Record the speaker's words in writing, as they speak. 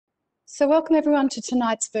So welcome everyone to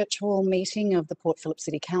tonight's virtual meeting of the Port Phillip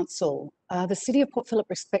City Council. The City of Port Phillip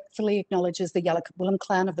respectfully acknowledges the Yalukit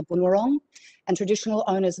clan of the Bunurong and traditional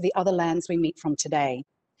owners of the other lands we meet from today.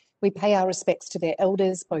 We pay our respects to their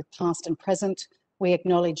elders, both past and present. We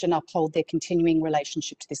acknowledge and uphold their continuing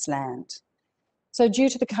relationship to this land. So due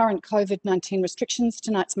to the current COVID-19 restrictions,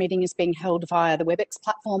 tonight's meeting is being held via the Webex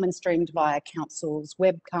platform and streamed via Council's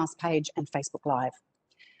webcast page and Facebook Live.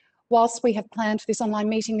 Whilst we have planned for this online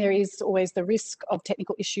meeting, there is always the risk of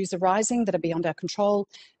technical issues arising that are beyond our control.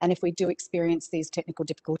 And if we do experience these technical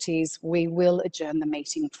difficulties, we will adjourn the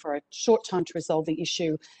meeting for a short time to resolve the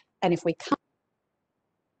issue. And if we can't,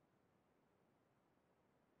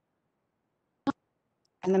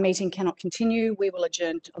 and the meeting cannot continue, we will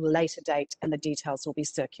adjourn to a later date and the details will be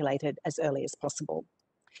circulated as early as possible.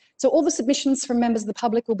 So all the submissions from members of the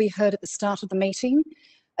public will be heard at the start of the meeting.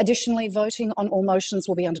 Additionally, voting on all motions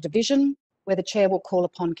will be under division, where the chair will call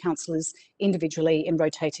upon councillors individually in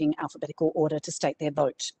rotating alphabetical order to state their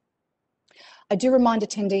vote. I do remind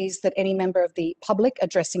attendees that any member of the public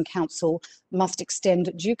addressing council must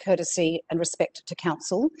extend due courtesy and respect to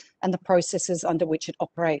council and the processes under which it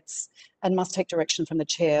operates, and must take direction from the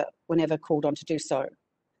chair whenever called on to do so.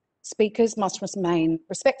 Speakers must remain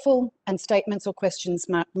respectful and statements or questions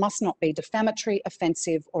must not be defamatory,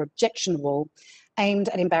 offensive or objectionable, aimed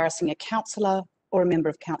at embarrassing a councillor or a member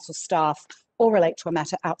of council staff or relate to a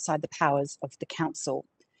matter outside the powers of the council.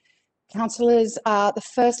 Councillors, the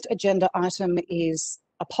first agenda item is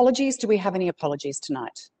apologies. Do we have any apologies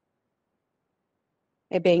tonight?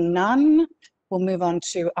 There being none, we'll move on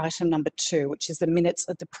to item number 2, which is the minutes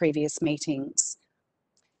of the previous meetings.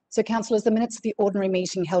 So councillors, the minutes of the ordinary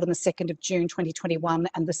meeting held on the 2nd of June 2021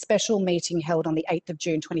 and the special meeting held on the 8th of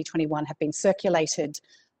June 2021 have been circulated.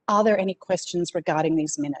 Are there any questions regarding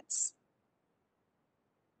these minutes?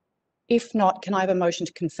 If not, can I have a motion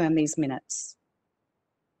to confirm these minutes?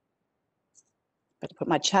 Better put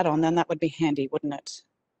my chat on then, that would be handy, wouldn't it?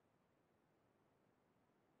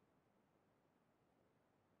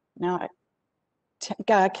 Now,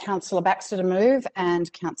 Councillor Baxter to move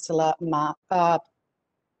and Councillor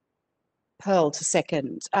Pearl to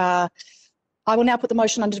second. I will now put the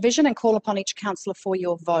motion under division and call upon each councillor for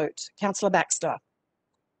your vote. Councillor Baxter.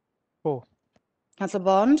 For. Councillor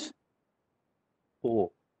Bond. For.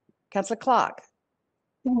 Councillor Clark.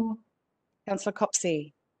 For. Councillor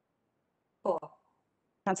Copsey. For.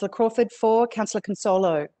 Councillor Crawford, for. Councillor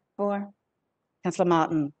Consolo. For. Councillor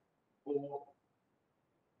Martin. For.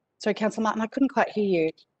 Sorry, Councillor Martin, I couldn't quite hear you.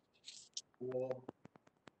 For.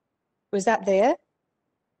 Was that there?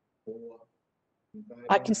 For.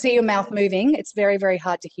 I can see your mouth moving. It's very, very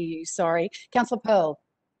hard to hear you. Sorry. Councillor Pearl.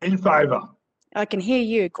 In favour. I can hear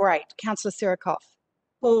you. Great. Councillor Sirikoff.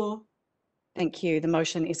 For. Thank you. The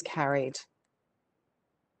motion is carried.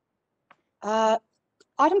 Item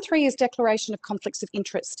 3 is declaration of conflicts of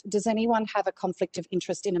interest. Does anyone have a conflict of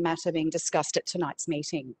interest in a matter being discussed at tonight's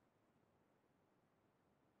meeting?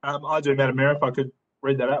 I do, Madam Mayor, if I could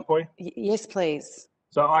read that out for you. Yes, please.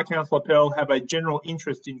 So I, Councillor Pearl, have a general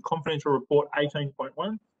interest in confidential report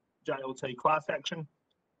 18.1, JLT class action.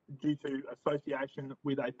 Due to association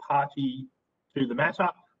with a party to the matter,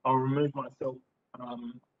 I'll remove myself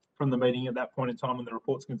from the meeting at that point in time when the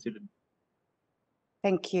report's considered.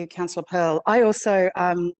 Thank you, Councillor Pearl. I also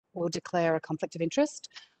will declare a conflict of interest.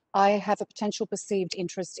 I have a potential perceived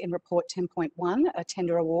interest in report 10.1, a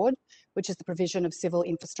tender award, which is the provision of civil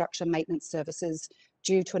infrastructure maintenance services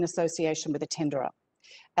due to an association with a tenderer.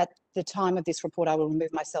 At the time of this report, I will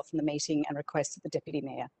remove myself from the meeting and request that the Deputy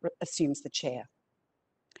Mayor assumes the chair.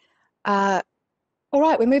 All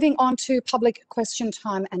right, we're moving on to public question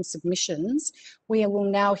time and submissions. We will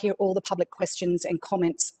now hear all the public questions and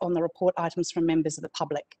comments on the report items from members of the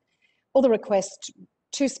public. All the requests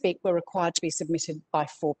to speak were required to be submitted by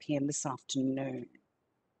 4 p.m. this afternoon.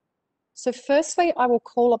 So firstly, I will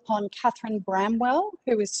call upon Catherine Bramwell,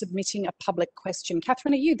 who is submitting a public question.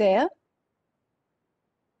 Catherine, are you there?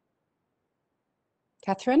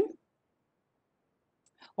 Catherine?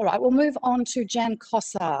 All right, we'll move on to Jan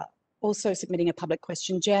Cossa, also submitting a public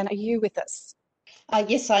question. Jan, are you with us?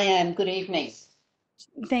 Yes, I am. Good evening.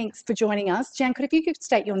 Thanks for joining us. Jan, if you could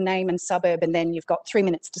state your name and suburb, and then you've got 3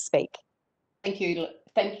 minutes to speak. Thank you,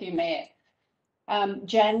 Mayor.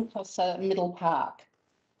 Jan Cossa, Middle Park.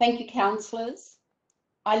 Thank you, councillors.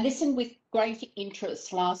 I listened with great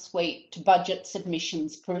interest last week to budget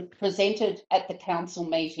submissions presented at the council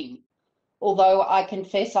meeting, although I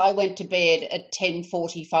confess I went to bed at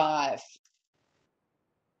 10:45.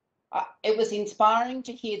 It was inspiring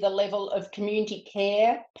to hear the level of community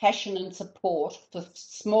care, passion and support for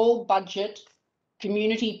small budget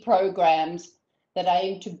community programs that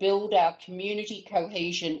aim to build our community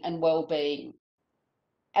cohesion and well-being.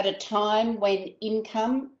 At a time when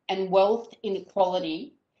income and wealth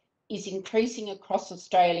inequality is increasing across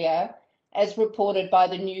Australia, as reported by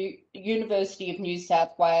the new University of New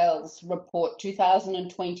South Wales report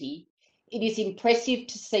 2020, it is impressive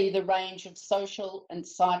to see the range of social and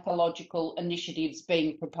psychological initiatives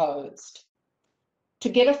being proposed. To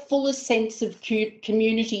get a fuller sense of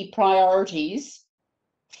community priorities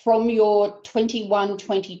from your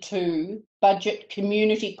 21-22 budget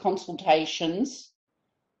community consultations,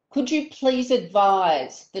 could you please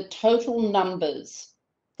advise the total numbers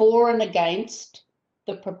for and against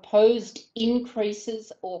the proposed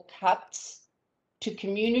increases or cuts to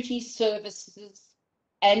community services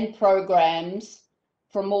and programs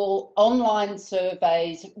from all online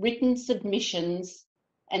surveys, written submissions,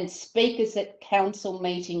 and speakers at council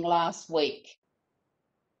meeting last week?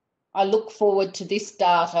 I look forward to this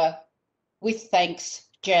data. With thanks,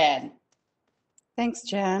 Jan. Thanks,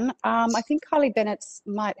 Jan. I think Kylie Bennett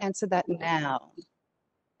might answer that now.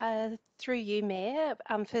 Through you, Mayor.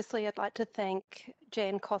 Firstly, I'd like to thank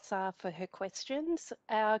Jan Cossar for her questions.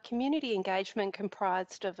 Our community engagement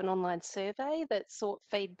comprised of an online survey that sought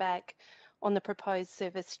feedback on the proposed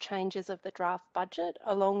service changes of the draft budget,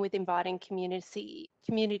 along with inviting community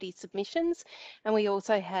submissions. And we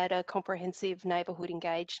also had a comprehensive neighbourhood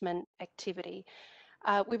engagement activity.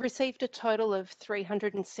 We received a total of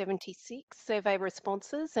 376 survey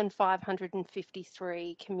responses and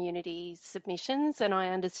 553 community submissions, and I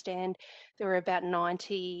understand there were about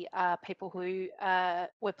 90 people who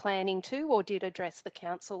were planning to or did address the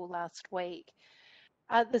council last week.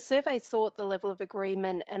 The survey sought the level of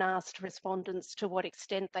agreement and asked respondents to what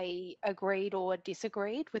extent they agreed or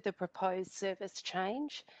disagreed with the proposed service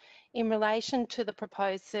change. In relation to the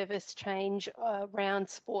proposed service change around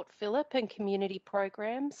Sport Phillip and community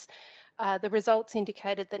programs, the results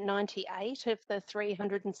indicated that 98 of the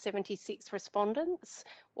 376 respondents,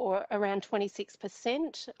 or around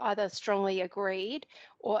 26%, either strongly agreed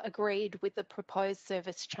or agreed with the proposed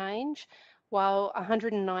service change, while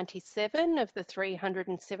 197 of the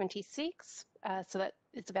 376, so that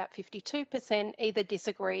it's about 52%, either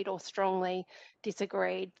disagreed or strongly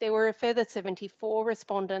disagreed. There were a further 74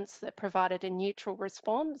 respondents that provided a neutral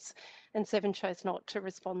response, and 7 chose not to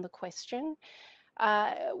respond to the question.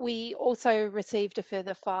 We also received a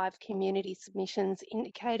further 5 community submissions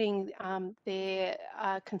indicating their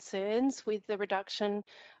concerns with the reduction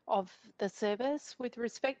of the service. With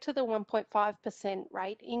respect to the 1.5%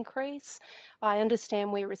 rate increase, I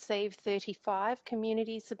understand we received 35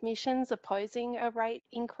 community submissions opposing a rate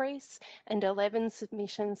increase and 11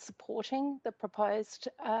 submissions supporting the proposed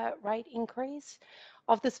rate increase.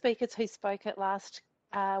 Of the speakers who spoke at last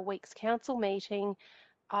week's council meeting,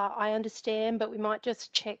 I understand, but we might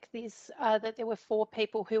just check this, that there were 4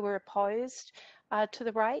 people who were opposed to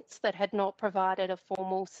the rates that had not provided a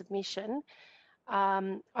formal submission.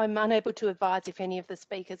 I'm unable to advise if any of the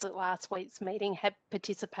speakers at last week's meeting had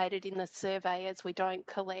participated in the survey, as we don't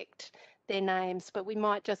collect their names, but we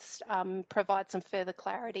might just provide some further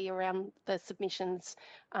clarity around the submissions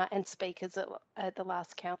and speakers at the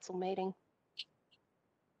last council meeting.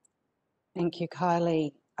 Thank you,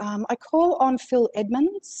 Kylie. I call on Phil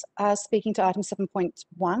Edmonds, speaking to item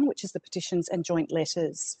 7.1, which is the petitions and joint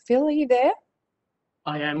letters. Phil, are you there?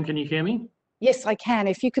 I am. Can you hear me? Yes, I can.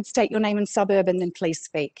 If you could state your name and suburb and then please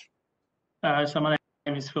speak. So my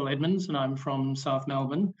name is Phil Edmonds and I'm from South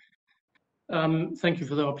Melbourne. Thank you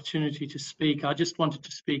for the opportunity to speak. I just wanted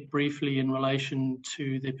to speak briefly in relation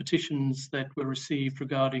to the petitions that were received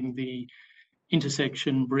regarding the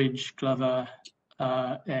intersection bridge, Glover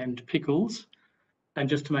and Pickles. And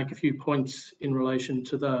just to make a few points in relation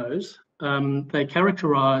to those, they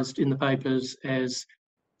characterised in the papers as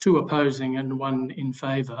 2 opposing and 1 in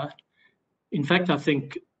favour. In fact, I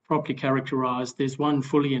think properly characterised, there's 1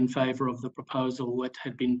 fully in favour of the proposal that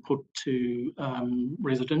had been put to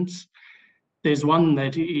residents. There's 1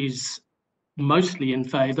 that is mostly in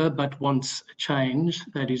favour but wants a change,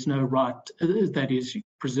 that is that is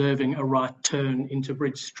preserving a right turn into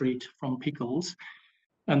Bridge Street from Pickles.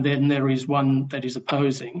 And then there is 1 that is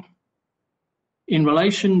opposing. In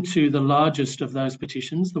relation to the largest of those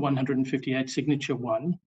petitions, the 158 signature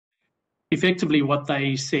one, effectively what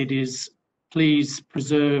they said is, please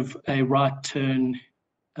preserve a right turn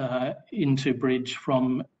into Bridge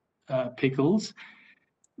from Pickles.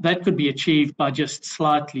 That could be achieved by just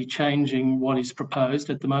slightly changing what is proposed.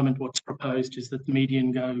 At the moment, what's proposed is that the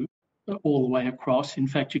median go all the way across. In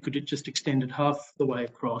fact, you could just extend it half the way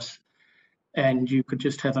across and you could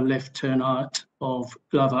just have a left turn out of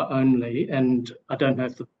Glover only. And I don't know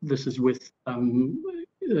if this is with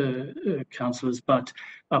councillors, but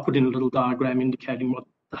I put in a little diagram indicating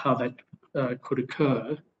how that could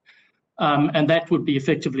occur. And that would be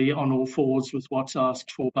effectively on all fours with what's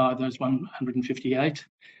asked for by those 158.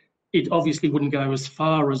 It obviously wouldn't go as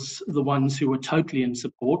far as the ones who were totally in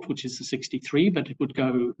support, which is the 63, but it would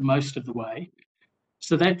go most of the way.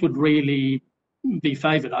 So that would really be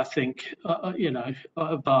favoured, I think,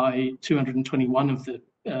 by 221 of the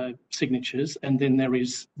signatures, and then there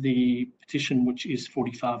is the petition, which is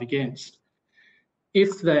 45 against.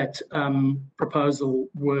 If that proposal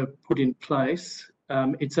were put in place,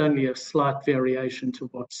 it's only a slight variation to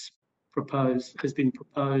what's has been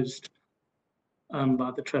proposed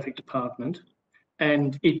by the Traffic Department,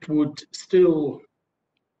 and it would still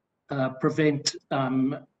prevent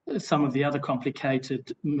some of the other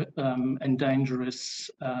complicated and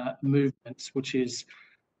dangerous movements, which is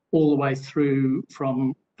all the way through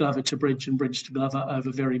from Glover to Bridge and Bridge to Glover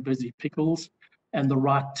over very busy Pickles, and the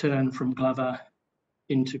right turn from Glover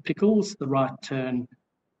into Pickles, the right turn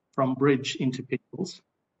from Bridge into Pickles.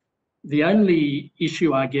 The only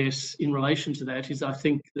issue, I guess, in relation to that is I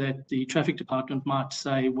think that the Traffic Department might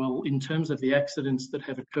say, well, in terms of the accidents that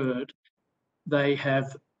have occurred, they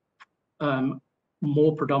have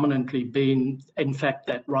more predominantly been, in fact,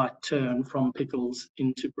 that right turn from Pickles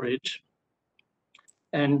into Bridge.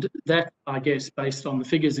 And that, I guess, based on the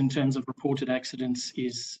figures in terms of reported accidents,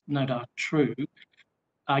 is no doubt true.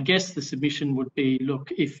 I guess the submission would be, look,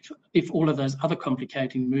 if all of those other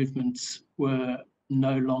complicating movements were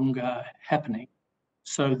no longer happening,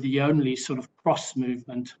 so the only sort of cross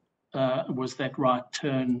movement was that right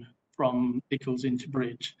turn from Pickles into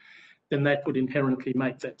Bridge, then that would inherently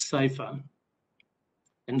make that safer.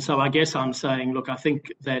 And so I guess I'm saying, look, I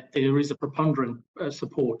think that there is a preponderant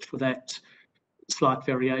support for that slight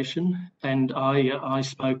variation. And I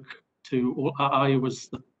was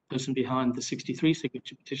the person behind the 63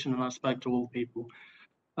 signature petition, and I spoke to all the people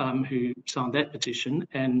who signed that petition.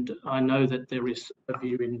 And I know that there is a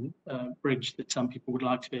view in Bridge that some people would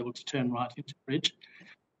like to be able to turn right into Bridge.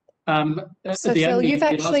 So Phil, you've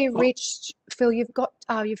actually reached, Phil,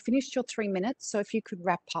 you've finished your 3 minutes. So if you could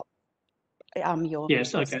wrap up your...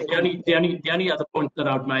 Yes, okay. The only other point that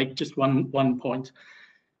I would make, just one point,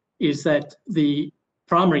 is that the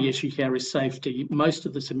primary issue here is safety. Most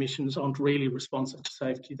of the submissions aren't really responsive to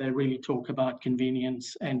safety. They really talk about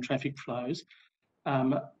convenience and traffic flows.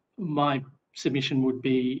 My submission would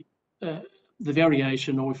be the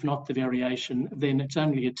variation, or if not the variation, then it's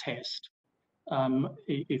only a test.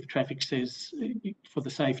 If traffic says for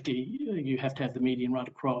the safety, you have to have the median right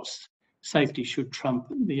across, safety should trump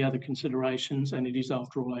the other considerations, and it is,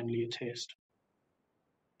 after all, only a test.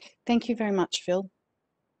 Thank you very much, Phil.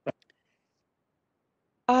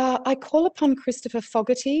 I call upon Christopher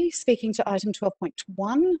Fogarty, speaking to item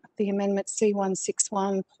 12.1, the amendment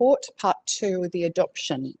C161 Port, Part 2, the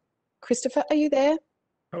adoption. Christopher, are you there?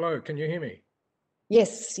 Hello, can you hear me?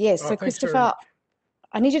 Yes. So Christopher,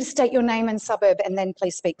 I need you to state your name and suburb and then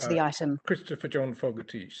please speak to the item. Christopher John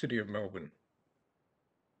Fogarty, City of Melbourne.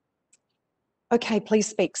 Okay, please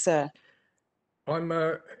speak, sir. I'm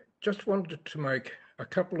just wanted to make a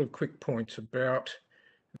couple of quick points about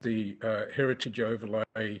the heritage overlay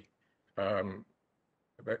and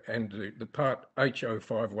the part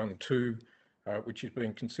H0512, which is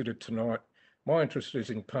being considered tonight. My interest is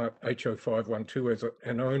in part H0512 as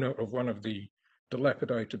an owner of one of the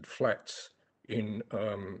dilapidated flats in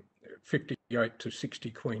 58 to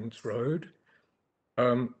 60 Queens Road.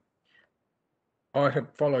 I have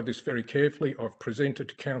followed this very carefully. I've presented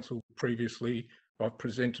to council previously. I've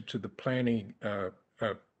presented to the planning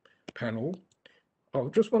panel. I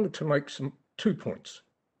just wanted to make 2 points.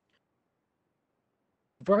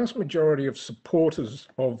 The vast majority of supporters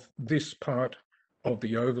of this part of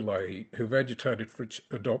the overlay who've agitated for its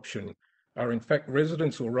adoption are in fact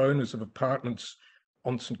residents or owners of apartments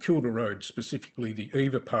on St Kilda Road, specifically the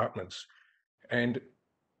Eve apartments, and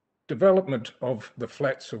development of the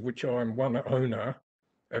flats of which I'm one owner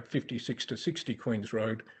at 56 to 60 Queens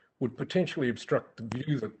Road would potentially obstruct the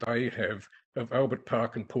view that they have of Albert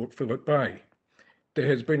Park and Port Phillip Bay. There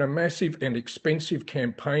has been a massive and expensive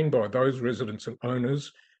campaign by those residents and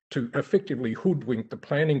owners to effectively hoodwink the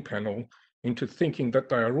planning panel into thinking that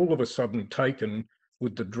they are all of a sudden taken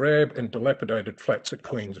with the drab and dilapidated flats at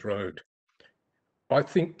Queens Road. I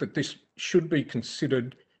think that this should be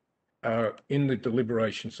considered in the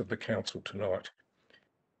deliberations of the council tonight.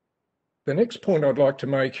 The next point I'd like to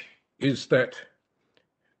make is that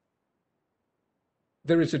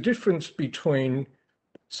there is a difference between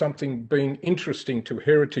something being interesting to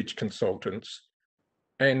heritage consultants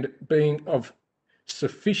and being of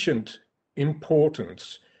sufficient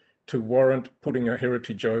importance to warrant putting a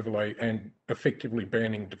heritage overlay and effectively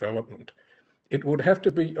banning development. It would have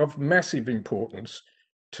to be of massive importance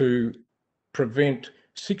to prevent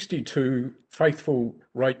 62 faithful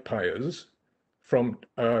ratepayers from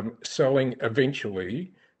selling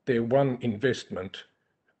eventually their one investment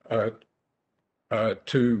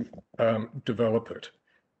to develop it.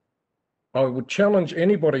 I would challenge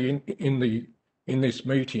anybody in this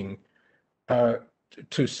meeting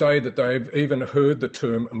to say that they've even heard the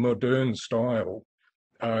term modern style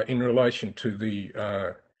in relation to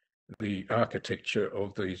the architecture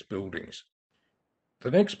of these buildings.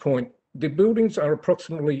 The next point, the buildings are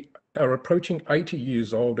approaching 80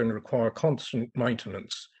 years old and require constant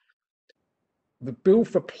maintenance. The bill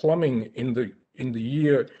for plumbing in the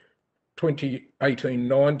year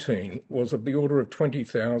 2018-19 was of the order of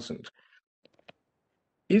 20,000.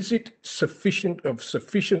 Is it of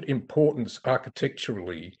sufficient importance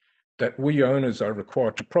architecturally that we owners are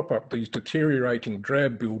required to prop up these deteriorating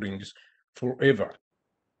drab buildings forever?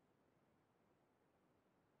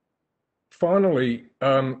 Finally,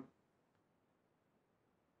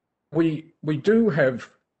 we do have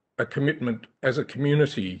a commitment as a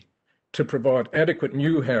community to provide adequate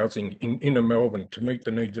new housing in inner Melbourne to meet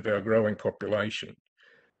the needs of our growing population.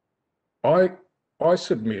 I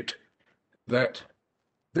submit that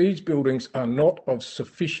these buildings are not of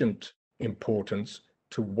sufficient importance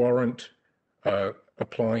to warrant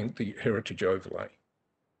applying the heritage overlay.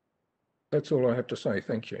 That's all I have to say.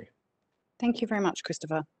 Thank you. Thank you very much,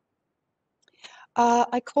 Christopher.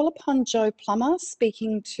 I call upon Joe Plummer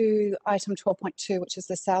speaking to item 12.2, which is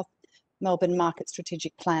the South Melbourne Market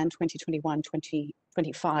Strategic Plan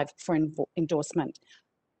 2021-2025 for endorsement.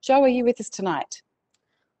 Joe, are you with us tonight?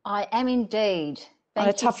 I am indeed.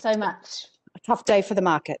 Thank you so much. A tough day for the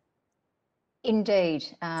market. Indeed.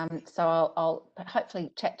 So I'll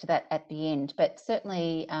hopefully chat to that at the end, but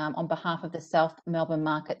certainly on behalf of the South Melbourne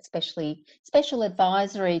Market Special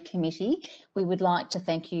Advisory Committee, we would like to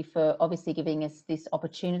thank you for obviously giving us this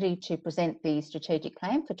opportunity to present the strategic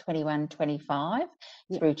plan for 21-25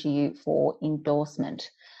 through to you for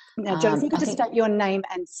endorsement. Now, Joe, if you could just state your name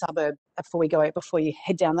and suburb before you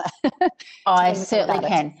head down there. I certainly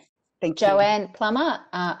can. Thank you. Joanne Plummer,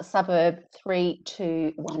 suburb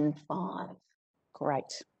 3215.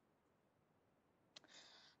 Great.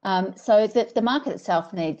 So the market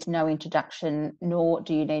itself needs no introduction, nor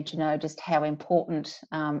do you need to know just how important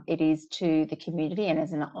it is to the community and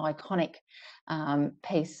as an iconic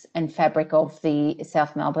piece and fabric of the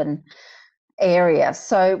South Melbourne area.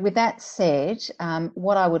 So with that said,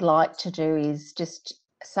 what I would like to do is just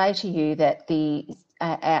say to you that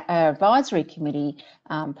our advisory committee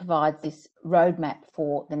provides this roadmap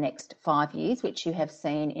for the next 5 years, which you have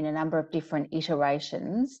seen in a number of different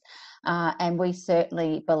iterations. And we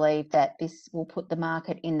certainly believe that this will put the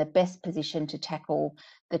market in the best position to tackle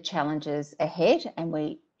the challenges ahead, and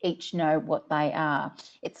we each know what they are.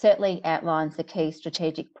 It certainly outlines the key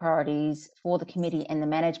strategic priorities for the committee and the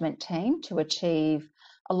management team to achieve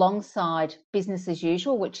alongside business as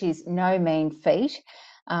usual, which is no mean feat.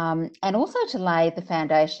 And also to lay the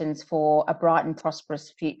foundations for a bright and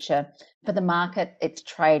prosperous future for the market, its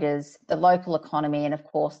traders, the local economy, and of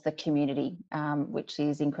course the community, which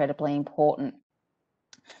is incredibly important.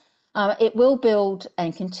 It will build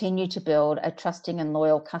and continue to build a trusting and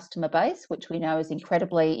loyal customer base, which we know is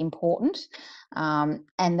incredibly important,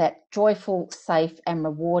 and that joyful, safe and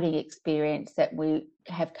rewarding experience that we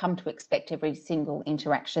have come to expect every single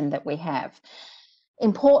interaction that we have.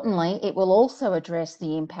 Importantly, it will also address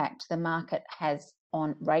the impact the market has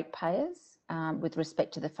on ratepayers with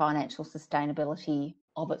respect to the financial sustainability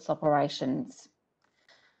of its operations.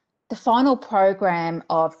 The final program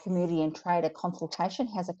of community and trader consultation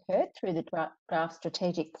has occurred through the draft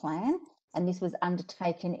strategic plan, and this was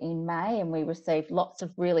undertaken in May, and we received lots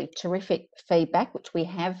of really terrific feedback, which we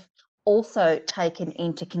have also taken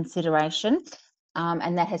into consideration.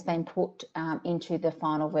 And that has been put into the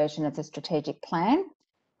final version of the strategic plan.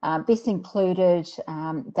 This included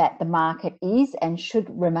that the market is and should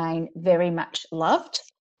remain very much loved,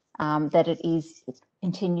 that it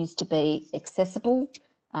continues to be accessible,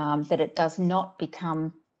 that it does not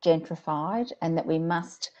become gentrified, and that we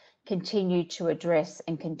must continue to address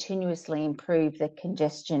and continuously improve the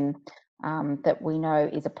congestion that we know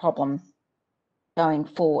is a problem going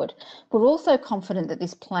forward. We're also confident that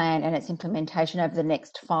this plan and its implementation over the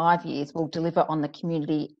next 5 years will deliver on the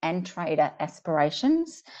community and trader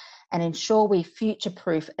aspirations and ensure we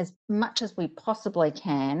future-proof as much as we possibly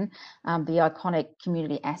can the iconic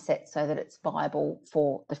community asset so that it's viable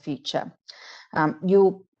for the future.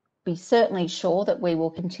 You'll be certainly sure that we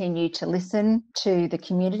will continue to listen to the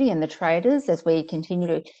community and the traders as we continue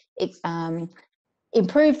to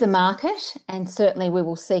improve the market, and certainly we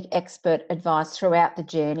will seek expert advice throughout the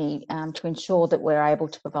journey to ensure that we're able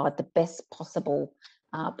to provide the best possible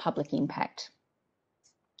public impact.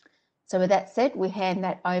 So with that said, we hand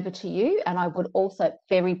that over to you, and I would also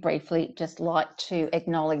very briefly just like to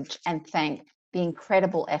acknowledge and thank the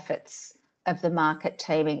incredible efforts of the market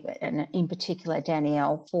team, and in particular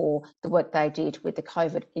Danielle, for the work they did with the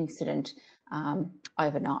COVID incident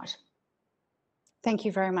overnight. Thank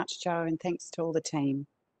you very much, Jo, and thanks to all the team.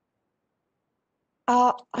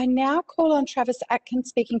 I now call on Travis Atkins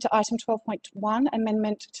speaking to item 12.1,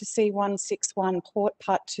 amendment to C161 Port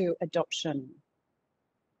Part 2 adoption.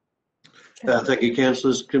 Thank you,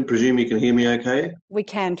 councillors. Can presume you can hear me okay? We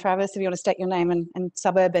can, Travis, if you want to state your name and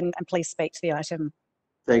suburb and please speak to the item.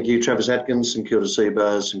 Thank you, Travis Atkins, St Kilda Sea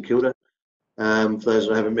Bars, St Kilda. For those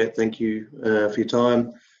I haven't met, thank you for your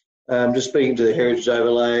time. Just speaking to the heritage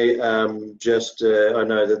overlay, I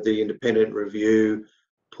know that the independent review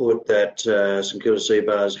put that St Kilda Sea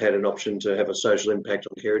Bars had an option to have a social impact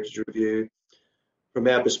on the heritage review. From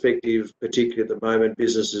our perspective, particularly at the moment,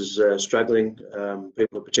 business is struggling.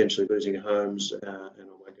 People are potentially losing homes, and I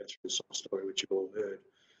won't go through the sob story which you've all heard.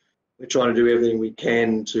 We're trying to do everything we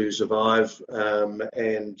can to survive,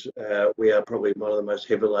 and we are probably one of the most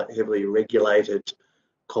heavily regulated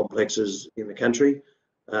complexes in the country.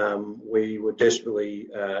 We would desperately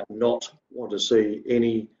not want to see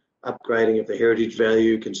any upgrading of the heritage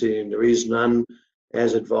value, considering there is none,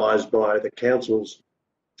 as advised by the council's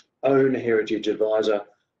own heritage advisor,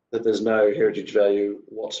 that there's no heritage value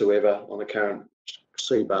whatsoever on the current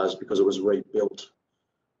sea bars because it was rebuilt.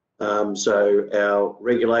 So our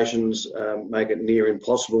regulations make it near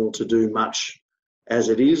impossible to do much as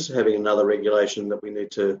it is. Having another regulation that we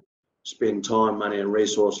need to spend time, money and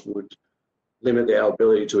resource would limit our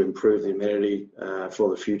ability to improve the amenity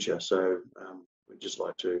for the future. So we'd just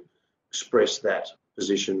like to express that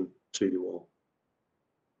position to you all.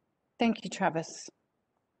 Thank you, Travis.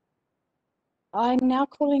 I'm now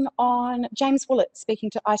calling on James Willett, speaking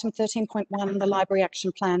to item 13.1, the Library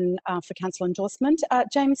Action Plan for Council endorsement.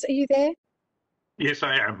 James, are you there? Yes,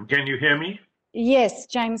 I am. Can you hear me? Yes,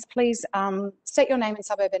 James, please state your name and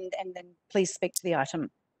suburb and then please speak to the item.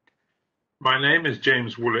 My name is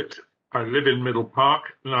James Willett. I live in Middle Park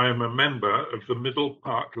and I am a member of the Middle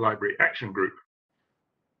Park Library Action Group.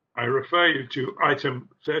 I refer you to item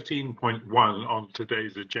 13.1 on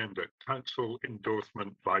today's agenda, Council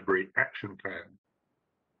Endorsement Library Action Plan.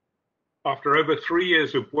 After over 3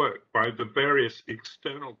 years of work by the various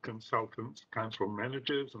external consultants, council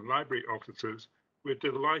managers and library officers, we're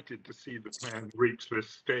delighted to see the plan reach this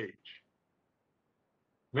stage.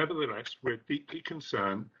 Nevertheless, we're deeply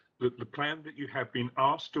concerned that the plan that you have been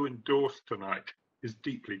asked to endorse tonight is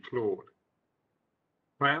deeply flawed.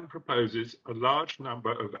 The plan proposes a large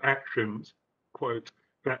number of actions, quote,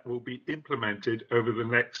 that will be implemented over the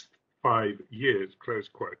next 5 years, close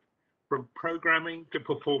quote, from programming to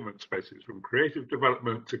performance spaces, from creative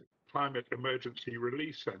development to climate emergency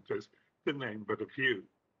relief centres, to name but a few.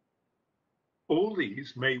 All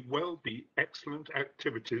these may well be excellent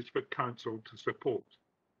activities for council to support.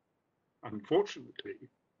 Unfortunately,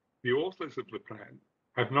 the authors of the plan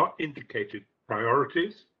have not indicated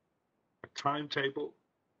priorities, a timetable,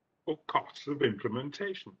 or costs of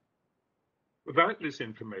implementation. Without this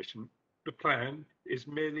information, the plan is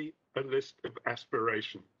merely a list of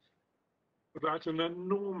aspirations. Without an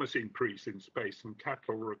enormous increase in space and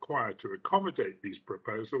capital required to accommodate these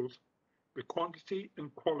proposals, the quantity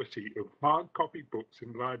and quality of hard copy books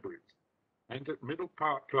in libraries, and at Middle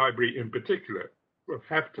Park Library in particular, will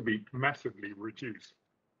have to be massively reduced.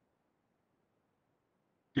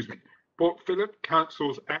 Excuse me. Port Phillip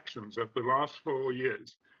Council's actions of the last 4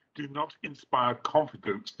 years do not inspire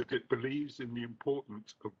confidence that it believes in the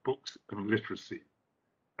importance of books and literacy.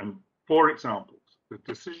 And for examples, the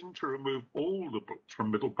decision to remove all the books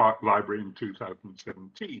from Middle Park Library in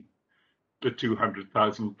 2017, the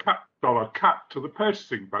 $200,000 cut to the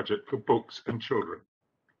purchasing budget for books and children,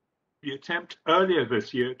 the attempt earlier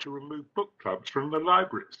this year to remove book clubs from the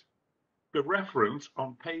libraries, the reference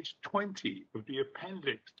on page 20 of the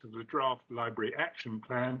appendix to the draft Library Action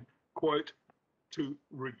Plan, quote, to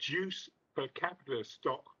reduce per capita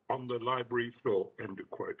stock on the library floor, end of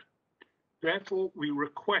quote. Therefore, we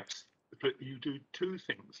request that you do 2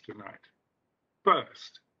 things tonight.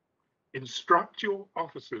 First, instruct your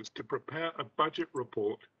officers to prepare a budget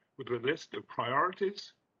report with a list of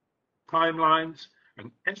priorities, timelines,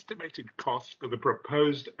 and estimated costs for the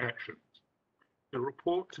proposed actions. The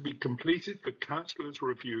report to be completed for councillors'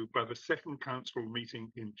 review by the second council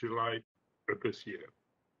meeting in July of this year.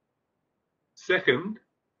 Second,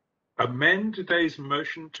 Amend today's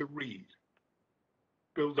motion to read: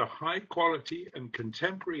 build a high quality and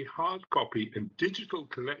contemporary hard copy and digital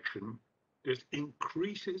collection that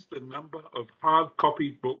increases the number of hard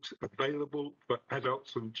copy books available for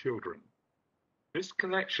adults and children. This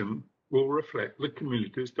collection will reflect the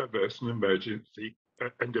community's diverse and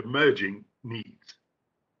emerging needs.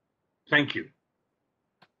 Thank you.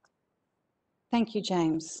 Thank you,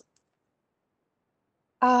 James.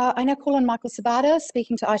 I now call on Michael Sabata,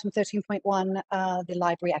 speaking to item 13.1, the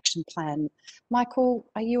Library Action Plan. Michael,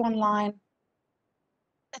 are you online?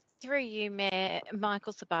 Through you, Mayor,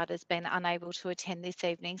 Michael Sabata has been unable to attend this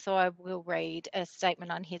evening, so I will read a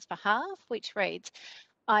statement on his behalf, which reads,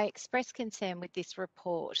 I express concern with this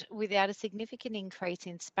report. Without a significant increase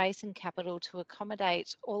in space and capital to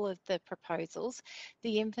accommodate all of the proposals,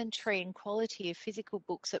 the inventory and quality of physical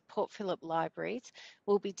books at Port Phillip libraries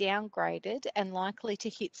will be downgraded and likely to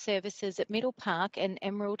hit services at Middle Park and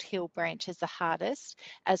Emerald Hill branches the hardest,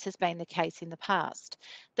 as has been the case in the past.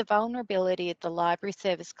 The vulnerability of the library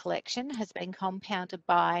service collection has been compounded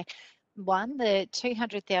by one, the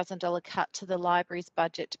 $200,000 cut to the library's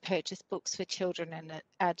budget to purchase books for children and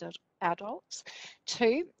adults.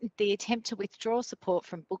 Two, the attempt to withdraw support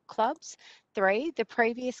from book clubs. Three, the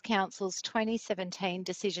previous council's 2017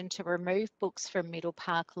 decision to remove books from Middle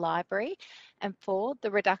Park Library. And four,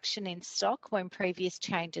 the reduction in stock when previous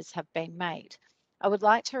changes have been made. I would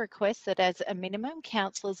like to request that as a minimum,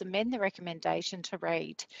 councillors amend the recommendation to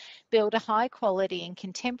read: build a high quality and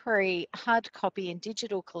contemporary hard copy and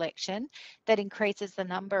digital collection that increases the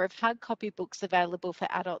number of hard copy books available for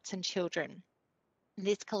adults and children.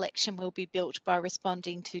 This collection will be built by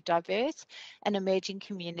responding to diverse and emerging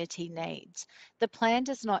community needs. The plan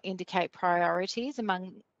does not indicate priorities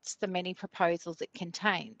amongst the many proposals it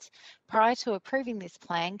contains. Prior to approving this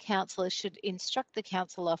plan, councillors should instruct the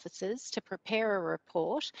council officers to prepare a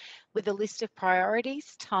report with a list of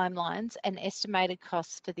priorities, timelines and estimated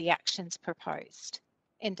costs for the actions proposed.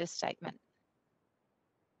 End of statement.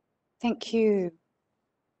 Thank you.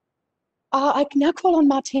 I can now call on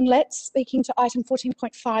Martine Letts, speaking to item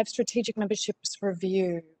 14.5, Strategic Memberships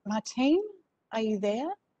Review. Martine, are you there?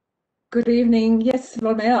 Good evening. Yes,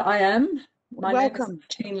 Lord Mayor, I am. My Welcome. name is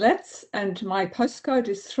Martine Letts and my postcode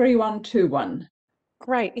is 3121.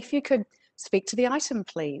 Great. If you could speak to the item,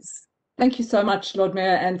 please. Thank you so much, Lord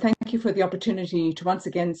Mayor, and thank you for the opportunity to once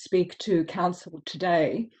again speak to Council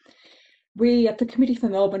today. We at the Committee for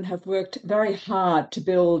Melbourne have worked very hard to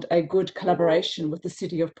build a good collaboration with the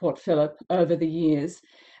City of Port Phillip over the years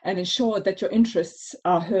and ensure that your interests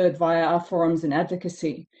are heard via our forums and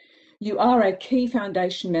advocacy. You are a key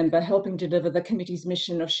foundation member helping deliver the Committee's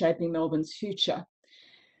mission of shaping Melbourne's future.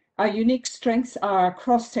 Our unique strengths are our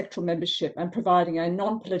cross-sectoral membership and providing a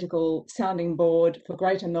non-political sounding board for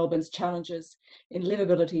Greater Melbourne's challenges in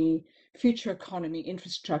livability, future economy,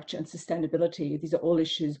 infrastructure and sustainability. These are all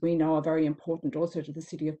issues we know are very important also to the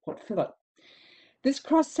City of Port Phillip. This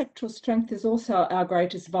cross-sectoral strength is also our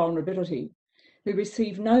greatest vulnerability. We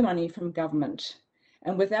receive no money from government,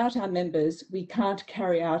 and without our members, we can't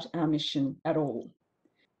carry out our mission at all.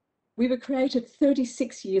 We were created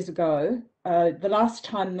 36 years ago, the last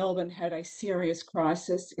time Melbourne had a serious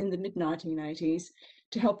crisis in the mid-1980s,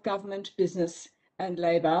 to help government, business and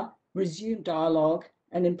Labor resume dialogue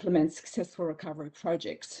and implement successful recovery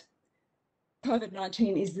projects.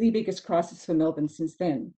 COVID-19 is the biggest crisis for Melbourne since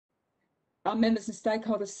then. Our members and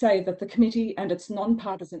stakeholders say that the committee and its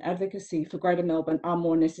non-partisan advocacy for Greater Melbourne are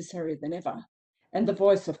more necessary than ever, and the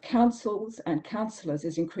voice of councils and councillors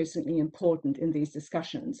is increasingly important in these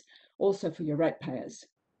discussions, also for your ratepayers.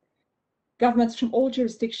 Governments from all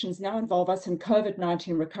jurisdictions now involve us in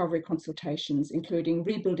COVID-19 recovery consultations, including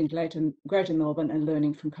rebuilding Greater Melbourne and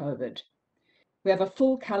learning from COVID. We have a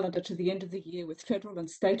full calendar to the end of the year with federal and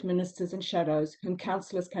state ministers and shadows whom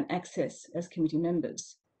councillors can access as committee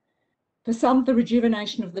members. For some, the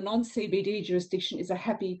rejuvenation of the non-CBD jurisdiction is a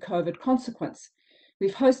happy COVID consequence.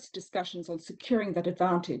 We've hosted discussions on securing that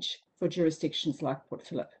advantage for jurisdictions like Port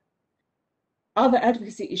Phillip. Other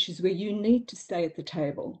advocacy issues where you need to stay at the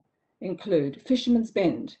table include Fisherman's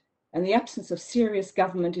Bend and the absence of serious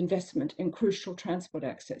government investment in crucial transport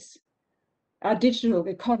access, our digital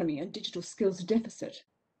economy and digital skills deficit,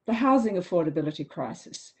 the housing affordability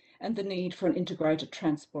crisis, and the need for an integrated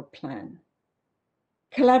transport plan.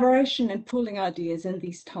 Collaboration and pooling ideas in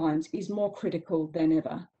these times is more critical than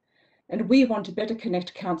ever, and we want to better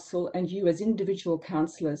connect Council and you as individual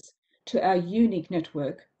councillors to our unique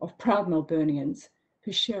network of proud Melburnians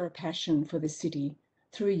who share a passion for the city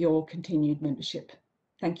through your continued membership.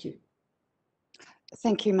 Thank you.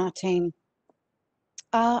 Thank you, Martine.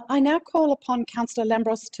 I now call upon Councillor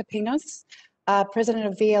Lambros Tapinos, President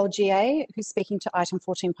of VLGA, who's speaking to item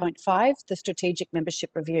 14.5, the Strategic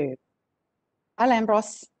Membership Review. Hi,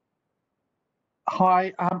 Lambros.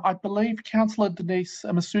 Hi, I believe Councillor Denise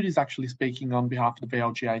Massoud is actually speaking on behalf of the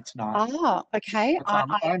VLGA tonight. Ah, okay. But,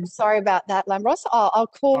 I'm sorry about that, Lambros. I'll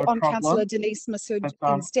call no on problem. Councillor Denise Massoud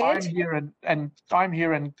But, instead. I'm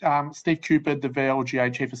here, and Steve Cooper, the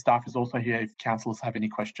VLGA Chief of Staff, is also here if councillors have any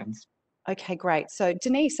questions. Okay, great. So,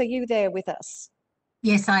 Denise, are you there with us?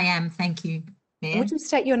 Yes, I am. Thank you, Mayor. Would you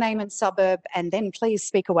state your name and suburb, and then please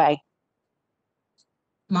speak away?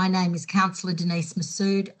 My name is Councillor Denise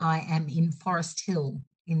Massoud. I am in Forest Hill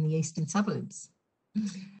in the eastern suburbs.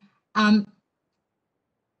 Mayor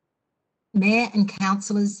and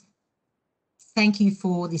councillors, thank you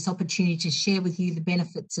for this opportunity to share with you the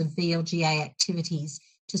benefits of VLGA activities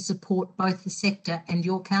to support both the sector and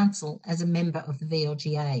your council as a member of the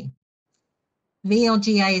VLGA.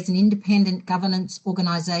 VLGA is an independent governance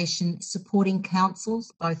organisation supporting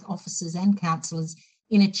councils, both officers and councillors,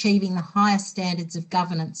 in achieving the highest standards of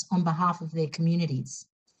governance on behalf of their communities.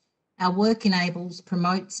 Our work enables,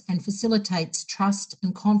 promotes and facilitates trust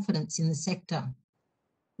and confidence in the sector.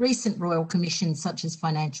 Recent Royal Commissions such as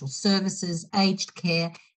Financial Services, Aged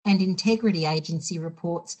Care and Integrity Agency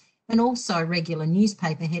reports and also regular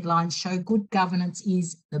newspaper headlines show good governance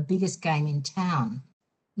is the biggest game in town.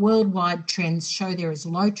 Worldwide trends show there is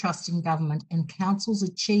low trust in government and councils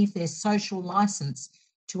achieve their social licence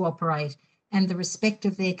to operate and the respect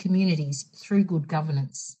of their communities through good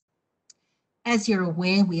governance. As you're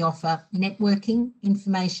aware, we offer networking,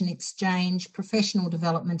 information exchange, professional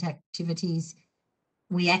development activities.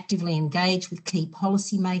 We actively engage with key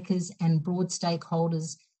policymakers and broad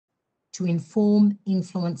stakeholders to inform,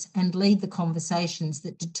 influence and lead the conversations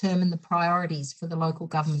that determine the priorities for the local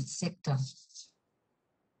government sector.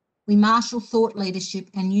 We marshal thought leadership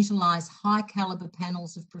and utilise high calibre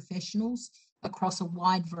panels of professionals across a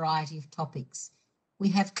wide variety of topics. We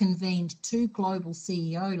have convened 2 global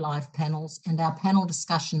CEO live panels and our panel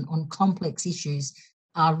discussion on complex issues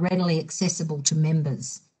are readily accessible to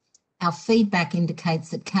members. Our feedback indicates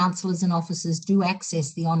that councillors and officers do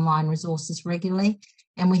access the online resources regularly,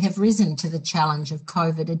 and we have risen to the challenge of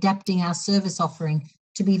COVID, adapting our service offering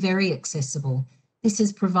to be very accessible. This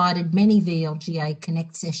has provided many VLGA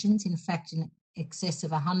Connect sessions, in fact in excess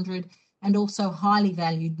of 100, and also highly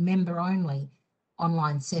valued member-only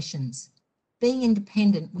online sessions. Being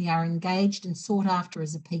independent, we are engaged and sought after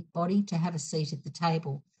as a peak body to have a seat at the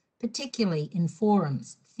table, particularly in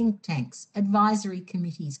forums, think tanks, advisory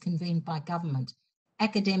committees convened by government,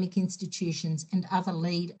 academic institutions and other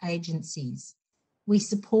lead agencies. We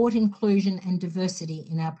support inclusion and diversity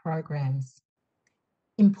in our programs.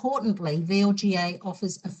 Importantly, VLGA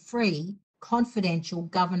offers a free, confidential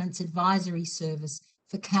governance advisory service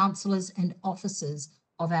for councillors and officers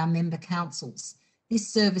of our member councils. This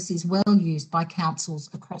service is well used by councils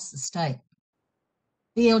across the state.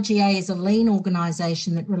 VLGA is a lean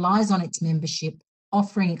organisation that relies on its membership,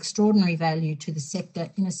 offering extraordinary value to the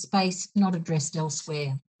sector in a space not addressed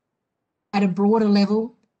elsewhere. At a broader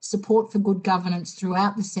level, support for good governance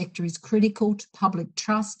throughout the sector is critical to public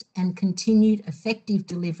trust and continued effective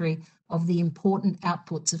delivery of the important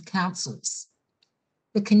outputs of councils.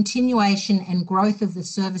 The continuation and growth of the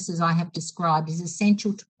services I have described is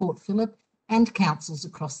essential to Port Phillip and councils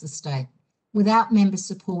across the state. Without member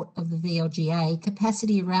support of the VLGA,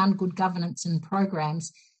 capacity around good governance and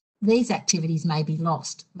programs, these activities may be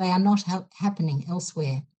lost. They are not happening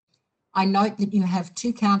elsewhere. I note that you have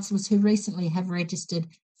 2 councillors who recently have registered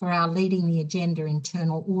for our Leading the Agenda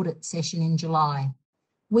internal audit session in July.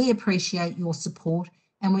 We appreciate your support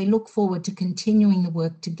and we look forward to continuing the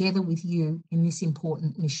work together with you in this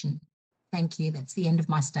important mission. Thank you. That's the end of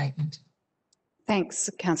my statement. Thanks,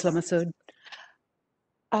 Councillor Massoud.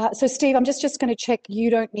 So, Steve, I'm just going to check you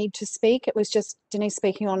don't need to speak. It was just Denise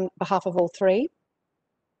speaking on behalf of all 3.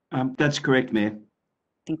 That's correct, Mayor.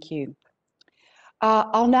 Thank you.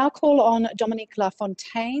 I'll now call on Dominique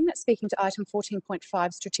Lafontaine, speaking to item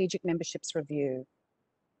 14.5, Strategic Memberships Review.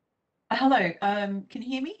 Hello, can you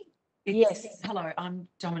hear me? Yes. Hello, I'm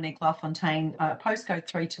Dominique Lafontaine, postcode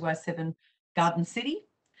 3207 Garden City,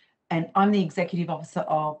 and I'm the Executive Officer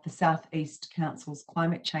of the South East Council's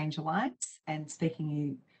Climate Change Alliance, and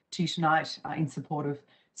speaking to you tonight in support of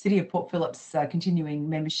City of Port Phillip's continuing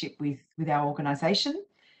membership with our organisation.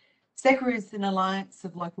 SECA is an alliance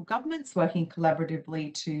of local governments working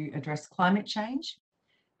collaboratively to address climate change.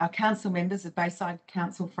 Our council members are Bayside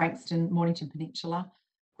Council, Frankston, Mornington Peninsula,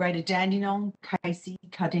 Greater Dandenong, Casey,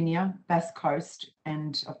 Cardinia, Bass Coast,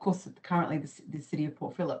 and of course currently the City of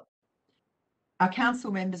Port Phillip. Our council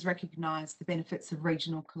members recognise the benefits of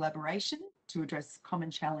regional collaboration to address common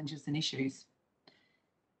challenges and issues.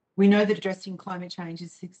 We know that addressing climate change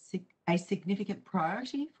is a significant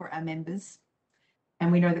priority for our members,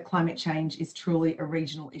 and we know that climate change is truly a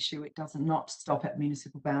regional issue. It does not stop at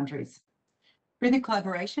municipal boundaries. Through the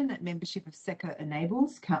collaboration that membership of SECA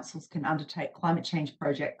enables, councils can undertake climate change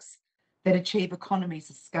projects that achieve economies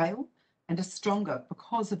of scale and are stronger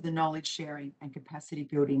because of the knowledge sharing and capacity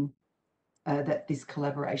building that this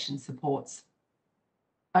collaboration supports.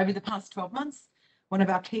 Over the past 12 months, one of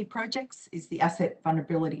our key projects is the Asset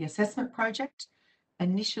Vulnerability Assessment Project.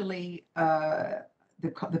 Initially,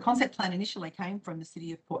 the concept plan initially came from the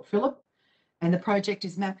City of Port Phillip, and the project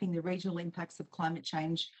is mapping the regional impacts of climate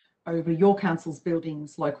change over your council's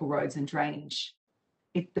buildings, local roads and drainage.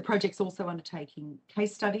 The project's also undertaking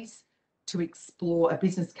case studies to explore a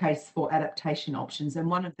business case for adaptation options, and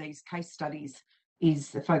one of these case studies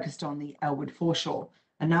is focused on the Elwood foreshore.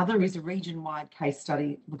 Another is a region-wide case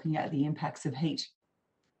study looking at the impacts of heat.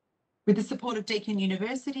 With the support of Deakin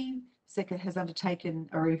University, SECA has undertaken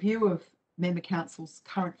a review of member councils'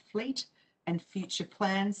 current fleet and future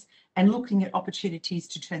plans, and looking at opportunities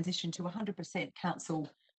to transition to 100% council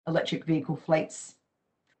electric vehicle fleets.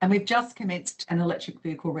 And we've just commenced an electric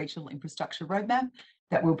vehicle regional infrastructure roadmap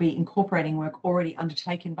that will be incorporating work already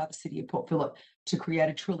undertaken by the City of Port Phillip to create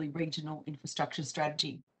a truly regional infrastructure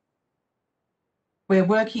strategy. We're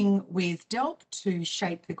working with DELP to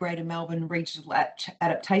shape the Greater Melbourne Regional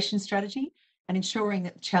Adaptation Strategy and ensuring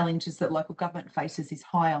that the challenges that local government faces is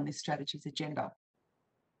high on this strategy's agenda.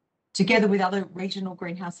 Together with other regional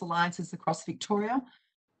greenhouse alliances across Victoria,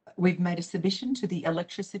 we've made a submission to the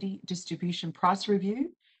Electricity Distribution Price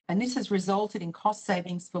Review, and this has resulted in cost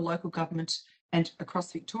savings for local government and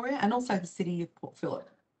across Victoria, and also the City of Port Phillip.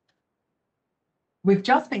 We've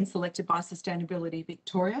just been selected by Sustainability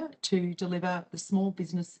Victoria to deliver the Small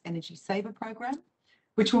Business Energy Saver program,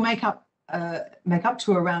 which will make up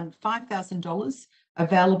to around $5,000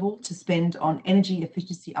 available to spend on energy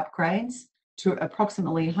efficiency upgrades to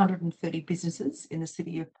approximately 130 businesses in the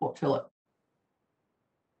City of Port Phillip.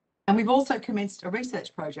 And we've also commenced a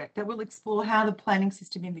research project that will explore how the planning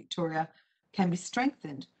system in Victoria can be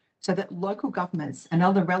strengthened so that local governments and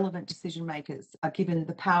other relevant decision makers are given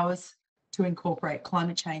the powers to incorporate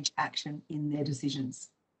climate change action in their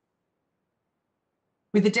decisions.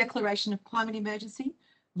 With the declaration of climate emergency,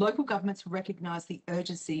 local governments recognise the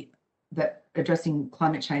urgency that addressing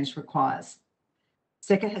climate change requires.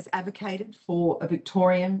 SECA has advocated for a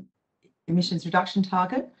Victorian emissions reduction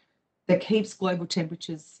target that keeps global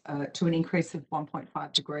temperatures to an increase of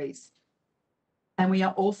 1.5 degrees. And we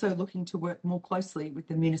are also looking to work more closely with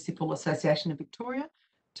the Municipal Association of Victoria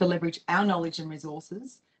to leverage our knowledge and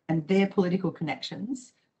resources and their political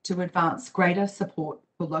connections to advance greater support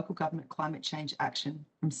for local government climate change action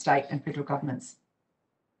from state and federal governments.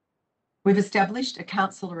 We've established a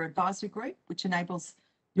councillor advisory group which enables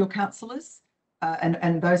your councillors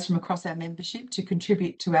and those from across our membership to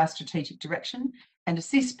contribute to our strategic direction and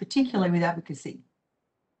assist particularly with advocacy.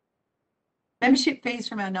 Membership fees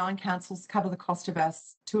from our 9 councils cover the cost of our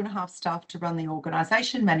 2.5 staff to run the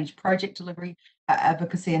organisation, manage project delivery, our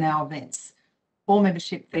advocacy and our events. All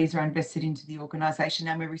membership fees are invested into the organisation,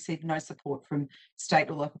 and we receive no support from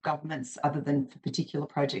state or local governments other than for particular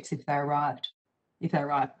projects if they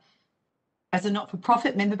arrive. As a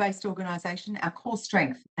not-for-profit member-based organisation, our core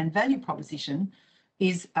strength and value proposition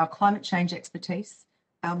is our climate change expertise,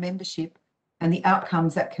 our membership, and the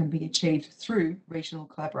outcomes that can be achieved through regional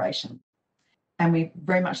collaboration. And we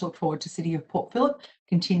very much look forward to City of Port Phillip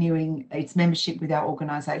continuing its membership with our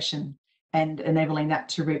organisation and enabling that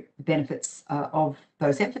to reap the benefits of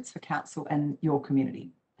those efforts for council and your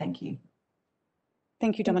community. Thank you.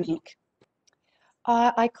 Thank you, Dominique.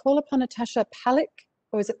 I call upon Natasha Palic,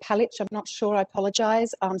 or is it Palich? I'm not sure, I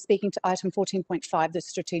apologise. I'm speaking to item 14.5, the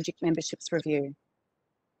Strategic Memberships Review.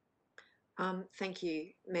 Thank you,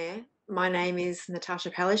 Mayor. My name is Natasha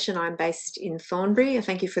Palish and I'm based in Thornbury.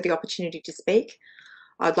 Thank you for the opportunity to speak.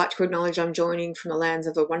 I'd like to acknowledge I'm joining from the lands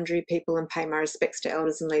of the Wurundjeri people and pay my respects to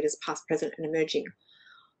elders and leaders past, present and emerging.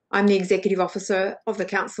 I'm the Executive Officer of the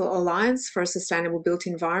Council Alliance for a Sustainable Built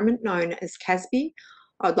Environment, known as CASBI.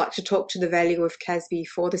 I'd like to talk to the value of CASBI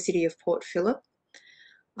for the City of Port Phillip.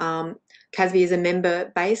 CASBI is a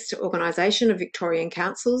member-based organisation of Victorian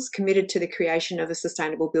councils committed to the creation of a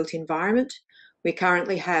sustainable built environment. We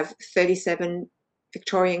currently have 37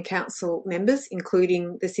 Victorian council members,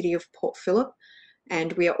 including the City of Port Phillip,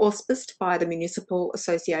 and we are auspiced by the Municipal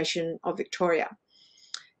Association of Victoria.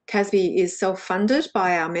 CASBI is self-funded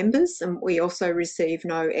by our members, and we also receive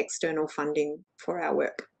no external funding for our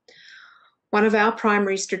work. One of our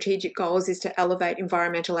primary strategic goals is to elevate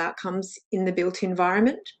environmental outcomes in the built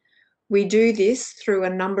environment. We do this through a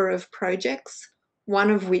number of projects, one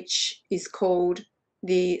of which is called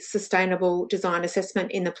the Sustainable Design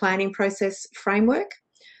Assessment in the Planning Process Framework.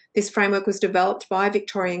 This framework was developed by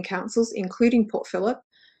Victorian councils, including Port Phillip,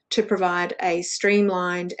 to provide a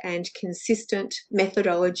streamlined and consistent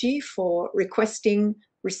methodology for requesting,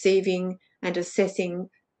 receiving and assessing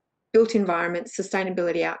built environment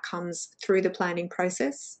sustainability outcomes through the planning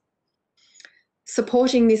process.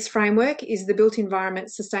 Supporting this framework is the Built Environment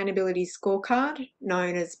Sustainability Scorecard,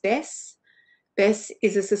 known as BESS. BESS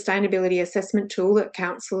is a sustainability assessment tool that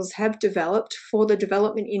councils have developed for the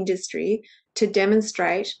development industry to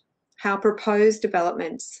demonstrate how proposed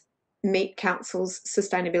developments meet councils'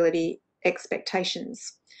 sustainability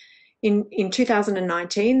expectations. In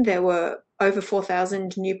 2019, there were over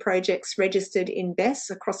 4,000 new projects registered in BESS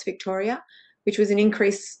across Victoria, which was an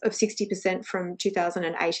increase of 60% from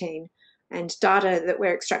 2018. And data that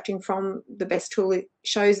we're extracting from the BESS tool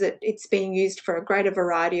shows that it's being used for a greater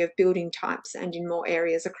variety of building types and in more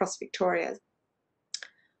areas across Victoria.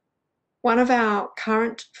 One of our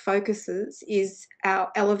current focuses is our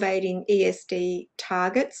Elevating ESD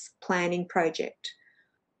Targets planning project.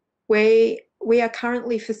 We are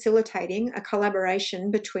currently facilitating a collaboration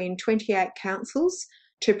between 28 councils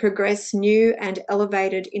to progress new and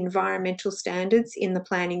elevated environmental standards in the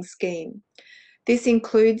planning scheme. This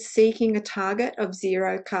includes seeking a target of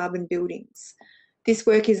zero carbon buildings. This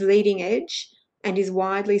work is leading edge and is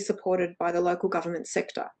widely supported by the local government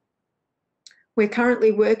sector. We're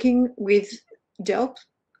currently working with DELP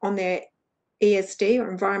on their ESD,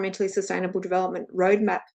 or Environmentally Sustainable Development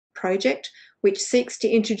Roadmap project, which seeks to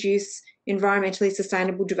introduce environmentally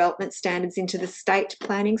sustainable development standards into the state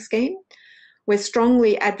planning scheme. We're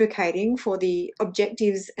strongly advocating for the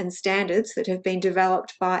objectives and standards that have been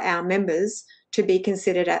developed by our members to be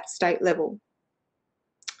considered at state level.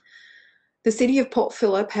 The City of Port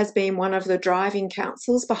Phillip has been one of the driving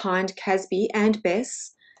councils behind CASB and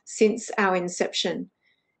BESS since our inception.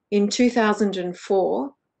 In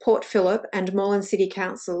 2004, Port Phillip and Moreland City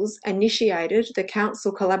Councils initiated the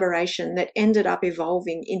council collaboration that ended up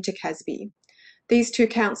evolving into CASB. These two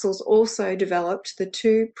councils also developed the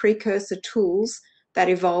two precursor tools that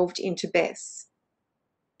evolved into BESS.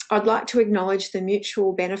 I'd like to acknowledge the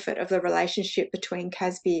mutual benefit of the relationship between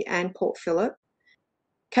CASB and Port Phillip.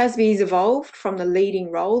 CASB has evolved from the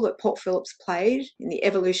leading role that Port Phillip's played in the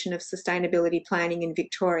evolution of sustainability planning in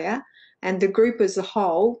Victoria, and the group as a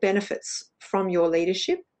whole benefits from your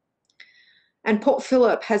leadership. And Port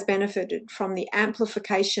Phillip has benefited from the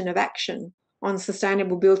amplification of action on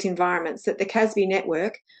sustainable built environments that the CASB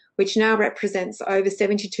network, which now represents over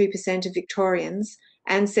 72% of Victorians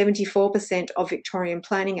and 74% of Victorian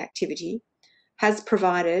planning activity, has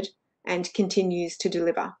provided and continues to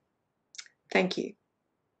deliver. Thank you.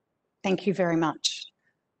 Thank you very much.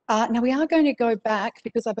 Now we are going to go back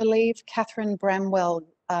because I believe Catherine Bramwell,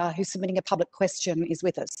 who's submitting a public question, is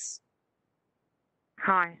with us.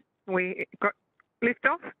 Hi, we got lift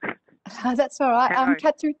off. That's all right.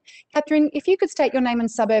 Catherine, if you could state your name and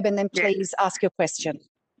suburb and then please ask your question.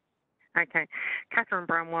 Okay. Catherine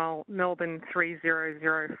Bramwell, Melbourne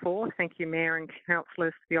 3004. Thank you, Mayor and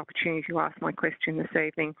Councillors, for the opportunity to ask my question this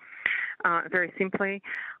evening. Very simply,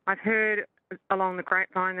 I've heard along the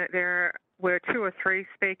grapevine that there were 2 or 3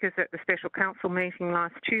 speakers at the special council meeting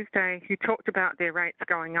last Tuesday who talked about their rates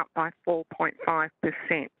going up by 4.5%.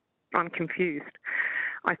 I'm confused.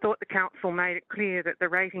 I thought the council made it clear that the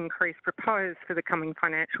rate increase proposed for the coming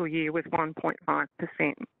financial year was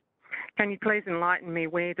 1.5%. Can you please enlighten me,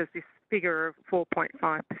 where does this figure of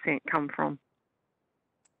 4.5% come from?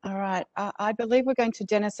 All right. I believe we're going to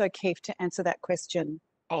Dennis O'Keefe to answer that question.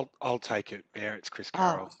 I'll take it, Mayor. It's Chris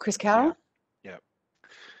Carroll. Chris Carroll? Yeah.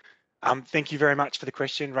 Thank you very much for the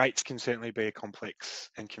question. Rates can certainly be a complex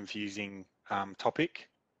and confusing topic,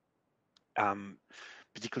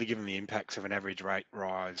 particularly given the impacts of an average rate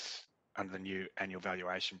rise under the new annual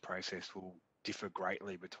valuation process will differ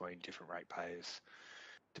greatly between different ratepayers,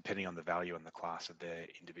 depending on the value and the class of their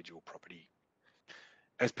individual property.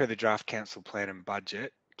 As per the draft council plan and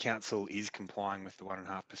budget, council is complying with the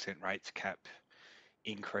 1.5% rates cap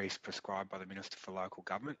increase prescribed by the Minister for Local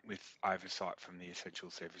Government, with oversight from the Essential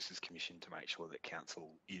Services Commission to make sure that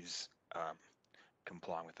council is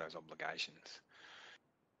complying with those obligations.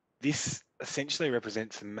 This essentially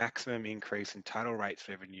represents the maximum increase in total rates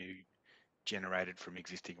revenue generated from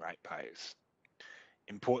existing ratepayers.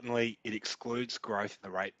 Importantly, it excludes growth in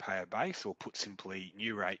the ratepayer base, or put simply,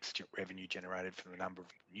 new rates revenue generated from the number of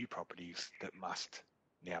new properties that must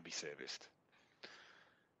now be serviced.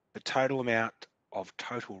 The total amount of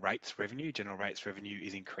total rates revenue, general rates revenue,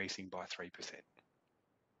 is increasing by 3%.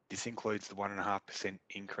 This includes the 1.5%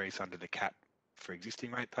 increase under the cap for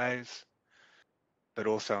existing ratepayers, but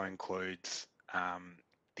also includes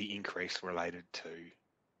the increase related to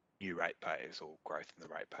new ratepayers or growth in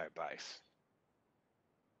the ratepayer base.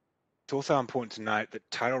 It's also important to note that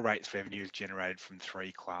total rates revenue is generated from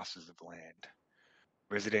 3 classes of land: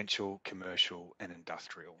 residential, commercial and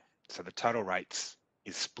industrial. So the total rates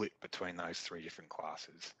is split between those 3 different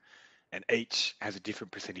classes, and each has a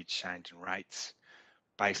different percentage change in rates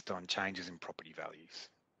based on changes in property values.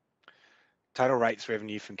 Total rates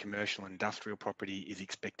revenue from commercial and industrial property is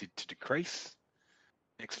expected to decrease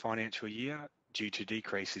next financial year due to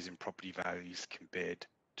decreases in property values compared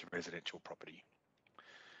to residential property.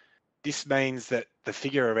 This means that the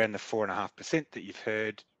figure around the 4.5% that you've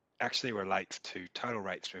heard actually relates to total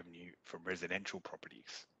rates revenue from residential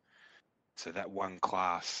properties. So that one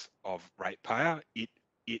class of ratepayer,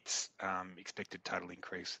 its expected total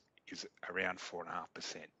increase is around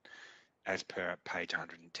 4.5%, as per page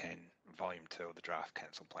 110, volume 2 of the draft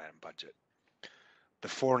council plan and budget. The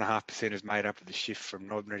 4.5% is made up of the shift from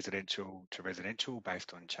non-residential to residential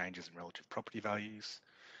based on changes in relative property values.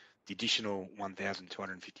 The additional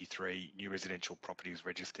 1,253 new residential properties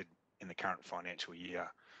registered in the current financial year,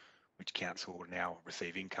 which council will now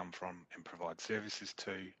receive income from and provide services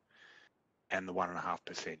to, and the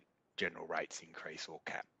 1.5% general rates increase or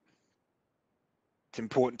cap. It's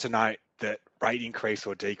important to note that rate increase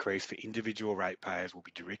or decrease for individual ratepayers will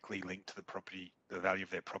be directly linked to the value of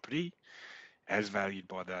their property, as valued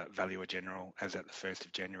by the Valuer General as at the 1st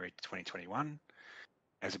of January 2021,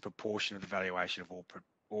 as a proportion of the valuation of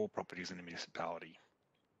all properties in the municipality.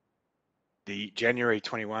 The January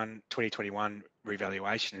 2021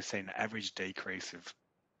 revaluation has seen an average decrease of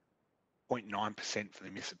 0.9% for the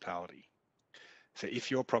municipality. So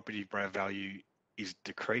if your property value is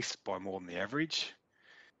decreased by more than the average,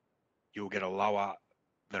 you'll get a lower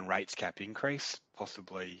than rates cap increase,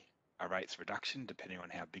 possibly a rates reduction, depending on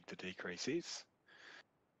how big the decrease is.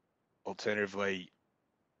 Alternatively,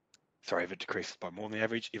 if it decreases by more than the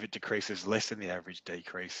average, if it decreases less than the average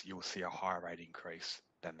decrease, you'll see a higher rate increase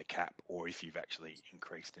than the cap, or if you've actually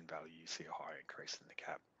increased in value, you see a higher increase than the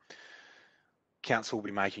cap. Council will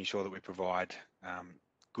be making sure that we provide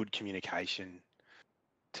good communication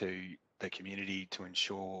to the community to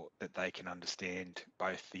ensure that they can understand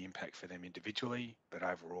both the impact for them individually, but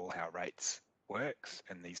overall how rates works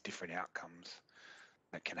and these different outcomes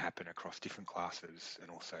that can happen across different classes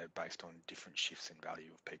and also based on different shifts in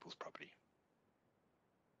value of people's property.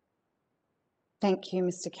 Thank you,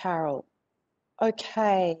 Mr. Carroll.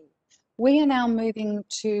 Okay, we are now moving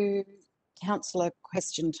to Councillor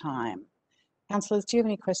question time. Councillors, do you have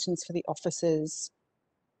any questions for the officers?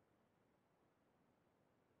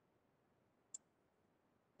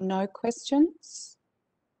 No questions?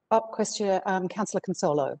 Councillor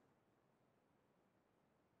Consolo.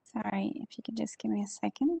 Sorry, if you could just give me a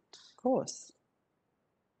second. Of course.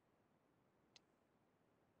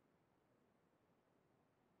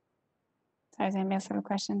 Sorry, does anybody else have a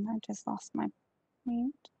question? I just lost my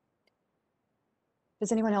mute.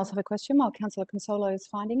 Does anyone else have a question while Councillor Consolo is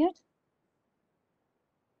finding it?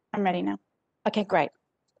 I'm ready now. Okay, great.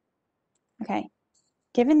 Okay.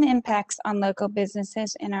 Given the impacts on local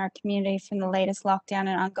businesses in our community from the latest lockdown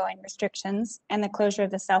and ongoing restrictions and the closure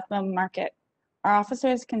of the South Melbourne market, are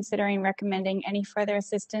officers considering recommending any further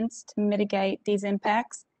assistance to mitigate these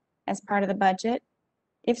impacts as part of the budget?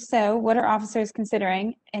 If so, what are officers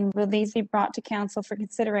considering, and will these be brought to council for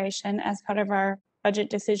consideration as part of our budget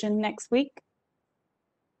decision next week?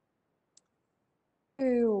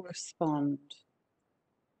 Who will respond?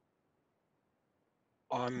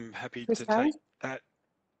 I'm happy to take that,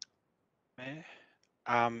 Mayor.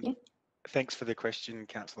 Thanks for the question,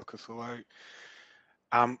 Councillor Councillor.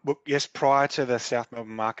 Look, yes, prior to the South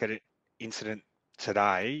Melbourne market incident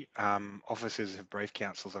today, officers have briefed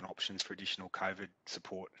councils on options for additional COVID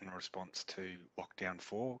support in response to lockdown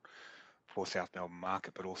 4 for South Melbourne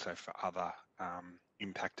market, but also for other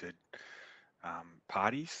impacted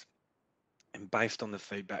parties. And based on the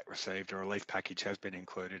feedback received, a relief package has been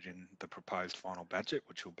included in the proposed final budget,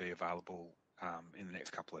 which will be available in the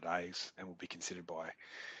next couple of days and will be considered by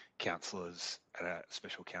councillors at a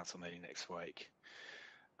special council meeting next week.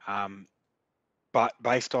 But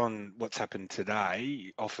based on what's happened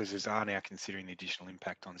today, officers are now considering the additional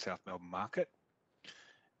impact on South Melbourne market.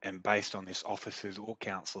 And based on this, officers or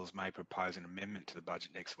councillors may propose an amendment to the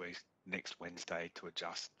budget next Wednesday to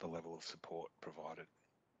adjust the level of support provided.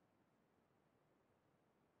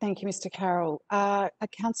 Thank you, Mr. Carroll.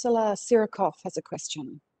 Councillor Sirikoff has a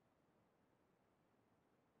question.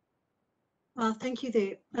 Thank you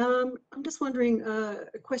there. I'm just wondering,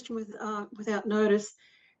 a question without notice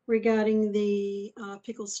regarding the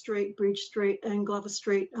Pickles Street, Bridge Street and Glover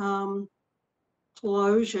Street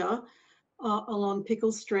closure along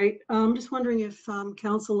Pickles Street. I'm just wondering if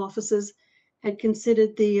council officers had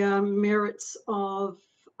considered the merits of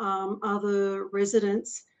other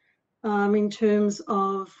residents in terms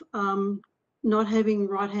of not having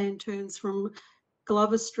right-hand turns from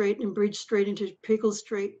Glover Street and Bridge Street into Pickles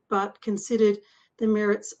Street, but considered the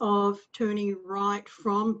merits of turning right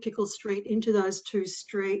from Pickles Street into those two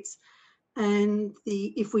streets. And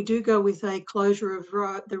if we do go with a closure of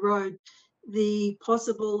the road, the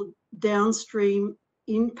possible downstream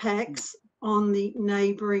impacts on the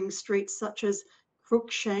neighbouring streets, such as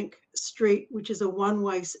Crookshank Street, which is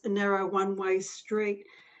a narrow one-way street.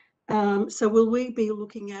 So will we be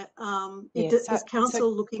looking at, is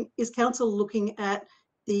council looking at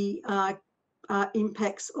the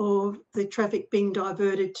impacts of the traffic being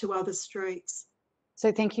diverted to other streets?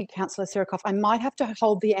 So thank you, Councillor Sirikoff. I might have to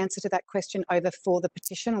hold the answer to that question over for the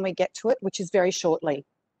petition when we get to it, which is very shortly.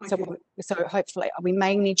 Okay. So hopefully we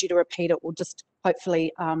may need you to repeat it, or just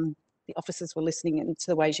hopefully the officers were listening into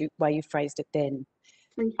the way you phrased it then.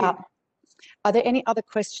 Thank you. Are there any other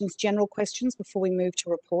questions, general questions, before we move to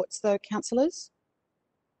reports though, councillors?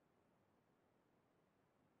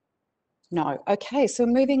 No. Okay, so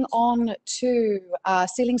moving on to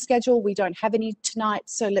sealing schedule. We don't have any tonight,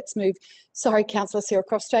 so let's move, sorry, Councillor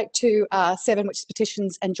Sirikoff, straight to 7, which is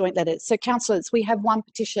petitions and joint letters. So councillors, we have one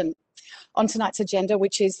petition on tonight's agenda,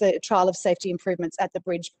 which is the trial of safety improvements at the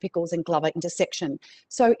Bridge, Pickles and Glover intersection.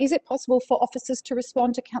 So is it possible for officers to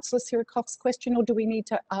respond to Councillor Sirikoff's question, or do we need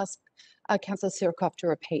to ask Councillor Sirikoff to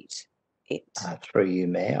repeat it? Through you,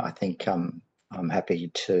 Mayor, I think I'm happy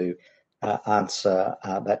to answer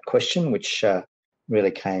that question, which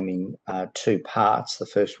really came in two parts. The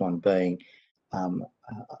first one being,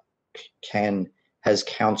 has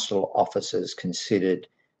council officers considered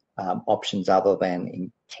options other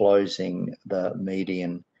than closing the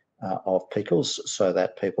median of Pickles, so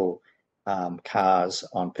that people, cars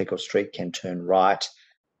on Pickles Street can turn right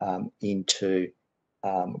into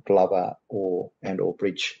Glover or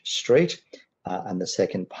Bridge Street? And the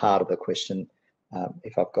second part of the question,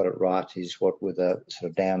 if I've got it right, is what were the sort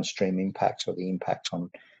of downstream impacts or the impact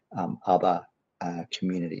on other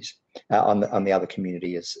communities, on the other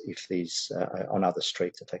community, as if these on other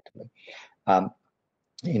streets effectively.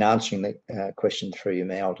 In answering the question through you,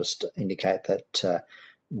 Mayor, I'll just indicate that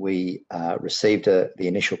we received the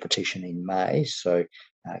initial petition in May, so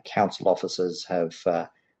council officers have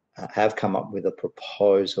come up with a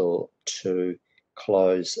proposal to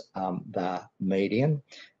close the median.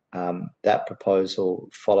 That proposal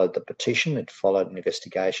followed the petition. It followed an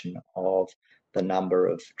investigation of the number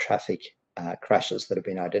of traffic crashes that have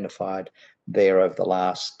been identified there over the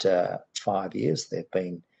last 5 years. There have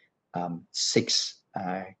been 6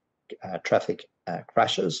 traffic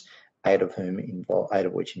crashes, 8 of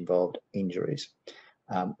which involved injuries.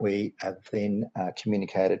 We have then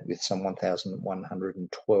communicated with some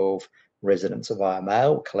 1,112 residents via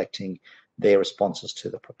mail, collecting their responses to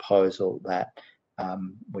the proposal that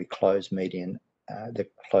we close the median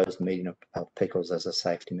of Pickles as a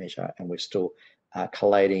safety measure, and we're still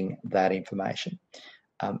collating that information.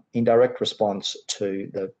 In direct response to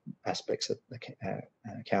the aspects that the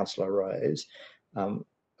councillor raised,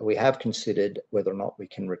 we have considered whether or not we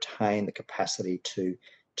can retain the capacity to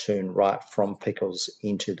turn right from Pickles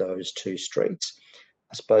into those 2 streets.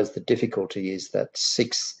 I suppose the difficulty is that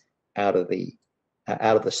 6 out of the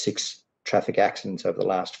 6 traffic accidents over the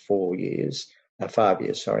last 5 years,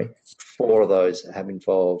 4 of those have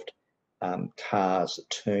involved cars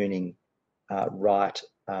turning right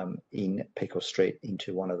in Pickles Street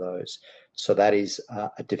into one of those. So that is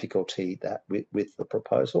a difficulty that with the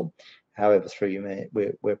proposal. However, through you, Mayor,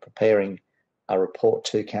 we're preparing a report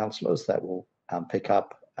to councillors that will pick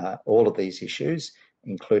up all of these issues,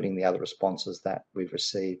 including the other responses that we've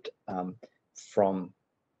received from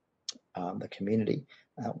the community.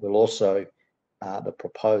 We'll also, the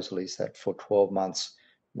proposal is that for 12 months,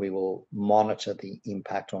 we will monitor the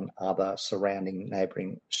impact on other surrounding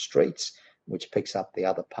neighbouring streets, which picks up the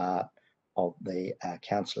other part of the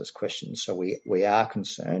councillor's question. So we are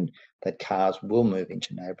concerned that cars will move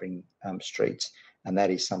into neighbouring streets, and that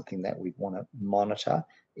is something that we want to monitor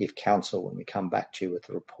if council, when we come back to you with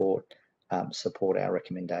the report, support our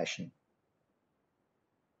recommendation.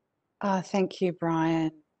 Thank you,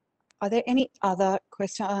 Brian. Are there any other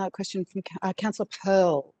question from Councillor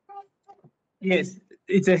Pearl? Yes,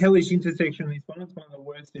 it's a hellish intersection, this one. It's one of the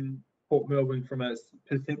worst in Port Melbourne from a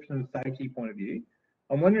perception of safety point of view.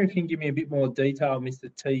 I'm wondering if you can give me a bit more detail, Mr.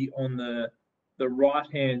 T, on the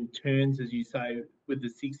right-hand turns, as you say, with the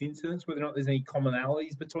 6 incidents, whether or not there's any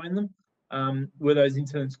commonalities between them. Were those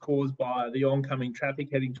incidents caused by the oncoming traffic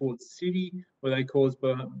heading towards the city? Were they caused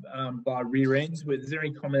by rear ends? Was there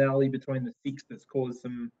any commonality between the 6 that's caused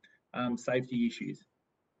some safety issues?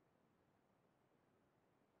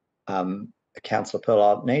 Councillor Pearl,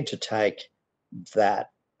 I'll need to take that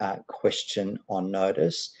question on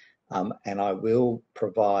notice, and I will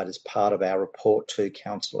provide as part of our report to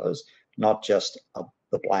councillors, not just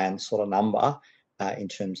the bland sort of number in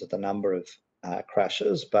terms of the number of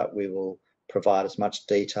crashes, but we will provide as much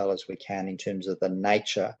detail as we can in terms of the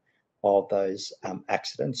nature of those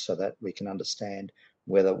accidents so that we can understand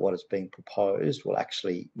whether what is being proposed will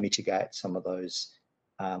actually mitigate some of those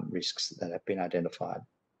risks that have been identified.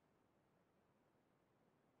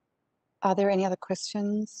 Are there any other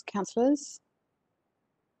questions, councillors?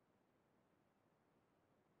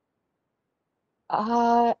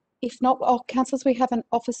 If not, councillors, we have an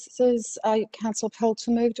officers, Councillor Pearl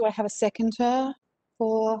to move. Do I have a seconder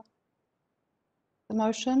for the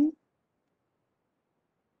motion?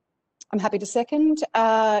 I'm happy to second.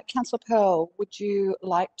 Councillor Pearl, would you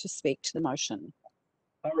like to speak to the motion?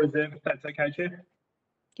 I'll reserve if that's okay, Chair.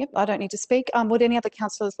 Yep, I don't need to speak. Would any other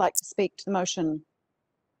councillors like to speak to the motion?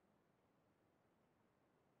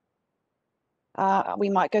 We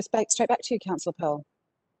might go straight back to you, Councillor Pearl.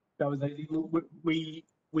 That was easy.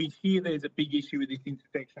 We hear there's a big issue with this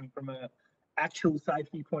intersection from an actual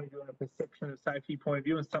safety point of view and a perception of safety point of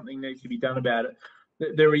view, and something needs to be done about it.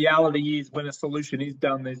 The reality is when a solution is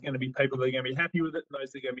done, there's going to be people that are going to be happy with it and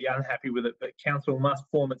those that are going to be unhappy with it. But council must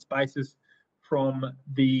form its basis from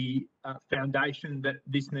the foundation that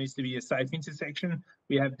this needs to be a safe intersection.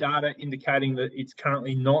 We have data indicating that it's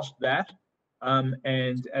currently not that.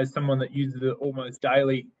 And as someone that uses it almost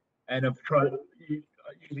daily and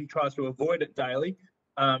usually tries to avoid it daily,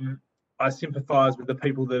 I sympathise with the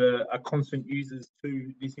people that are constant users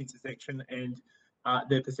to this intersection and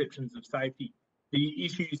their perceptions of safety. The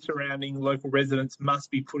issues surrounding local residents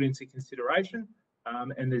must be put into consideration,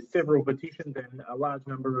 and there's several petitions and a large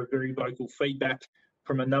number of very vocal feedback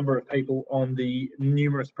from a number of people on the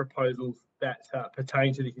numerous proposals that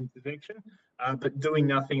pertain to this intersection. But doing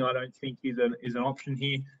nothing, I don't think, is an option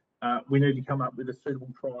here. We need to come up with a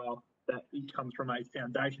suitable trial that it comes from a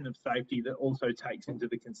foundation of safety that also takes into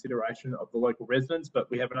the consideration of the local residents. But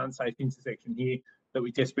we have an unsafe intersection here that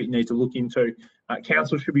we desperately need to look into.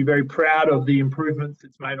 Council should be very proud of the improvements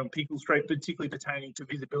it's made on Pickles Street, particularly pertaining to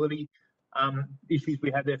visibility issues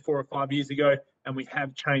we had there 4 or 5 years ago, and we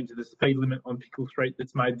have changed the speed limit on Pickles Street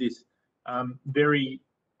that's made this very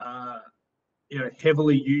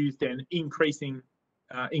heavily used and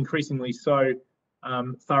increasingly so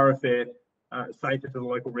thoroughfare safer for the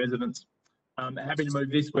local residents. Happy to move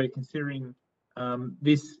this. We're considering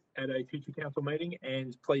this at a future council meeting,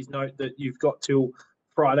 and please note that you've got till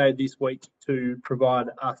Friday this week to provide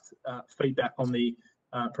us feedback on the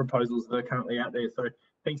proposals that are currently out there. So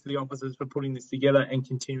thanks to the officers for putting this together and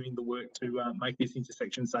continuing the work to make this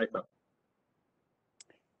intersection safer.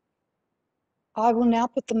 I will now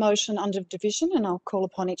put the motion under division and I'll call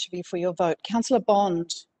upon each of you for your vote. Councillor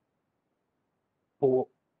Bond. For.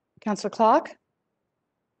 Councillor Clark.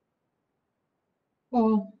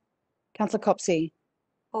 For. Councillor Copsey.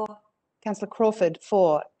 For. Councillor Crawford.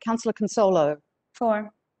 For. Councillor Consolo.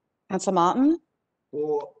 For. Councillor Martin.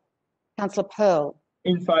 For. Councillor Pearl.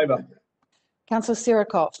 In favour. Councillor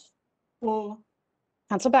Sirikoff. For.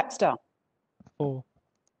 Councillor Baxter. For.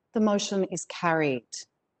 The motion is carried.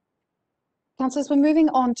 Councillors, we're moving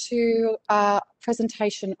on to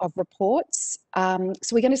presentation of reports. So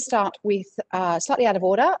we're going to start with, slightly out of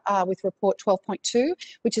order, with report 12.2,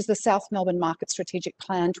 which is the South Melbourne Market Strategic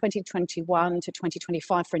Plan 2021 to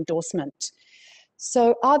 2025 for endorsement.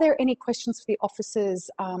 So are there any questions for the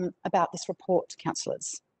officers about this report,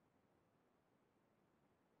 councillors?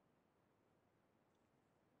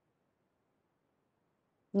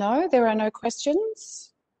 No, there are no questions.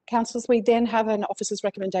 Councillors, we then have an officer's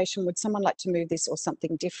recommendation. Would someone like to move this or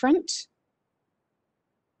something different?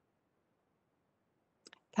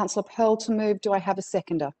 Councillor Pearl to move. Do I have a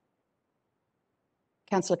seconder?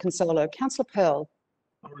 Councillor Consolo. Councillor Pearl.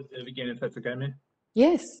 I'll reserve again if that's okay, Mayor.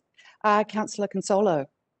 Yes. Councillor Consolo.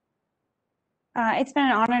 It's been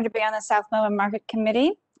an honour to be on the South Melbourne Market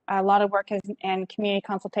Committee. A lot of work and community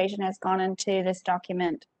consultation has gone into this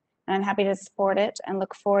document, and I'm happy to support it and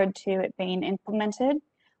look forward to it being implemented.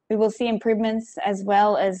 We will see improvements as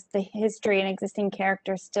well as the history and existing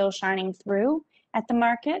characters still shining through at the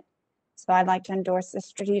market. So I'd like to endorse the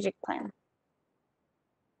strategic plan.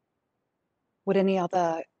 Would any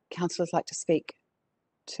other councillors like to speak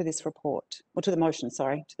to this report, or to the motion,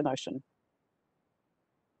 sorry, to the motion?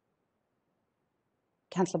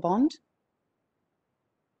 Councillor Bond?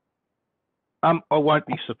 I won't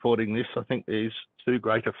be supporting this. I think there's too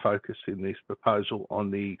great a focus in this proposal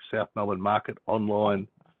on the South Melbourne market online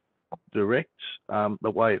direct.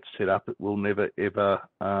 The way it's set up, it will never ever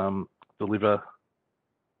deliver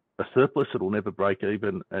a surplus. It'll never break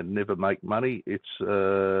even and never make money. It's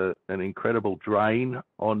an incredible drain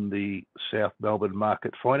on the South Melbourne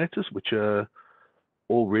market finances, which are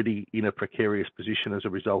already in a precarious position as a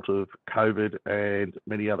result of COVID and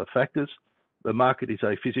many other factors. The market is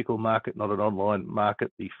a physical market, not an online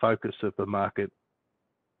market. The focus of the market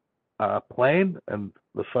plan and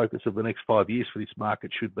the focus of the next 5 years for this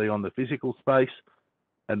market should be on the physical space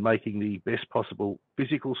and making the best possible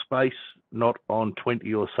physical space, not on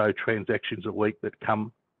 20 or so transactions a week that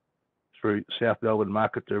come through South Melbourne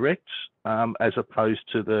Market Direct, as opposed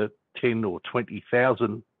to the 10 or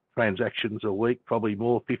 20,000 transactions a week, probably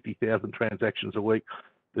more, 50,000 transactions a week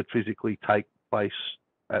that physically take place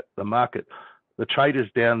at the market. The traders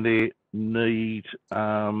down there need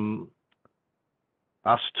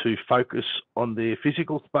us to focus on their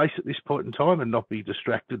physical space at this point in time and not be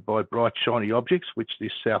distracted by bright, shiny objects, which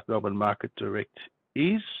this South Melbourne Market Direct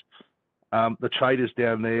is. The traders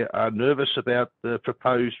down there are nervous about the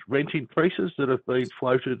proposed rent increases that have been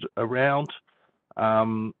floated around.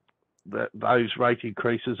 Those rate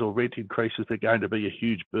increases or rent increases are going to be a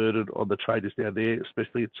huge burden on the traders down there,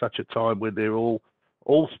 especially at such a time when they're all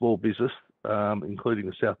small business, including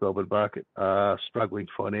the South Melbourne market, are struggling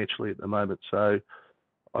financially at the moment. So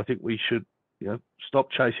I think we should, stop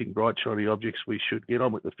chasing bright, shiny objects. We should get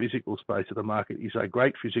on with the physical space of the market. It's a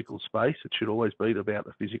great physical space. It should always be about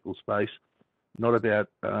the physical space, not about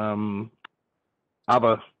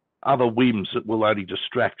other whims that will only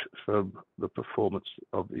distract from the performance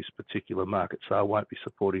of this particular market. So I won't be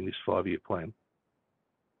supporting this 5-year plan.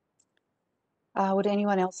 Would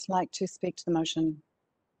anyone else like to speak to the motion?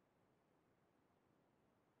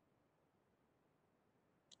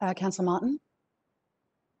 Councillor Martin?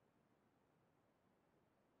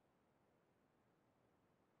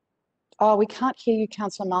 Oh, we can't hear you,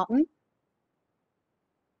 Councillor Martin.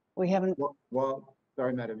 We haven't. Well,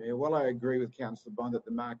 sorry, Madam Mayor. While I agree with Councillor Bond that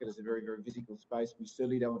the market is a very, very physical space, we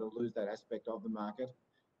certainly don't want to lose that aspect of the market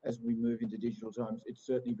as we move into digital times. It's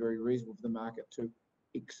certainly very reasonable for the market to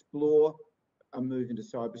explore a move into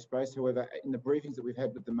cyberspace. However, in the briefings that we've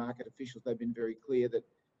had with the market officials, they've been very clear that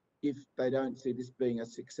if they don't see this being a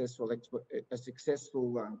successful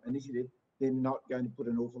initiative, they're not going to put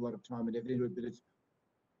an awful lot of time and effort into it.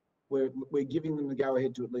 But we're giving them the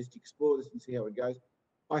go-ahead to at least explore this and see how it goes.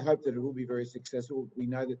 I hope that it will be very successful. We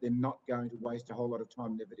know that they're not going to waste a whole lot of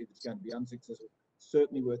time and effort if it's going to be unsuccessful.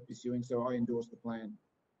 Certainly worth pursuing, so I endorse the plan.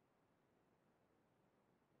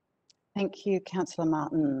 Thank you, Councillor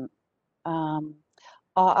Martin.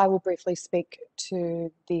 I will briefly speak to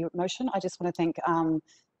the motion. I just want to thank the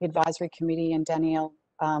Advisory Committee and Danielle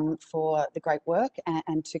for the great work,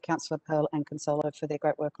 and to Councillor Pearl and Consultative for their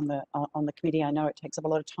great work on the committee. I know it takes up a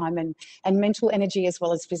lot of time and mental energy as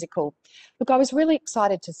well as physical. Look, I was really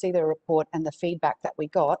excited to see the report and the feedback that we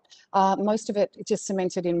got. Most of it just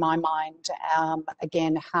cemented in my mind,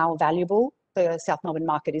 again, how valuable the South Melbourne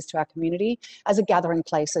market is to our community as a gathering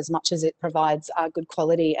place, as much as it provides good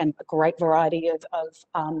quality and a great variety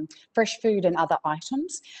of fresh food and other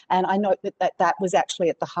items. And I note that was actually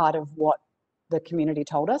at the heart of what the community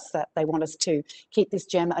told us, that they want us to keep this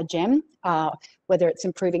gem a gem, whether it's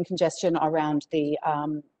improving congestion around the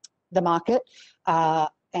market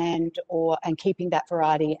and keeping that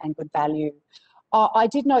variety and good value. I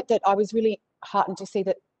did note that I was really heartened to see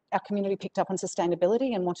that our community picked up on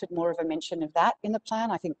sustainability and wanted more of a mention of that in the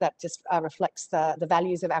plan. I think that just reflects the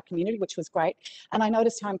values of our community, which was great. And I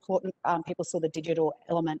noticed how important people saw the digital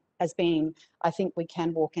element as being, I think we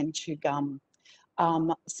can walk and chew gum.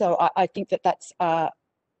 So I think that's, I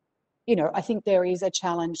think there is a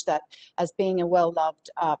challenge that as being a well-loved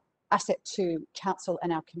asset to council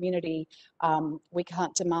and our community, we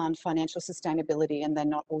can't demand financial sustainability and then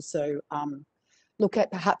not also look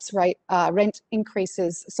at perhaps rent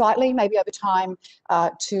increases slightly, maybe over time,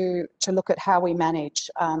 to look at how we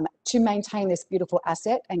manage to maintain this beautiful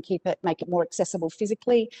asset and make it more accessible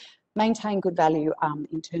physically, maintain good value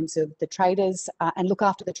in terms of the traders and look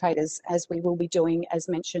after the traders, as we will be doing, as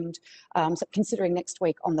mentioned, so considering next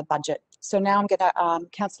week on the budget. So now I'm going to,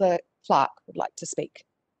 Councillor Clark would like to speak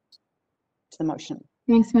to the motion.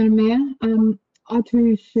 Thanks, Madam Mayor. I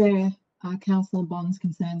too share Councillor Bond's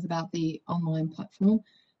concerns about the online platform.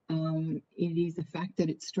 It is a fact that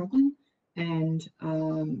it's struggling, and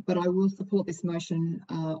but I will support this motion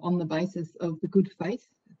on the basis of the good faith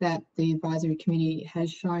that the Advisory Committee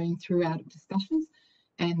has shown throughout discussions,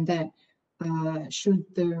 and that should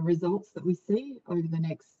the results that we see over the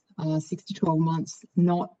next 6 to 12 months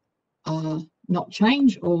not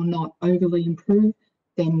change or not overly improve,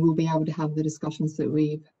 then we'll be able to have the discussions that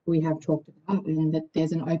we have talked about, and that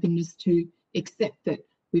there's an openness to accept that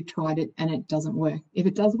we've tried it and it doesn't work. If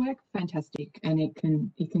it does work, fantastic, and it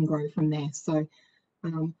can grow from there. So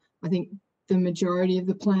I think the majority of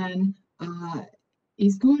the plan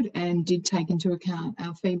is good and did take into account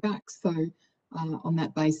our feedback. So on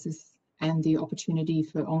that basis, and the opportunity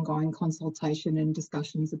for ongoing consultation and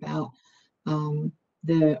discussions about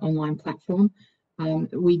the online platform,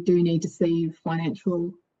 we do need to see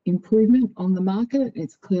financial improvement on the market.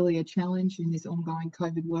 It's clearly a challenge in this ongoing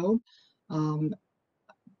COVID world,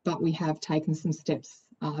 but we have taken some steps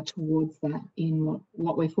towards that in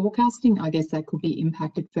what we're forecasting. I guess that could be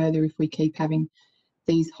impacted further if we keep having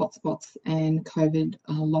these hotspots and COVID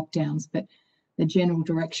lockdowns, but the general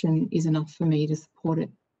direction is enough for me to support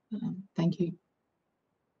it. Thank you.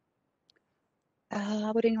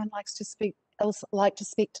 Would anyone like to speak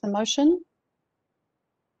to the motion?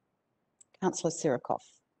 Councillor Sirikoff.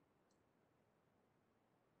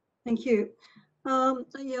 Thank you.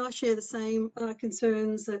 Yeah, I share the same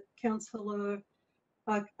concerns that Councillor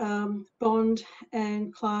Bond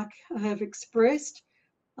and Clark have expressed.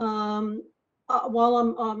 While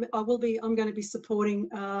I'm going to be supporting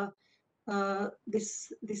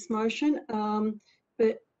this motion,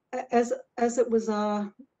 but as it was,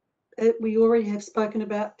 we already have spoken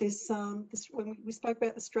about this. When we spoke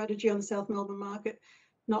about the strategy on the South Melbourne market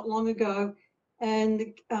not long ago,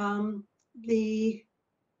 and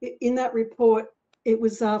in that report, it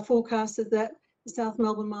was forecasted that the South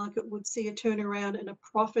Melbourne market would see a turnaround and a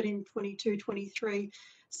profit in 22-23.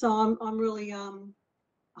 So I'm really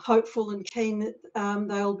hopeful and keen that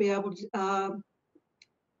they'll be able to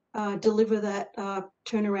deliver that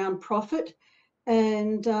turnaround profit,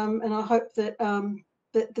 and I hope that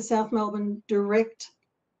that the South Melbourne Direct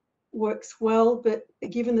works well. But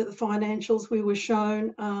given that the financials we were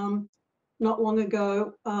shown not long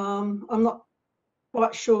ago, I'm not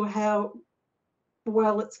quite sure how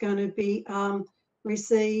well it's going to be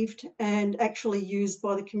received and actually used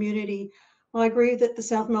by the community. I agree that the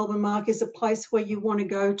South Melbourne market is a place where you want to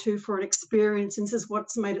go to for an experience, and this is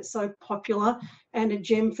what's made it so popular and a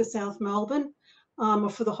gem for South Melbourne, or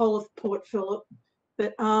for the whole of Port Phillip.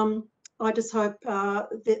 But I just hope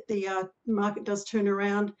that the market does turn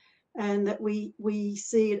around, and that we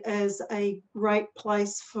see it as a great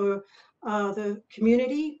place for the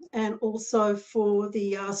community and also for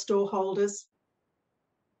the store holders.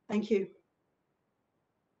 Thank you.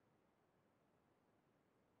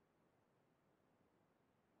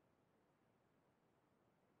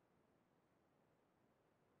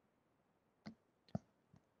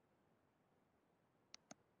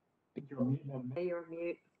 You're on mute. You're on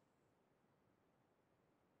mute.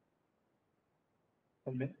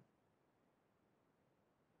 A minute.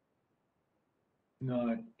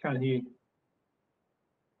 No, can't hear.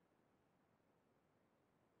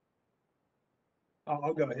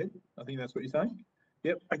 I'll go ahead. I think that's what you're saying.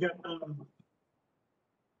 Yep. Okay.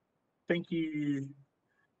 Thank you.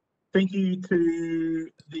 Thank you to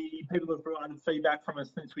the people that have provided feedback from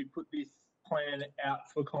us since we put this plan out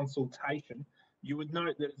for consultation. You would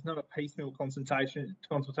note that it's not a piecemeal consultation.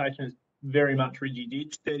 Consultation is very much rigid.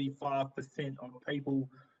 35% of people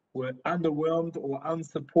were underwhelmed or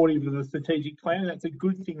unsupportive of the strategic plan. That's a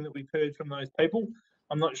good thing that we've heard from those people.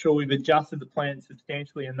 I'm not sure we've adjusted the plan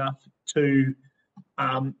substantially enough to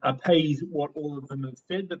appease what all of them have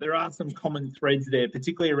said, but there are some common threads there,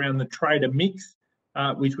 particularly around the trader mix,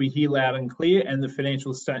 which we hear loud and clear, and the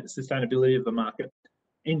financial sustainability of the market.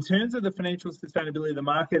 In terms of the financial sustainability of the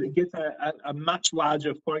market, it gets a much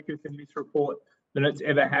larger focus in this report than it's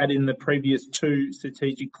ever had in the previous two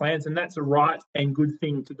strategic plans, and that's a right and good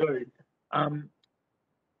thing to do.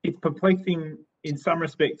 It's perplexing in some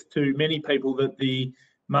respects to many people that the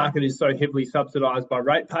market is so heavily subsidised by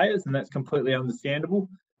ratepayers, and that's completely understandable.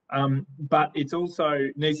 But it's also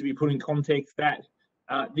needs to be put in context that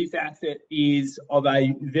this asset is of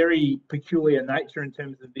a very peculiar nature in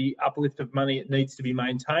terms of the uplift of money it needs to be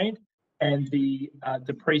maintained, and the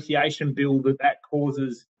depreciation bill that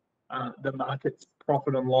causes the market's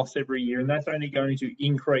profit and loss every year, and that's only going to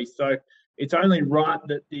increase. So it's only right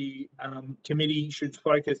that the committee should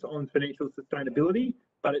focus on financial sustainability,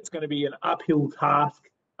 but it's going to be an uphill task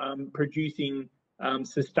producing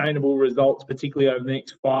sustainable results, particularly over the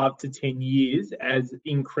next 5 to 10 years, as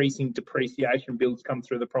increasing depreciation bills come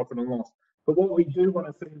through the profit and loss. But what we do want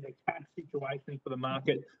to see is a cap situation for the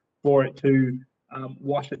market for it to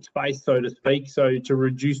wash its face, so to speak, so to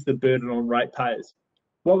reduce the burden on ratepayers.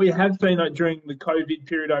 What we have seen during the COVID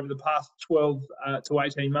period over the past 12 to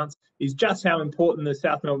 18 months is just how important the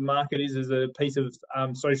South Melbourne market is as a piece of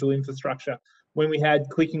social infrastructure. When we had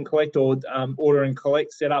click and collect or order and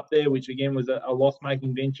collect set up there, which again was a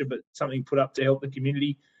loss-making venture, but something put up to help the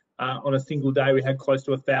community, on a single day we had close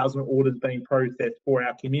to 1,000 orders being processed for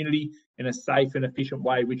our community in a safe and efficient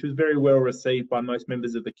way, which was very well received by most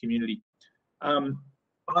members of the community. I'm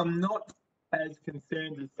not as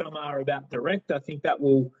concerned as some are about direct. I think that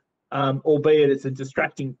will, albeit it's a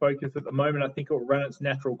distracting focus at the moment, I think it will run its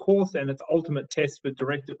natural course, and its ultimate test for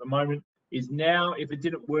direct at the moment is now. If it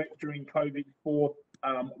didn't work during COVID for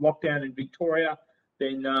lockdown in Victoria,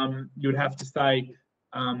 then you'd have to say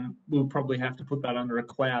we'll probably have to put that under a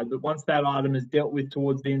cloud. But once that item is dealt with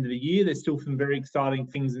towards the end of the year, there's still some very exciting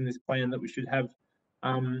things in this plan that we should have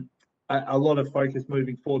a lot of focus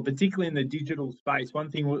moving forward, particularly in the digital space.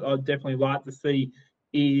 One thing I'd definitely like to see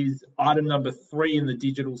is item number 3 in the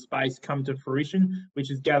digital space come to fruition,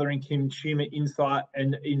 which is gathering consumer insight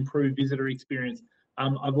and improve visitor experience.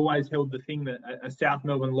 I've always held the thing that a South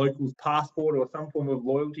Melbourne Locals passport or some form of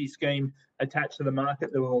loyalty scheme attached to the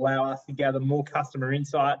market that will allow us to gather more customer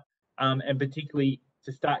insight and particularly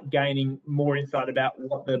to start gaining more insight about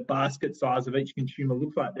what the basket size of each consumer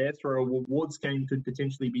looks like there through a reward scheme could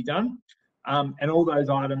potentially be done. And all those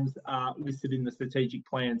items are listed in the strategic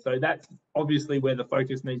plan. So that's obviously where the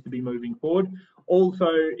focus needs to be moving forward. Also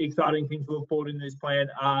exciting things to look forward in this plan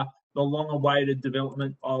are the long-awaited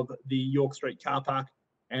development of the York Street car park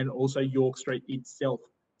and also York Street itself.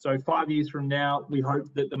 So 5 years from now, we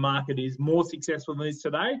hope that the market is more successful than it is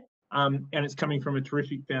today. And it's coming from a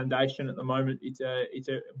terrific foundation at the moment. It's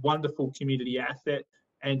a wonderful community asset,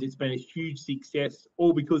 and it's been a huge success,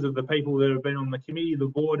 all because of the people that have been on the committee, the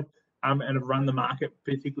board, and have run the market,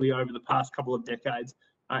 particularly over the past couple of decades.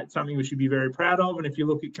 It's something we should be very proud of. And if you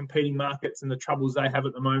look at competing markets and the troubles they have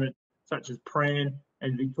at the moment, such as Pran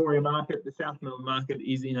and Victoria market, the South Melbourne market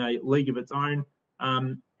is in a league of its own.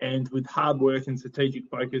 And with hard work and strategic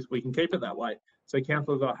focus, we can keep it that way. So,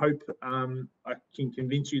 councillors, I hope I can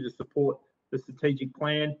convince you to support the strategic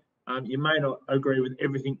plan. You may not agree with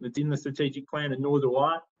everything that's in the strategic plan, and nor do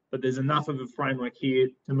I, but there's enough of a framework here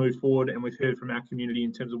to move forward, and we've heard from our community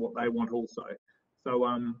in terms of what they want also.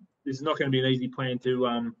 So this is not going to be an easy plan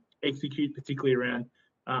to execute, particularly around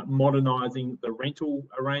modernising the rental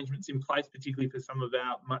arrangements in place, particularly for some of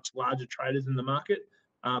our much larger traders in the market.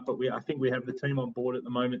 But I think we have the team on board at the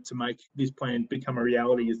moment to make this plan become a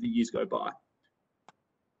reality as the years go by.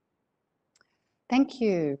 Thank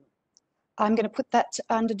you. I'm going to put that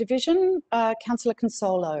under division. Councillor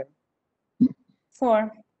Consolo.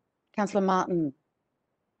 4. Councillor Martin.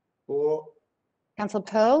 4. Councillor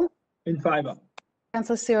Pearl. In favour.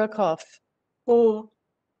 Councillor Sirikoff. 4.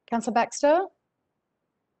 Councillor Baxter.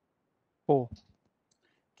 4.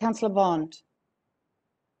 Councillor Bond.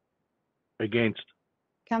 Against.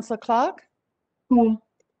 Councillor Clark. 4.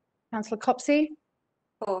 Councillor Copsey.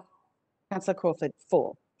 4. Councillor Crawford.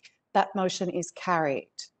 4. That motion is carried.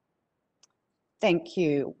 Thank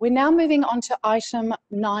you. We're now moving on to item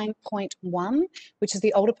 9.1, which is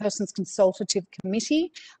the Older Persons Consultative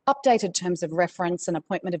Committee, updated terms of reference and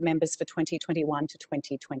appointment of members for 2021 to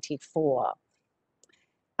 2024.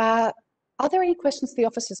 Are there any questions for the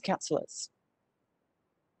officers, councillors?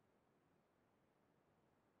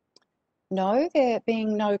 No, there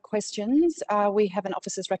being no questions, we have an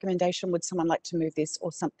officer's recommendation. Would someone like to move this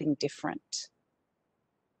or something different?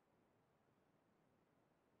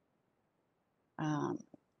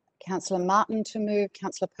 Councillor Martin to move,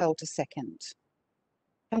 Councillor Pearl to second.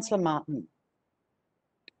 Councillor Martin.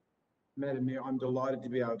 Madam Mayor, I'm delighted to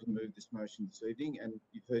be able to move this motion this evening, and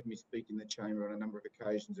you've heard me speak in the chamber on a number of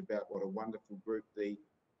occasions about what a wonderful group the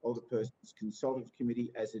Older Persons Consultative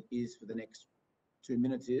Committee, as it is for the next 2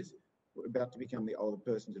 minutes, is. We're about to become the Older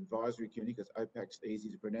Persons Advisory Committee because OPAC's easy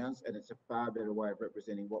to pronounce, and it's a far better way of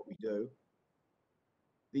representing what we do.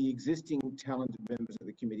 The existing talented members of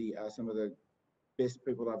the committee are some of the best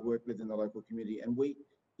people I've worked with in the local community, and we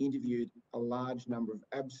interviewed a large number of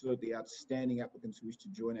absolutely outstanding applicants who wish to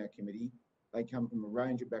join our committee. They come from a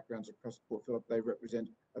range of backgrounds across Port Phillip. They represent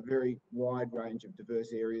a very wide range of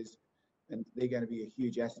diverse areas, and they're going to be a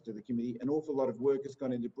huge asset to the committee. An awful lot of work has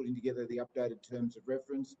gone into putting together the updated terms of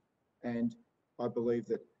reference, and I believe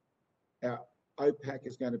that our OPAC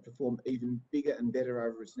is going to perform even bigger and better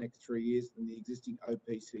over its next 3 years than the existing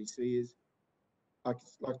OPCC is. I'd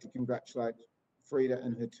like to congratulate Frida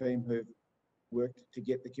and her team who've worked to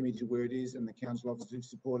get the committee to where it is, and the council officers who've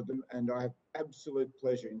supported them, and I have absolute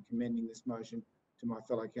pleasure in commending this motion to my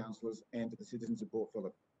fellow councillors and to the citizens of Port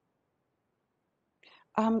Phillip.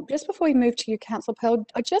 Just before we move to you, Councillor Pearl,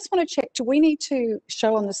 I just want to check, do we need to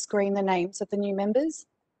show on the screen the names of the new members?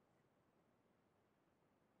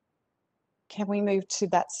 Can we move to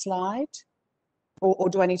that slide? Or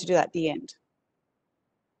do I need to do that at the end?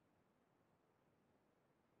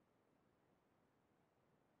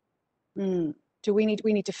 Do we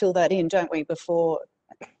need to fill that in, don't we, before?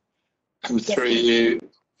 Through you,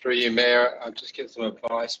 Mayor, I'll just get some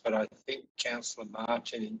advice, but I think Councillor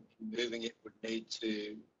Martin, in moving it, would need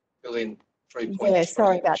to fill in 3.3. Yeah,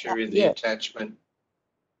 sorry about that. In the attachment.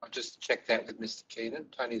 I'll just check that with Mr. Keenan.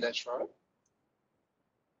 Tony, that's right. I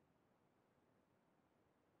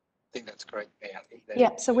think that's correct, Mayor.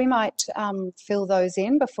 Yeah, so we might fill those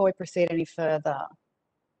in before we proceed any further.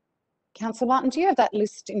 Councillor Martin, do you have that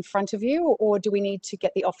list in front of you, or do we need to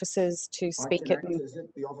get the officers to speak it?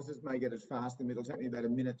 The officers may get it fast, and it'll take me about a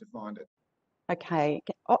minute to find it. Okay.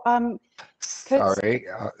 Sorry,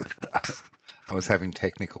 I was having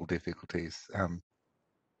technical difficulties.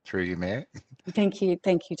 Through you, Mayor. Thank you,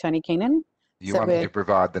 Tony Keenan. You want me to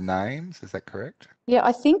provide the names? Is that correct? Yeah,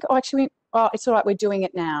 I think actually, it's all right. We're doing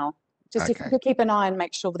it now. Just okay. If you could keep an eye and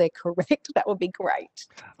make sure they're correct, that would be great.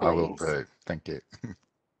 Please. I will do. Thank you.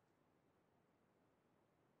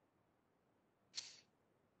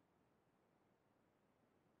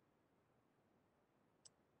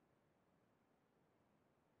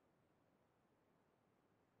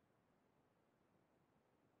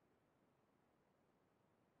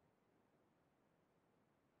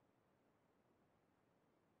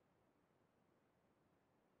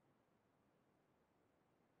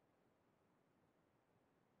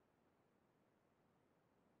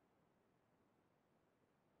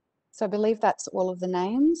 So I believe that's all of the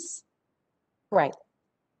names. Great.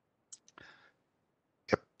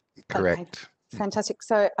 Yep, correct. Okay. Fantastic.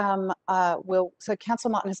 So so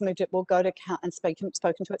Councillor Martin has moved it. We'll go to and spoken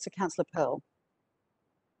to it. So Councillor Pearl.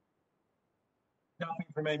 Nothing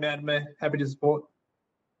from me, Madam Mayor. Happy to support.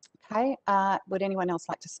 Okay. Would anyone else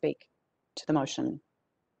like to speak to the motion?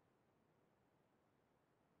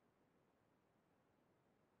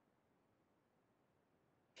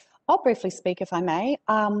 I'll briefly speak if I may.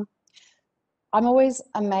 I'm always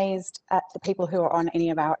amazed at the people who are on any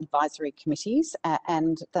of our advisory committees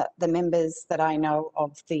and the members that I know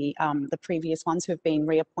of the previous ones who have been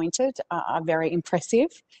reappointed are very impressive.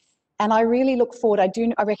 And I really look forward, I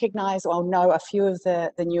recognise or know a few of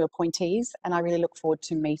the new appointees, and I really look forward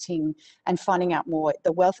to meeting and finding out more.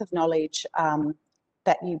 The wealth of knowledge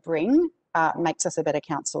that you bring makes us a better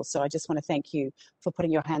council. So I just want to thank you for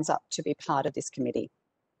putting your hands up to be part of this committee.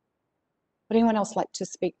 Would anyone else like to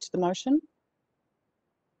speak to the motion?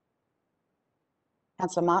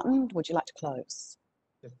 Councillor Martin, would you like to close?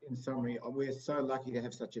 Just in summary, we're so lucky to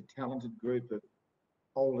have such a talented group of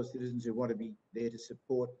older citizens who want to be there to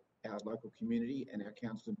support our local community and our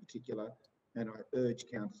council in particular, and I urge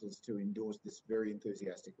councillors to endorse this very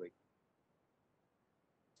enthusiastically.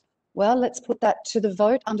 Well, let's put that to the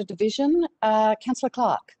vote under division. Councillor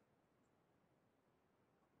Clark.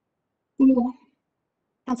 For.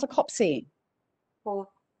 Councillor Copsey. For.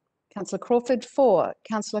 Councillor Crawford, 4.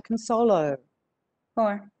 Councillor Consolo.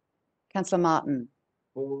 4. Councillor Martin.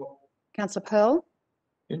 4. Councillor Pearl.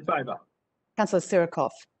 In favour. Councillor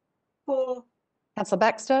Sirikoff. 4. Councillor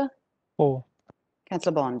Baxter. 4.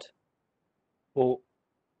 Councillor Bond. 4.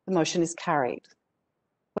 The motion is carried.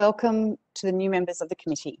 Welcome to the new members of the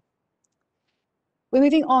committee. We're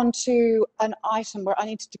moving on to an item where I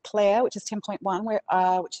need to declare, which is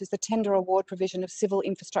 10.1, which is the tender award provision of civil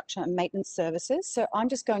infrastructure and maintenance services. So I'm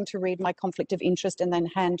just going to read my conflict of interest and then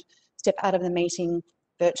step out of the meeting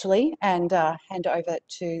virtually and hand over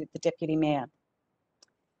to the Deputy Mayor.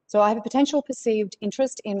 So I have a potential perceived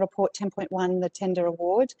interest in report 10.1, the tender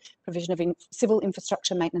award provision of civil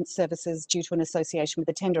infrastructure maintenance services due to an association with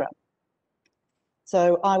the tenderer.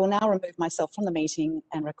 So I will now remove myself from the meeting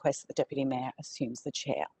and request that the Deputy Mayor assumes the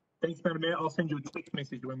chair. Thanks, Madam Mayor. I'll send you a text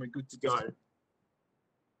message when we're good to go.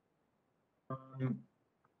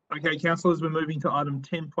 Okay, councillors, we're moving to item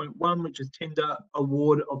 10.1, which is tender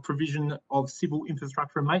award of provision of civil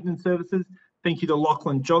infrastructure and maintenance services. Thank you to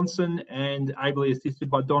Lachlan Johnson and ably assisted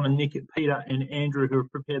by Don and Nick, Peter and Andrew, who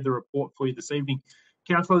have prepared the report for you this evening.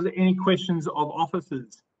 Councillors, any questions of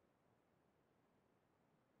officers?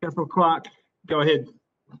 Councillor Clark. Go ahead.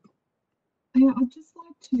 Yeah, I'd just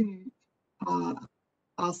like to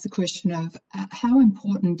ask the question of how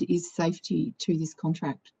important is safety to this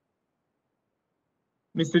contract?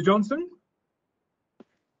 Mr. Johnson.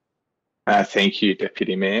 Thank you,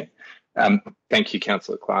 Deputy Mayor. Thank you,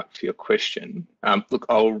 Councillor Clark, for your question. Look,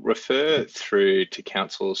 I'll refer through to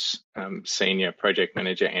Council's Senior Project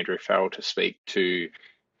Manager, Andrew Farrell, to speak to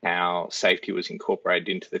how safety was incorporated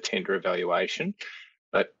into the tender evaluation.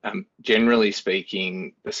 But generally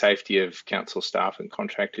speaking, the safety of council staff and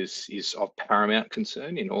contractors is of paramount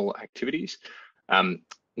concern in all activities.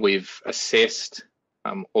 We've assessed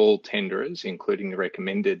all tenderers, including the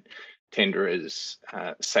recommended tenderers'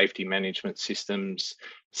 safety management systems,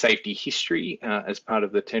 safety history as part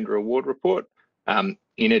of the tender award report.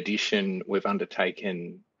 In addition, we've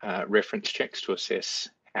undertaken reference checks to assess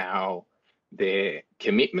how their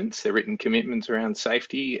commitments, their written commitments around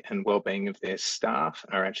safety and wellbeing of their staff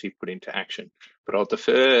are actually put into action. But I'll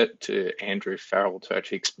defer to Andrew Farrell to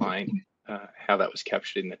actually explain how that was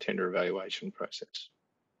captured in the tender evaluation process.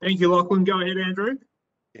 Thank you, Lachlan. Go ahead, Andrew.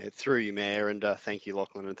 Yeah, through you, Mayor, and thank you,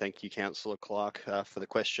 Lachlan, and thank you, Councillor Clark, for the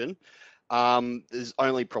question. There's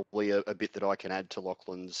only probably a bit that I can add to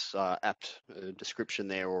Lachlan's apt description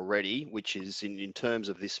there already, which is in terms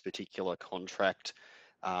of this particular contract,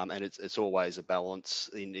 and it's always a balance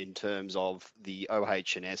in terms of the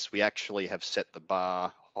OH&S. We actually have set the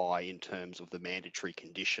bar high in terms of the mandatory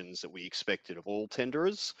conditions that we expected of all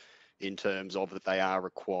tenderers, in terms of that they are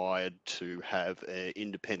required to have an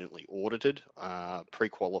independently audited,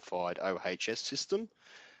 pre-qualified OHS system,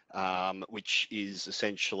 which is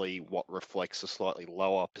essentially what reflects a slightly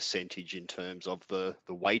lower percentage in terms of the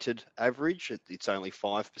weighted average. It's only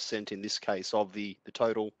 5% in this case of the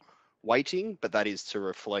total weighting, but that is to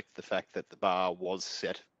reflect the fact that the bar was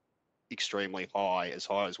set extremely high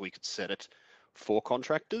as we could set it for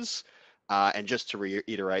contractors. And just to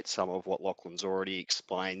reiterate some of what Lachlan's already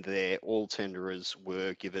explained there, all tenderers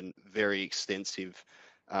were given very extensive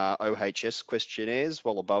OHS questionnaires,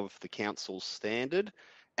 well above the council's standard.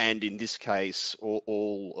 And in this case,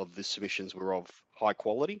 all of the submissions were of high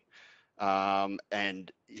quality.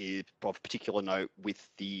 And of particular note with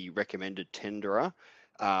the recommended tenderer,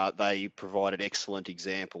 they provided excellent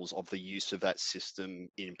examples of the use of that system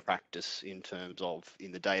in practice in terms of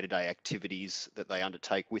in the day-to-day activities that they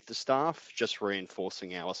undertake with the staff, just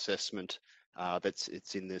reinforcing our assessment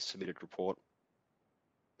it's in the submitted report.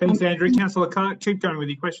 Thanks, Andrew. Councillor Clark, keep going with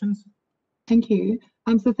your questions. Thank you.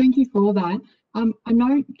 So thank you for that. I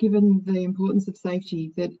know, given the importance of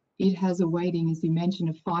safety, that it has a weighting, as you mentioned,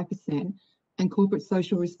 of 5%, and corporate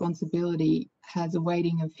social responsibility has a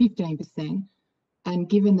weighting of 15%. And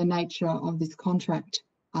given the nature of this contract,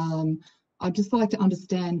 I'd just like to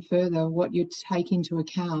understand further what you take into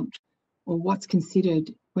account or what's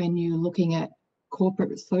considered when you're looking at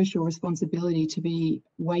corporate social responsibility to be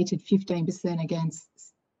weighted 15% against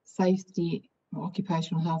safety,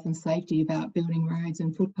 occupational health and safety about building roads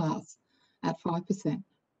and footpaths at 5%.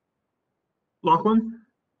 Lachlan?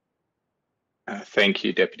 Thank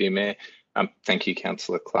you, Deputy Mayor. Thank you,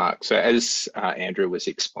 Councillor Clark. So as Andrew was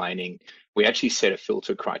explaining, we actually set a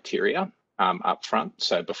filter criteria up front.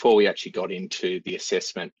 So before we actually got into the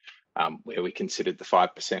assessment, where we considered the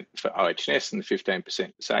 5% for OH&S and the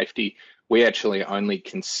 15% safety, we actually only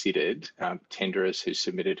considered tenderers who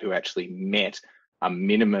submitted who actually met a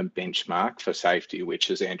minimum benchmark for safety, which,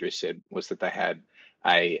 as Andrew said, was that they had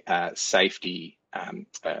a safety, an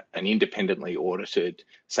independently audited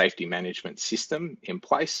safety management system in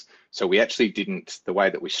place. So we actually didn't, the way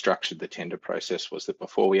that we structured the tender process was that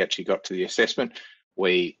before we actually got to the assessment,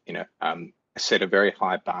 we set a very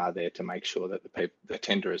high bar there to make sure that the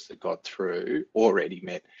tenderers that got through already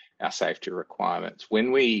met our safety requirements.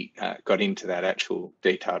 When we got into that actual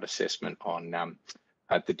detailed assessment on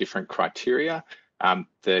the different criteria,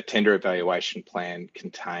 the tender evaluation plan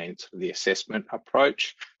contains the assessment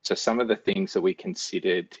approach. So some of the things that we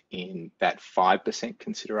considered in that 5%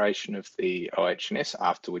 consideration of the OH&S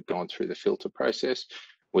after we'd gone through the filter process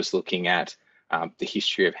was looking at the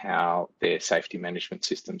history of how their safety management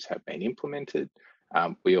systems have been implemented.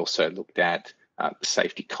 We also looked at the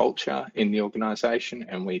safety culture in the organisation,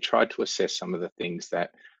 and we tried to assess some of the things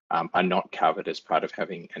that are not covered as part of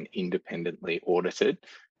having an independently audited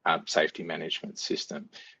safety management system.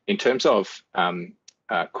 In terms of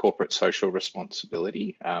corporate social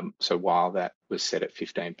responsibility, so while that was set at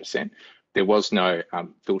 15%, there was no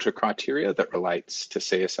filter criteria that relates to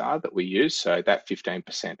CSR that we use. So that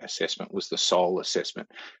 15% assessment was the sole assessment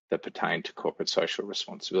that pertained to corporate social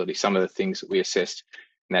responsibility. Some of the things that we assessed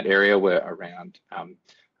in that area were around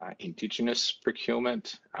Indigenous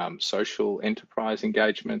procurement, social enterprise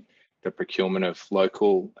engagement, the procurement of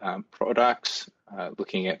local products,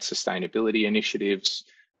 looking at sustainability initiatives,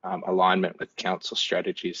 alignment with council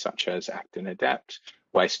strategies such as Act and Adapt,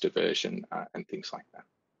 waste diversion, and things like that.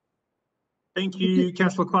 Thank you,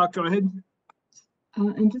 Councillor Clark. Go ahead.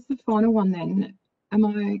 And just a final one then. Am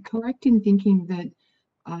I correct in thinking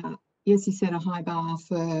that, yes, you set a high bar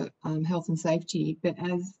for health and safety, but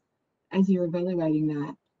as you're evaluating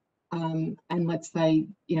that, and let's say,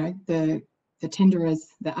 you know, the tenderers,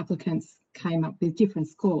 the applicants came up with different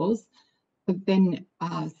scores, but then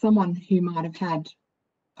someone who might have had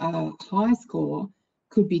a high score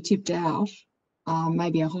could be tipped out.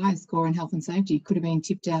 Maybe a higher score in health and safety could have been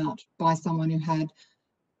tipped out by someone who had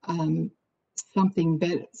something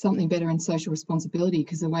better in social responsibility,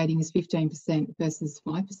 because the weighting is 15% versus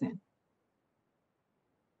 5%.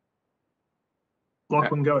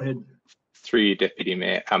 Lachlan, go ahead. Through you, Deputy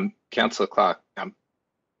Mayor. Councillor Clark,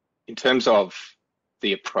 in terms of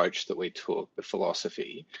the approach that we took, the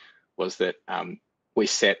philosophy was that we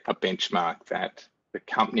set a benchmark that the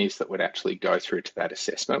companies that would actually go through to that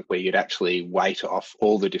assessment, where you'd actually weight off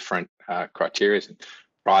all the different criteria, and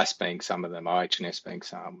price being some of them, OH&S being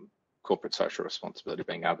some, corporate social responsibility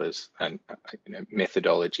being others, and you know,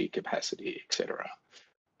 methodology, capacity, etc.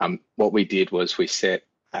 What we did was we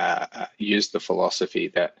used the philosophy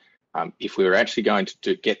that if we were actually going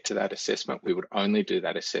to get to that assessment, we would only do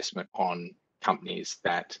that assessment on companies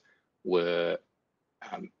that were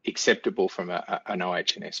acceptable from an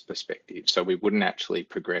OH&S perspective. So we wouldn't actually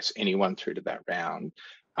progress anyone through to that round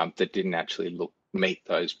that didn't actually meet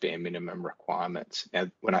those bare minimum requirements. Now,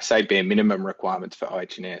 when I say bare minimum requirements for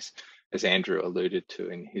OH&S, as Andrew alluded to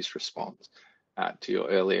in his response to your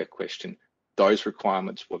earlier question, those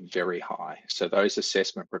requirements were very high. So those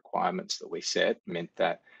assessment requirements that we set meant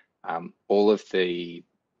that all of the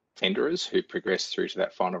tenderers who progressed through to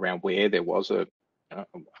that final round, where there was a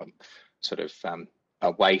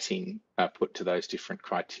weighting put to those different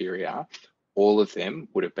criteria, all of them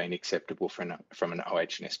would have been acceptable from an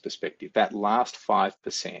OH&S perspective. That last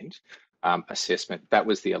 5% assessment, that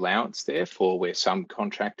was the allowance there for where some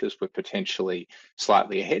contractors were potentially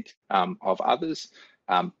slightly ahead of others,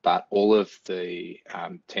 but all of the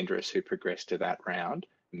tenderers who progressed to that round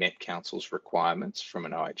met council's requirements from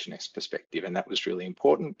an OH&S perspective. And that was really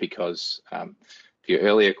important because for your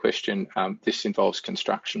earlier question, this involves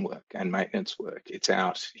construction work and maintenance work. It's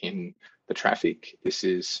out in the traffic. This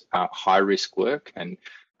is high risk work, and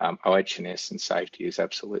OH&S and safety is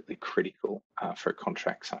absolutely critical for a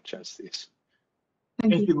contract such as this.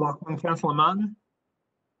 Thank you, Lachlan. Councillor Martin.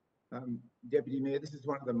 Deputy Mayor, this is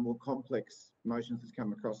one of the more complex motions that's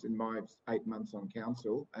come across in my 8 months on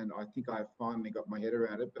council, and I think I've finally got my head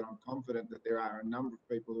around it, but I'm confident that there are a number of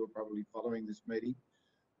people who are probably following this meeting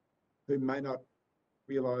who may not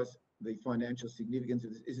realise the financial significance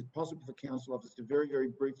of this. Is it possible for council officers to very, very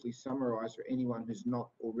briefly summarise for anyone who's not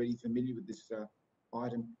already familiar with this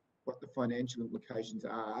item what the financial implications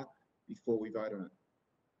are before we vote on it?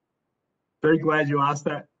 Very glad you asked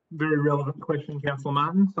that very relevant question, Councillor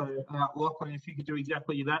Martin. So, Lachlan, if you could do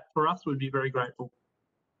exactly that for us, we'd be very grateful.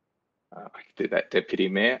 I can do that, Deputy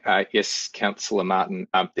Mayor. Yes, Councillor Martin,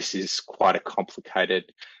 this is quite a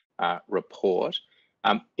complicated report.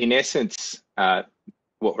 In essence,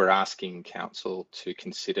 what we're asking council to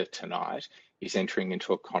consider tonight is entering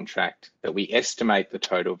into a contract that we estimate the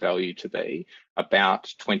total value to be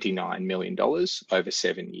about $29 million over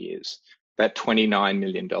 7 years. That $29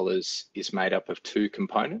 million is made up of two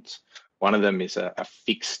components. One of them is a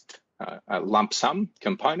fixed lump sum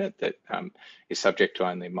component that is subject to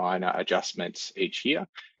only minor adjustments each year.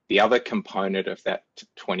 The other component of that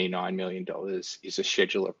 $29 million is a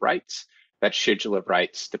schedule of rates. That schedule of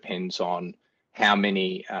rates depends on how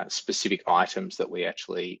many specific items that we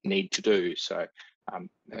actually need to do. So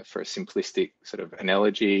for a simplistic sort of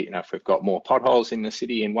analogy, if we've got more potholes in the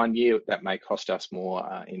city in 1 year, that may cost us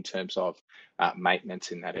more in terms of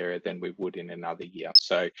maintenance in that area than we would in another year.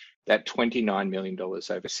 So that $29 million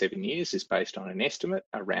over 7 years is based on an estimate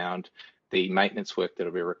around the maintenance work that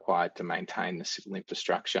will be required to maintain the civil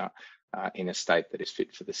infrastructure in a state that is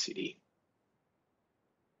fit for the city.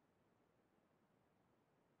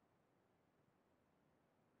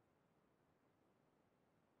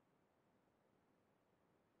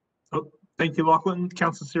 Oh, thank you, Lachlan.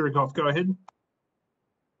 Councillor Sirikoff, go ahead.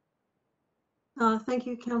 Thank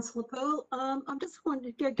you, Councillor Pearl. I'm just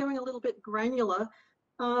wondering, going a little bit granular,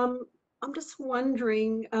 I'm just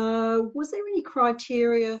wondering, was there any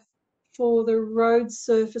criteria for the road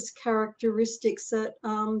surface characteristics that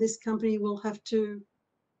this company will have to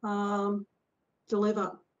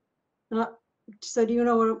deliver? So do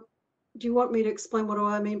you want me to explain what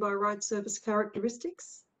I mean by road surface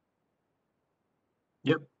characteristics?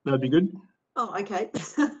 Yep, that'd be good. Oh, okay.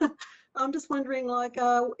 I'm just wondering,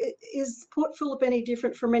 is Port Phillip any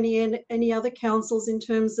different from any other councils in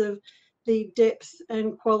terms of the depth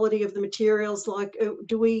and quality of the materials? Like,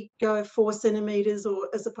 do we go 4 centimetres or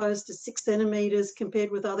as opposed to 6 centimetres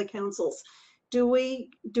compared with other councils? Do we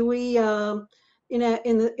in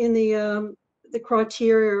the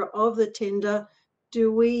criteria of the tender,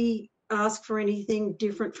 do we ask for anything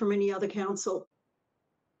different from any other council?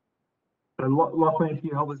 So Lachlan, if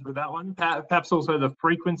you help us with that one, perhaps also the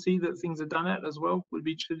frequency that things are done at as well, would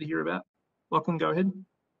be interested to hear about. Lachlan, go ahead.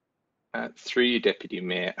 Through you, Deputy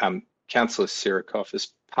Mayor, Councillor Sirikoff, as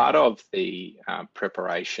part of the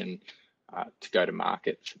preparation to go to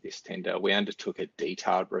market for this tender, we undertook a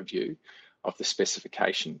detailed review of the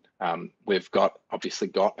specification. We've obviously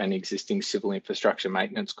got an existing civil infrastructure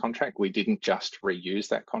maintenance contract. We didn't just reuse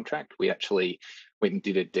that contract. We actually went and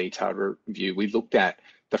did a detailed review. We looked at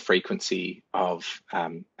the frequency of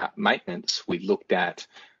maintenance. We looked at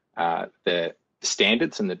the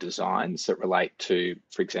standards and the designs that relate to,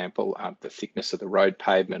 for example, the thickness of the road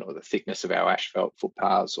pavement or the thickness of our asphalt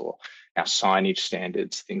footpaths or our signage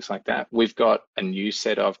standards, things like that. We've got a new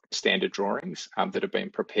set of standard drawings that have been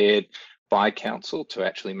prepared by council to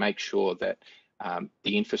actually make sure that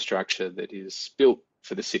the infrastructure that is built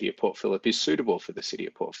for the City of Port Phillip is suitable for the City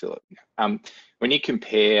of Port Phillip. When you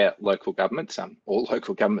compare local governments, all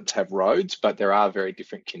local governments have roads, but there are very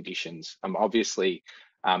different conditions. Obviously,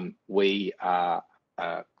 we are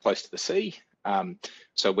close to the sea,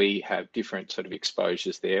 so we have different sort of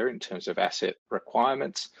exposures there in terms of asset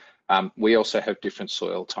requirements. We also have different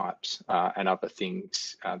soil types and other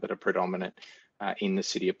things that are predominant in the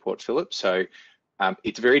City of Port Phillip. So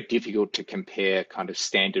it's very difficult to compare kind of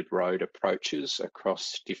standard road approaches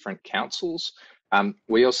across different councils.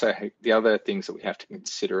 We also have, the other things that we have to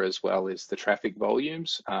consider as well is the traffic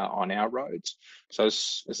volumes on our roads. So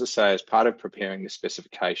as I say, as part of preparing the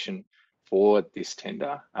specification for this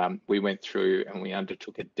tender, we went through and we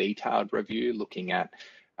undertook a detailed review looking at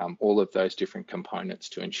all of those different components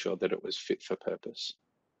to ensure that it was fit for purpose.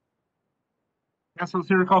 Councillor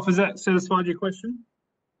Sirikoff, has that satisfied your question?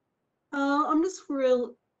 I'm just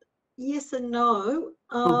real yes and no.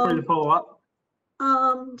 Feel free to follow up.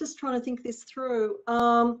 Just trying to think this through.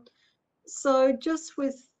 So just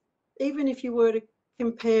with, even if you were to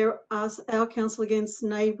compare our council against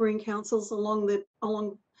neighbouring councils along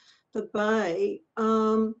the bay,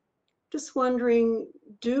 just wondering,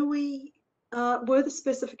 do we, were the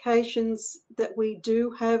specifications that we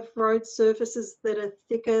do have road surfaces that are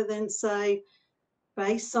thicker than, say,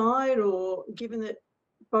 Bayside, or given that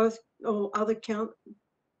both or other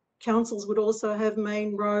councils would also have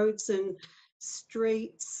main roads and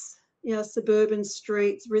streets, you know, suburban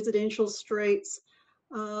streets, residential streets.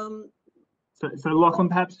 So Lachlan,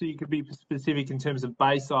 perhaps you could be specific in terms of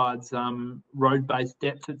Bayside's road-based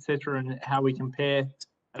depth, etc., and how we compare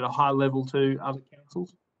at a high level to other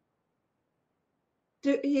councils.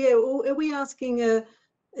 Yeah, are we asking a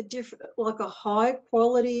different, like a high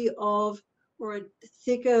quality of, or a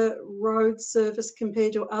thicker road surface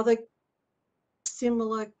compared to other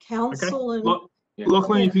similar council? Okay. And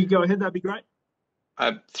Lachlan, if you go ahead, that'd be great.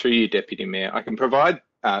 Through you, Deputy Mayor, I can provide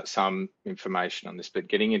some information on this, but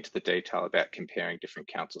getting into the detail about comparing different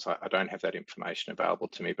councils, I don't have that information available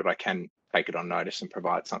to me, but I can take it on notice and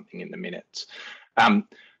provide something in the minutes.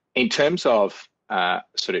 In terms of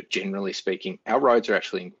sort of generally speaking, our roads are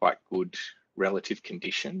actually in quite good relative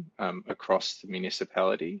condition across the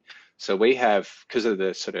municipality. So we have, because of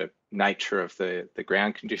the sort of nature of the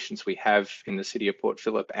ground conditions we have in the City of Port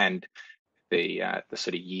Phillip and the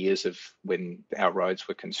sort of years of when our roads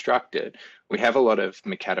were constructed, we have a lot of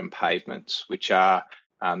macadam pavements which are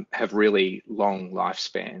have really long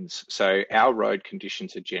lifespans. So our road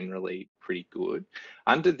conditions are generally pretty good.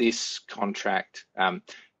 Under this contract, a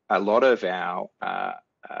lot of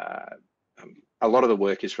the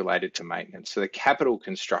work is related to maintenance. So the capital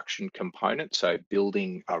construction component, so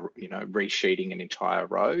building, resheeting an entire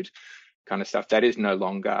road, kind of stuff, that is no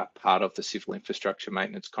longer part of the civil infrastructure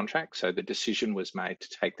maintenance contract. So the decision was made to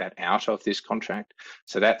take that out of this contract.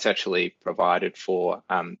 So that's actually provided for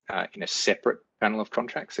in a separate panel of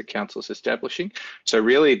contracts that council's establishing. So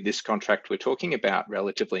really this contract, we're talking about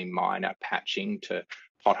relatively minor patching to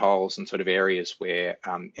potholes and sort of areas where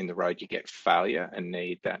in the road you get failure and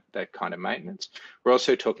need that kind of maintenance. We're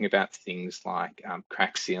also talking about things like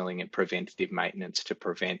crack sealing and preventative maintenance to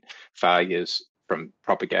prevent failures from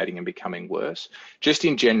propagating and becoming worse. Just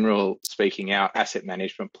in general speaking, our asset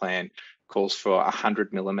management plan calls for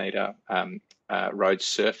 100 millimetre road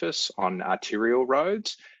surface on arterial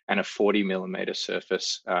roads and a 40 millimetre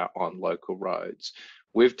surface on local roads.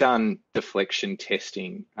 We've done deflection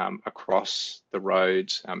testing across the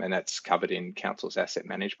roads, and that's covered in council's asset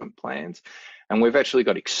management plans. And we've actually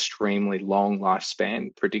got extremely long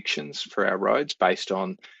lifespan predictions for our roads based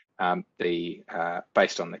on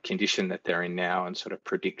based on the condition that they're in now and sort of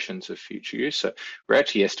predictions of future use. So we're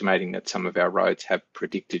actually estimating that some of our roads have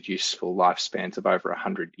predicted useful lifespans of over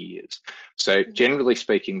 100 years. So generally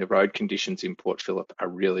speaking, the road conditions in Port Phillip are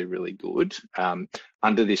really, really good.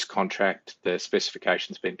 Under this contract, the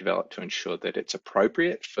specification's been developed to ensure that it's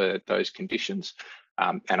appropriate for those conditions.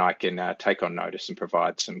 And I can take on notice and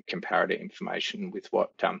provide some comparative information with what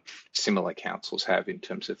similar councils have in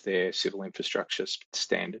terms of their civil infrastructure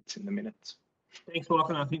standards in the minutes. Thanks,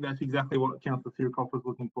 Lachlan. I think that's exactly what Councillor Phillip was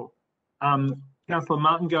looking for. Councillor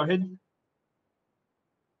Martin, go ahead.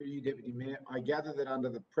 Through you, Deputy Mayor. I gather that under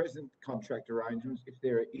the present contract arrangements, if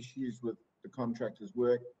there are issues with the contractor's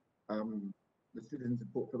work, the citizens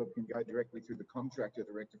of Port Phillip can go directly through the contractor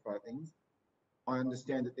to rectify things. I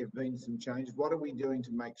understand that there have been some changes. What are we doing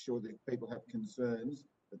to make sure that if people have concerns,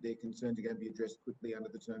 that their concerns are going to be addressed quickly under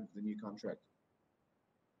the terms of the new contract?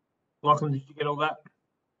 Lachlan, did you get all that?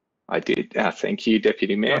 I did. Thank you,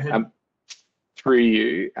 Deputy Mayor. Through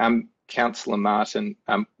you, Councillor Martin,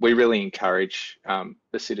 we really encourage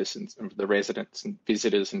the citizens, the residents and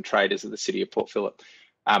visitors and traders of the City of Port Phillip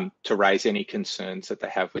to raise any concerns that they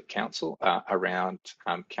have with Council around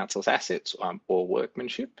Council's assets or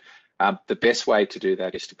workmanship. The best way to do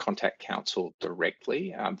that is to contact Council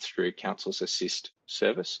directly through Council's Assist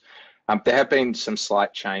service. There have been some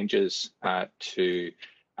slight changes to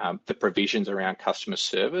the provisions around customer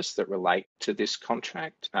service that relate to this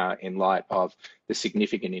contract in light of the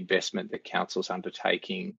significant investment that Council's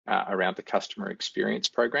undertaking around the customer experience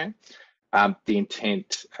program. The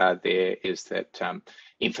intent there is that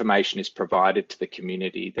information is provided to the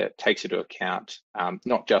community that takes into account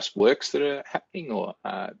not just works that are happening or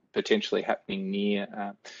potentially happening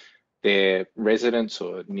near their residence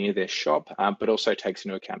or near their shop, but also takes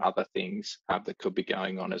into account other things that could be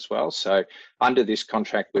going on as well. So under this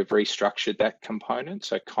contract, we've restructured that component.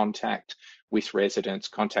 So contact with residents,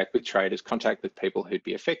 contact with traders, contact with people who'd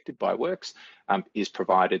be affected by works is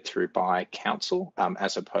provided through by Council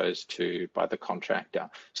as opposed to by the contractor.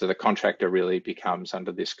 So the contractor really becomes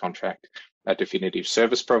under this contract a definitive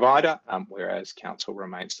service provider, whereas Council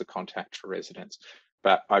remains the contact for residents.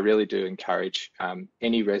 But I really do encourage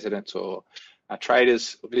any residents or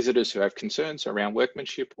traders or visitors who have concerns around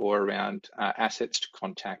workmanship or around assets to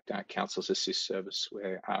contact Council's Assist service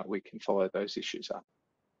where we can follow those issues up.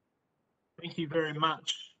 Thank you very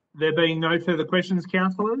much. There being no further questions,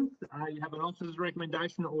 councillors, you have an officer's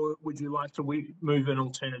recommendation, or would you like to move an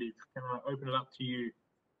alternative? Can I open it up to you?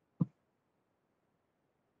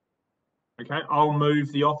 Okay, I'll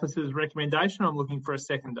move the officer's recommendation. I'm looking for a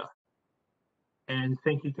seconder. And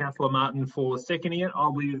thank you, Councillor Martin, for seconding it.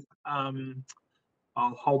 I'll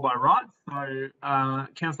hold my right. So,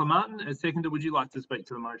 Councillor Martin, as seconder, would you like to speak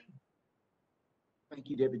to the motion? Thank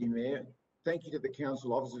you, Deputy Mayor. Thank you to the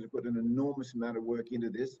council officers who put an enormous amount of work into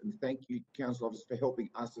this, and thank you, council officers, for helping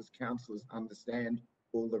us as councillors understand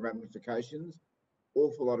all the ramifications.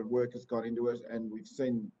 Awful lot of work has gone into it, and we've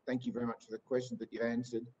seen. Thank you very much for the questions that you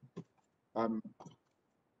answered. I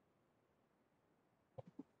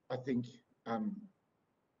think I'm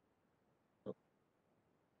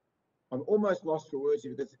almost lost for words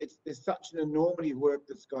here because there's such an enormity of work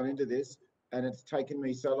that's gone into this, and it's taken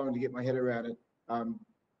me so long to get my head around it.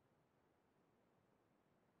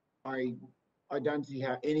 I don't see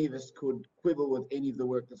how any of us could quibble with any of the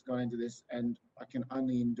work that's gone into this, and I can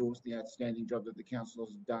only endorse the outstanding job that the council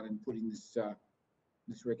has done in putting this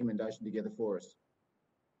this recommendation together for us.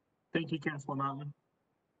 Thank you, Councillor Martin.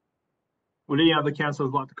 Would any other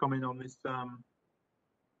councillors like to comment on this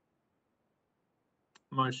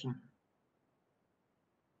motion?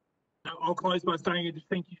 I'll close by saying a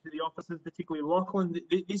thank you to the officers, particularly Lachlan.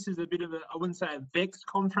 This is a bit of a, I wouldn't say a vexed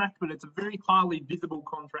contract, but it's a very highly visible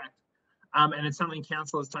contract. And it's something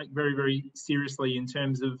councillors take very, very seriously in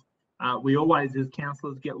terms of, we always, as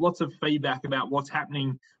councillors, get lots of feedback about what's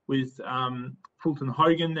happening with Fulton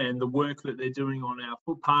Hogan and the work that they're doing on our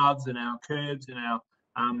footpaths and our curbs and our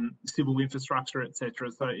civil infrastructure,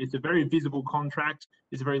 etc. So it's a very visible contract.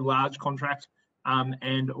 It's a very large contract.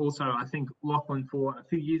 And also, I think Lachlan, for a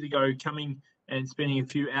few years ago, coming and spending a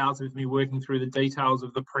few hours with me working through the details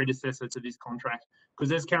of the predecessor to this contract.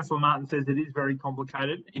 Because as Councillor Martin says, it is very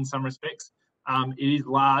complicated in some respects. It is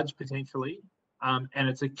large, potentially, and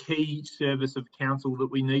it's a key service of council that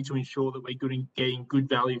we need to ensure that we're getting good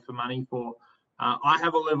value for money for. I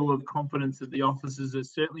have a level of confidence that the officers are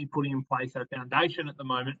certainly putting in place a foundation at the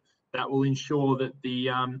moment that will ensure that the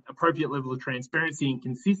appropriate level of transparency and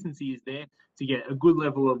consistency is there to get a good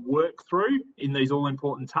level of work through in these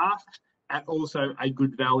all-important tasks, and also a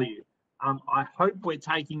good value. I hope we're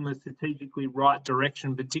taking the strategically right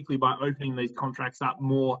direction, particularly by opening these contracts up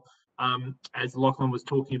more, as Lachlan was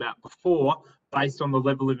talking about before, based on the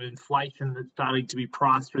level of inflation that's starting to be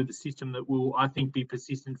priced through the system that will, I think, be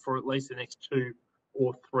persistent for at least the next 2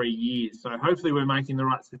 or 3 years. So hopefully we're making the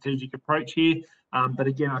right strategic approach here. But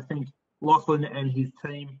again, I thank Lachlan and his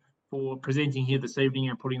team for presenting here this evening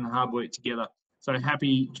and putting the hard work together. So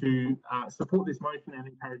happy to support this motion and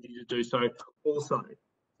encourage you to do so also.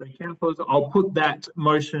 So councillors, I'll put that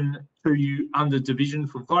motion to you under division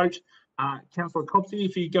for vote. Councillor Copsey,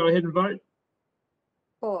 if you go ahead and vote.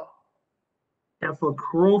 For. Councillor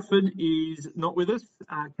Crawford is not with us.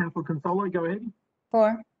 Councillor Consultative, go ahead.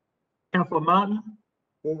 For. Councillor Martin.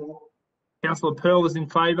 For. Councillor Pearl is in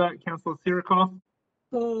favour. Councillor Sirikoff.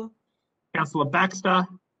 For. Councillor Baxter.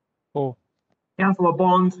 For. Councillor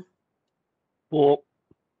Bond. For.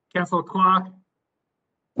 Councillor Clark.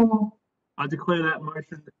 For. I declare that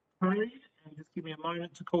motion carried. And just give me a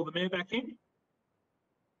moment to call the Mayor back in.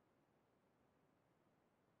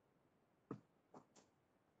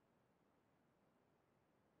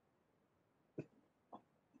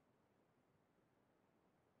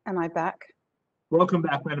 Am I back? Welcome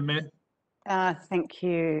back, Madam Mayor. Thank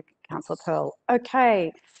you, Councillor Pearl.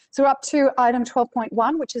 Okay, so we're up to item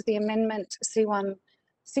 12.1, which is the amendment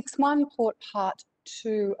C161 Port Part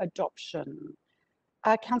 2 adoption.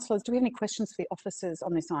 Councillors, do we have any questions for the officers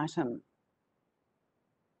on this item?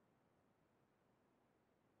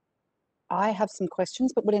 I have some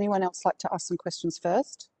questions, but would anyone else like to ask some questions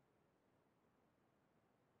first?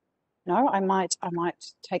 No, I might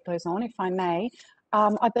take those on if I may.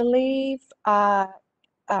 I believe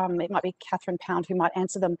it might be Catherine Pound who might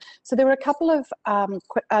answer them. So there were a couple of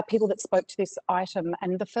people that spoke to this item,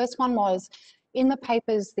 and the first one was, in the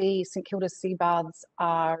papers, the St Kilda Sea Baths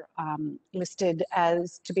are listed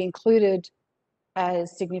as to be included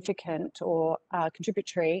as significant or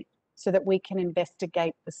contributory so that we can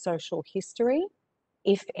investigate the social history,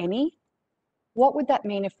 if any. What would that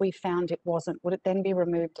mean if we found it wasn't? Would it then be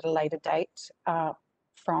removed at a later date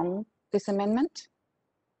from this amendment?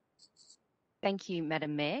 Thank you,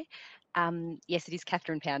 Madam Mayor. Yes, it is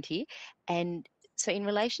Catherine Pound here. And so in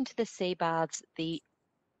relation to the sea baths, the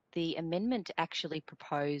amendment actually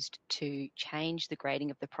proposed to change the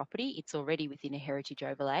grading of the property. It's already within a heritage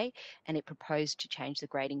overlay, and it proposed to change the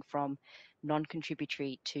grading from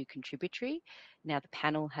non-contributory to contributory. Now, the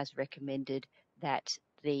panel has recommended that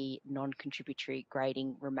the non-contributory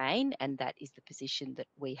grading remain, and that is the position that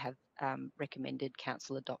we have recommended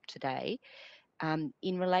Council adopt today.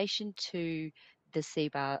 In relation to the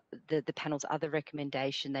CBAR, the panel's other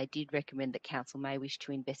recommendation, they did recommend that Council may wish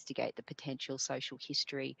to investigate the potential social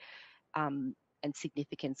history and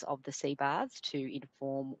significance of the sea baths to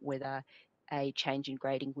inform whether a change in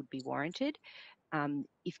grading would be warranted.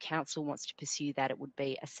 If Council wants to pursue that, it would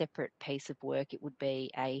be a separate piece of work. It would be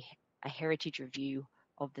a heritage review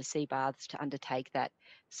of the sea baths to undertake that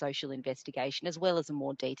social investigation, as well as a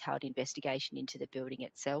more detailed investigation into the building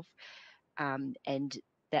itself. And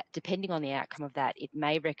that, depending on the outcome of that, it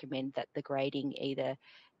may recommend that the grading either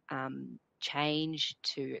change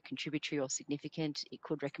to a contributory or significant. It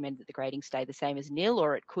could recommend that the grading stay the same as nil,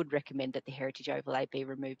 or it could recommend that the heritage overlay be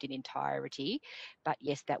removed in entirety. But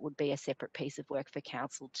yes, that would be a separate piece of work for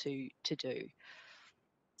Council to do.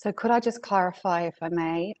 So could I just clarify, if I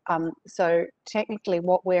may? So technically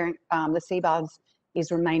what we're, the sea baths is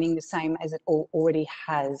remaining the same as it already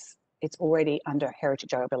has. It's already under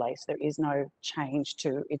heritage overlay, so there is no change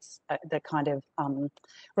to its the kind of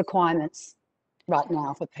requirements right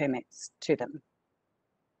now for permits to them.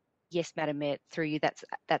 Yes, Madam Mayor, through you,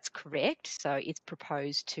 that's correct. So it's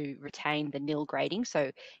proposed to retain the nil grading, so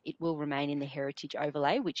it will remain in the heritage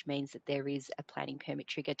overlay, which means that there is a planning permit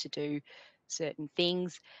trigger to do certain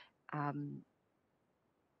things.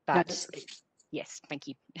 But yes, thank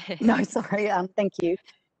you. No, sorry, thank you.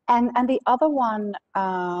 And the other one.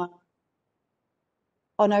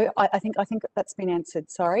 Oh no, I think that's been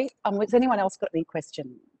answered. Sorry. Has anyone else got any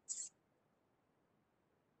questions?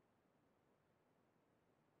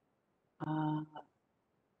 Oh,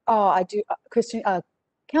 I do. Question,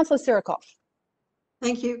 Councillor Sirikoff.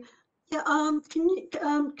 Thank you. Yeah. Can you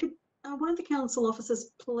could one of the council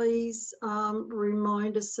officers please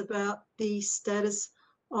remind us about the status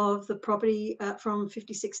of the property from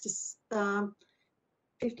 56 to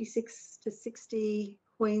 60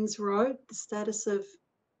 Queens Road? The status of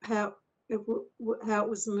how it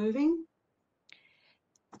was moving.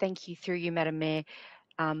 Thank you. Through you, Madam Mayor.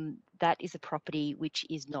 That is a property which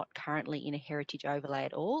is not currently in a heritage overlay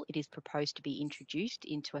at all. It is proposed to be introduced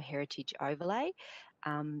into a heritage overlay.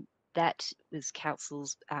 That was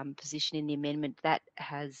Council's position in the amendment. That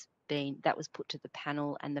has was put to the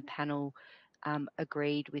panel, and the panel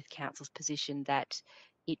agreed with council's position that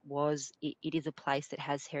it is a place that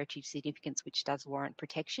has heritage significance, which does warrant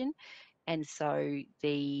protection. And so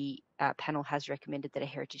the panel has recommended that a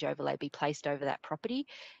heritage overlay be placed over that property,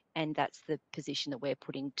 and that's the position that we're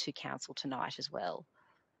putting to council tonight as well.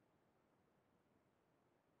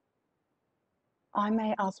 I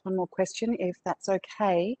may ask one more question, if that's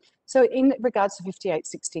okay. So in regards to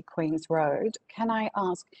 5860 Queen's Road, can I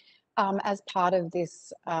ask, as part of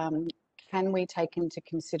this, can we take into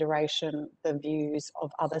consideration the views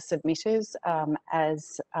of other submitters,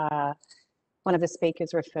 as one of the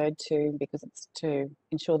speakers referred to, because it's to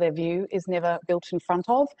ensure their view is never built in front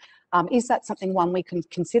of? Is that something, one, we can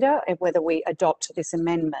consider, whether we adopt this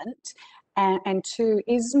amendment? And two,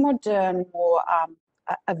 is modern more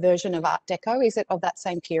a version of Art Deco? Is it of that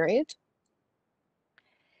same period?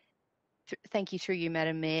 Thank you, through you,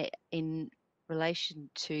 Madam Mayor. In relation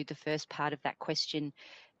to the first part of that question,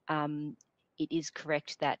 it is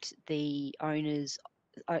correct that the owners,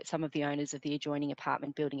 some of the owners of the adjoining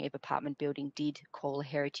apartment building, Eve apartment building, did call a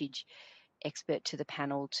heritage expert to the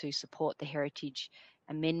panel to support the heritage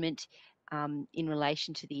amendment. In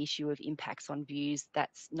relation to the issue of impacts on views,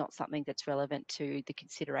 that's not something that's relevant to the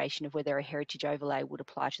consideration of whether a heritage overlay would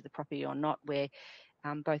apply to the property or not, where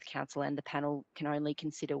both council and the panel can only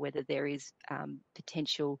consider whether there is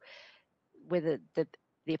potential, whether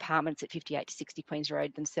the apartments at 58 to 60 Queen's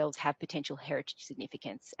Road themselves have potential heritage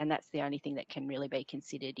significance, and that's the only thing that can really be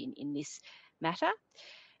considered in this matter.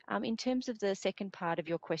 In terms of the second part of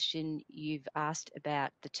your question, you've asked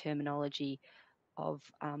about the terminology of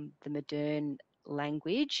the modern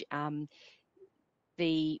language.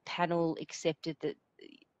 The panel accepted that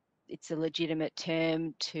it's a legitimate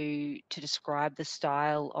term to describe the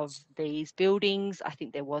style of these buildings. I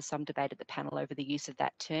think there was some debate at the panel over the use of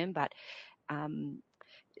that term, but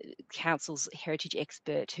council's heritage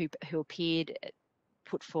expert who appeared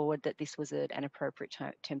put forward that this was an appropriate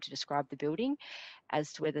term to describe the building.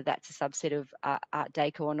 As to whether that's a subset of Art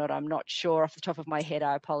Deco or not, I'm not sure off the top of my head,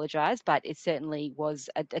 I apologise, but it certainly was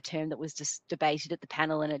a term that was just debated at the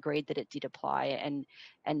panel and agreed that it did apply, and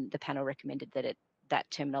the panel recommended that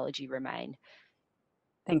that terminology remain.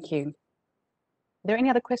 Thank you. Are there any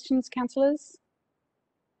other questions, councillors?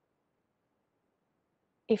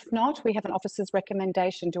 If not, we have an officer's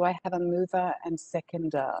recommendation. Do I have a mover and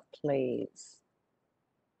seconder, please?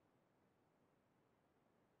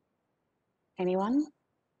 Anyone?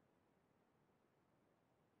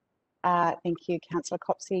 Thank you, Councillor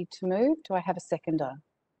Copsey, to move. Do I have a seconder?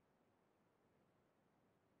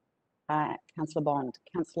 Councillor Bond.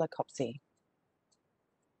 Councillor Copsey.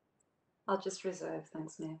 I'll just reserve.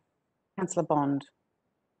 Thanks, Mayor. Councillor Bond.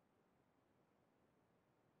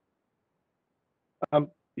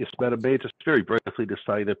 Yes, Madam Mayor, just very briefly to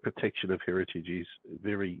say that protection of heritage is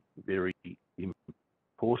very, very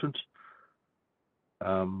important.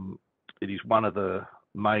 It is one of the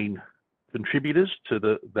main contributors to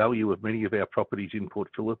the value of many of our properties in Port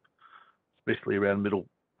Phillip, especially around Middle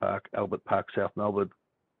Park, Albert Park, South Melbourne,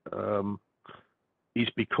 is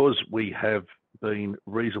because we have been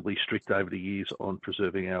reasonably strict over the years on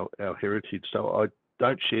preserving our heritage. So I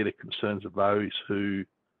don't share the concerns of those who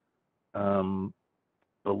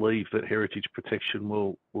believe that heritage protection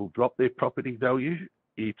will drop their property value.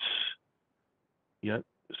 It's, you know,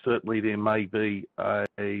 certainly there may be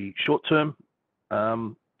a short-term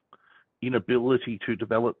inability to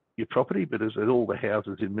develop your property, but as all the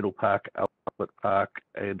houses in Middle Park, Albert Park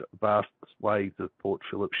and vast swathes of Port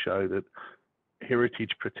Phillip show that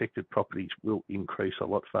heritage protected properties will increase a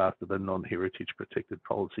lot faster than non-heritage protected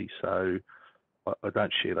policies. So I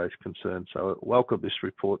don't share those concerns. So I welcome this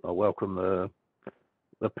report. I welcome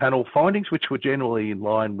the panel findings, which were generally in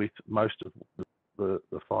line with most of the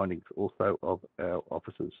findings also of our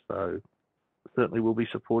officers. So certainly we'll be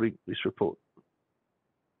supporting this report.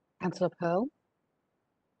 Councillor Pearl.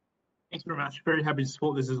 Thanks very much. Very happy to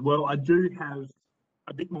support this as well. I do have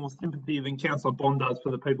a bit more sympathy than Councillor Bond does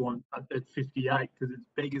for the people at 58, because it's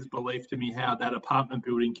beggars belief to me how that apartment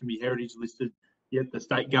building can be heritage listed, yet the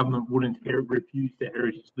state government wouldn't refuse to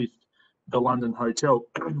heritage list the London Hotel,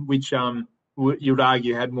 which you would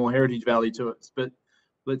argue had more heritage value to it. But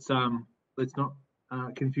let's not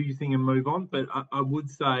confuse things and move on. But I would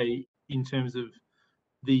say, in terms of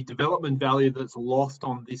the development value that's lost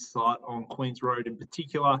on this site on Queen's Road in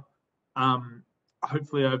particular,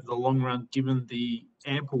 hopefully over the long run, given the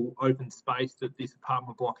ample open space that this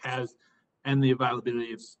apartment block has and the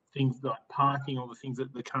availability of things like parking or the things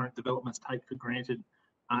that the current developments take for granted,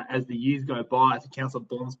 as the years go by, to Councillor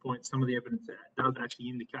Bond's point, some of the evidence does actually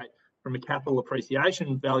indicate from a capital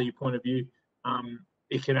appreciation value point of view,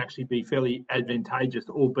 it can actually be fairly advantageous,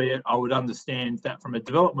 albeit I would understand that from a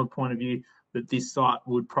development point of view, that this site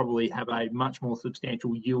would probably have a much more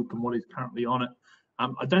substantial yield than what is currently on it.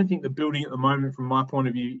 I don't think the building at the moment, from my point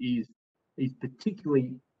of view, is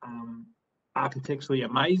particularly architecturally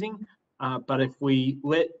amazing. But if we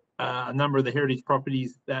let a number of the heritage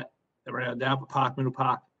properties that around Albert Park, Middle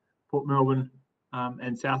Park, Port Melbourne,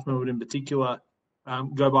 and South Melbourne in particular,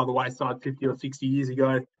 go by the wayside 50 or 60 years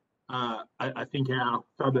ago, I think our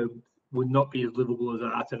suburbs would not be as livable as they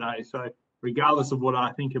are today. So regardless of what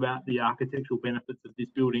I think about the architectural benefits of this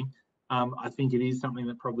building, I think it is something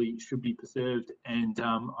that probably should be preserved, and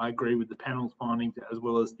I agree with the panel's findings as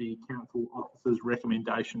well as the council officers'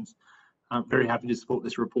 recommendations. I'm very happy to support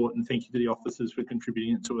this report, and thank you to the officers for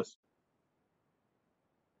contributing it to us.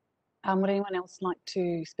 Would anyone else like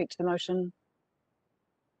to speak to the motion?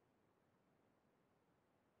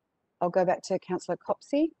 I'll go back to Councillor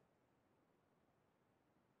Copsey.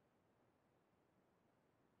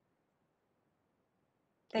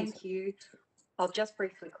 Thank you. I'll just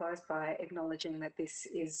briefly close by acknowledging that this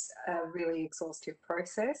is a really exhaustive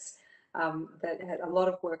process, that a lot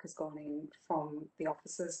of work has gone in from the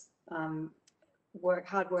officers,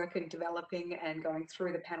 hard work in developing and going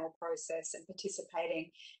through the panel process and participating,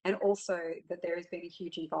 and also that there has been a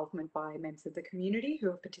huge involvement by members of the community who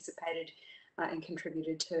have participated and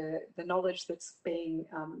contributed to the knowledge that's being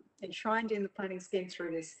enshrined in the planning scheme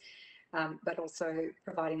through this, but also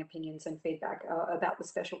providing opinions and feedback about the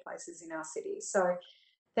special places in our city. So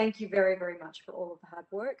thank you very, very much for all of the hard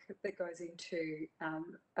work that goes into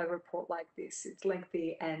a report like this. It's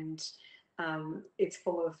lengthy and it's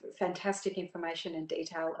full of fantastic information and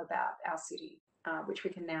detail about our city, which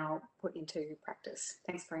we can now put into practice.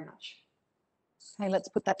 Thanks very much. Okay, let's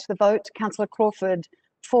put that to the vote. Councillor Crawford,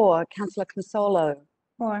 4. Councillor Consolo,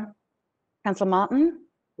 4. Councillor Martin,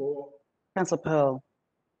 4. Councillor Pearl,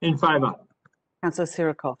 in favour. Councillor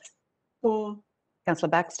Sirikoff, 4. Councillor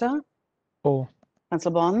Baxter, 4.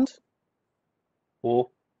 Councillor Bond, 4.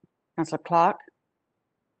 Councillor Clark,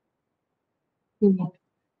 4.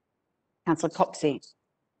 Councillor Copsey.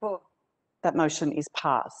 4. That motion is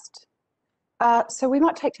passed. So we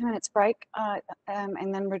might take 10 minutes break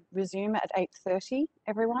and then resume at 8:30,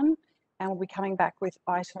 everyone. And we'll be coming back with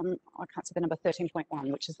item, I can't see the number,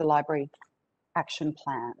 13.1, which is the Library Action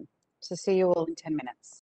Plan. So see you all in 10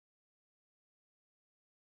 minutes.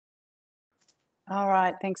 All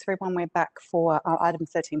right, thanks everyone. We're back for item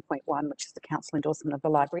 13.1, which is the council endorsement of the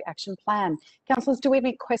Library Action Plan. Councillors, do we have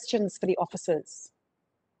any questions for the officers?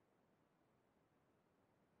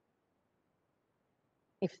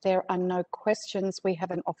 If there are no questions, we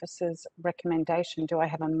have an officer's recommendation. Do I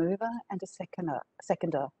have a mover and a seconder?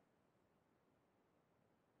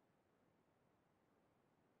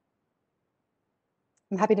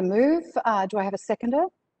 I'm happy to move. Do I have a seconder?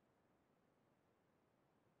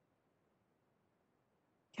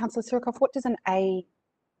 Councillor Sirikoff, what does an A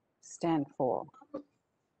stand for?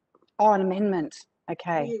 Oh, an amendment.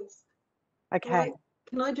 Okay. Yes. Okay.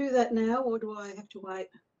 Can I do that now, or do I have to wait?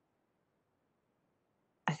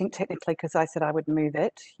 I think technically, because I said I would move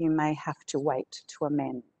it, you may have to wait to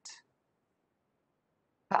amend.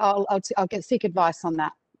 I'll seek advice on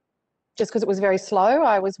that. Just because it was very slow,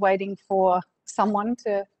 I was waiting for someone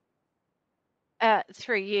to...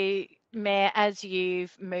 Through you, Mayor, as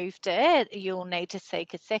you've moved it, you'll need to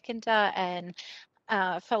seek a seconder, and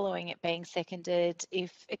following it being seconded,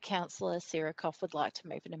 if Councillor Sirikoff would like to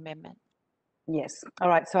move an amendment. Yes. All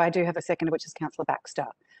right. So I do have a seconder, which is Councillor Baxter.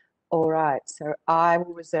 All right. So I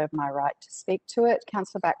will reserve my right to speak to it.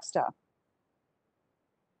 Councillor Baxter.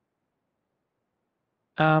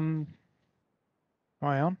 Am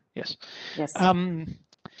I on? Yes. Yes.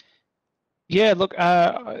 Yeah, look,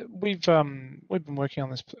 we've been working on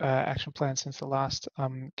this action plan since the last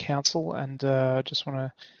council, and just want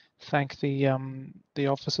to thank the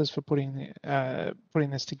officers for putting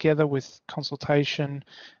this together with consultation,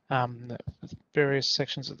 various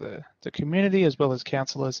sections of the community as well as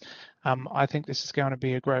councillors. I think this is going to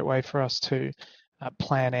be a great way for us to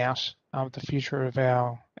plan out the future of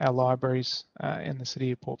our libraries in the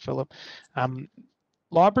city of Port Phillip.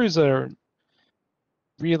 Libraries are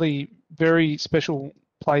really very special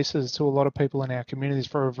places to a lot of people in our communities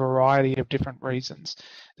for a variety of different reasons.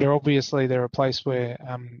 They're a place where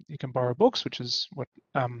you can borrow books, which is what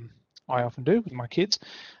I often do with my kids,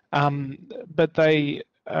 but they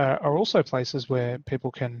are also places where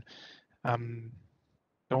people can go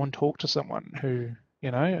and talk to someone who,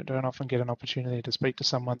 you know, don't often get an opportunity to speak to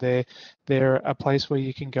someone. They're a place where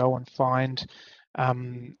you can go and find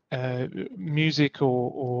music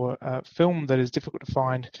or film that is difficult to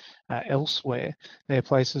find elsewhere. They're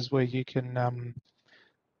places where you can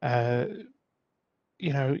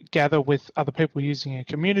gather with other people using a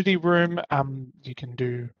community room. You can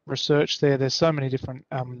do research there. There's so many different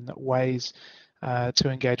ways to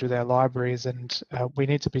engage with our libraries, and we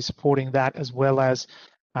need to be supporting that, as well as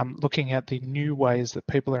looking at the new ways that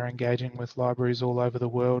people are engaging with libraries all over the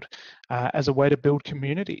world as a way to build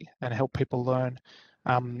community and help people learn.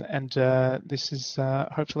 This is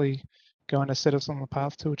hopefully going to set us on the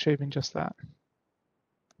path to achieving just that.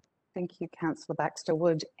 Thank you, Councillor Baxter.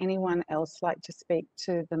 Would anyone else like to speak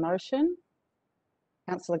to the motion?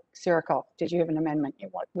 Councillor Sirikoff, did you have an amendment you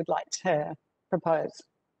would like to propose?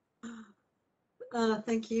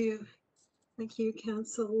 Thank you. Thank you,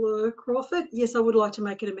 Councillor Crawford. Yes, I would like to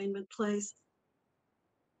make an amendment, please.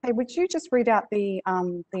 Hey, would you just read out the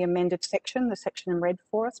amended section, the section in red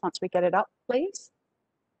for us once we get it up, please?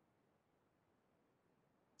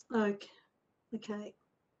 Okay.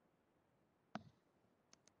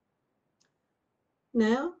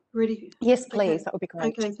 Now, ready? Yes, please. Okay. That would be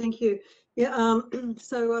great. Okay, thank you. Yeah.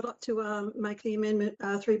 So I'd like to make the amendment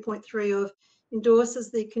 3.3 of endorses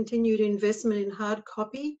the continued investment in hard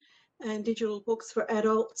copy and digital books for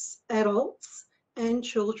adults and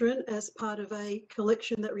children as part of a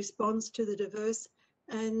collection that responds to the diverse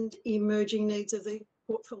and emerging needs of the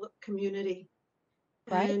Port Phillip community.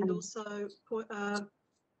 Right. And also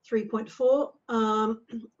 3.4,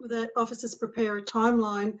 that officers prepare a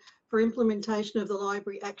timeline for implementation of the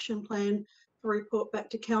Library Action Plan for report back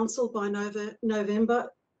to Council by November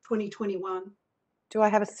 2021. Do I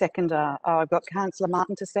have a seconder? Oh, I've got Councillor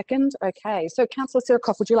Martin to second. Okay, so Councillor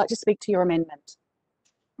Sirikoff, would you like to speak to your amendment?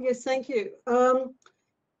 Yes, thank you. The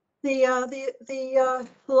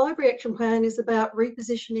Library Action Plan is about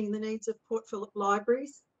repositioning the needs of Port Phillip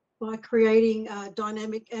libraries by creating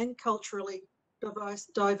dynamic and culturally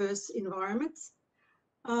diverse environments.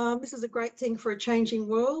 This is a great thing for a changing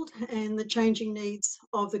world and the changing needs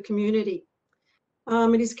of the community.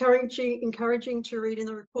 It is encouraging to read in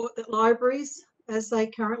the report that libraries, as they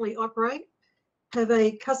currently operate, have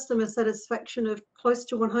a customer satisfaction of close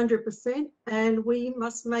to 100%, and we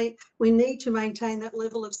need to maintain that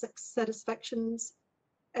level of satisfactions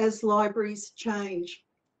as libraries change.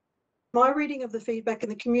 My reading of the feedback in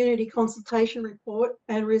the community consultation report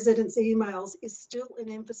and residents' emails is still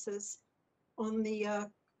an emphasis on the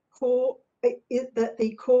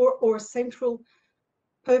core or central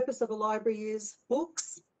purpose of a library is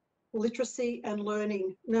books, literacy and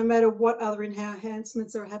learning, no matter what other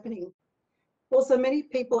enhancements are happening. Also, many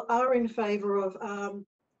people are in favour of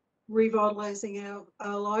revitalising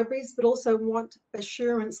our libraries, but also want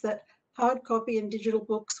assurance that hard copy and digital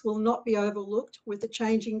books will not be overlooked with the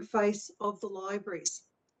changing face of the libraries.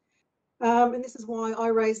 And this is why I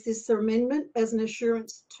raised this amendment as an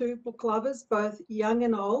assurance to book lovers, both young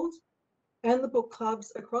and old, and the book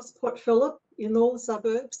clubs across Port Phillip in all the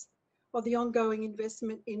suburbs, of the ongoing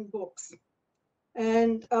investment in books.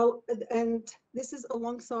 And this is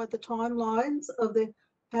alongside the timelines of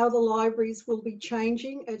how the libraries will be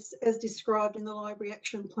changing as described in the Library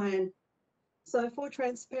Action Plan. So for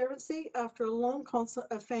transparency, after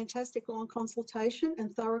a fantastic long consultation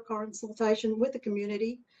and thorough consultation with the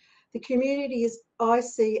community is, I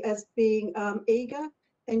see as being eager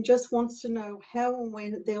and just wants to know how and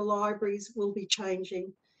when their libraries will be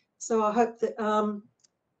changing. So I hope that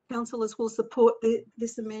councillors will support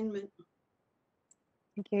this amendment.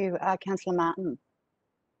 Thank you. Councillor Martin.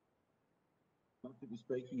 I'd like to be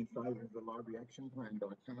speaking in favour of the Library Action Plan, but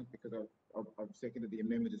I can't because I've seconded the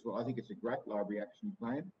amendment as well. I think it's a great Library Action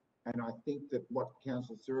Plan, and I think that what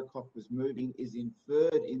Councillor Sirikoff was moving is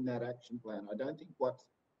inferred in that action plan. I don't think what's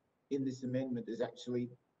in this amendment is actually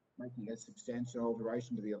making a substantial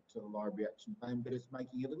alteration to the Library Action Plan, but it's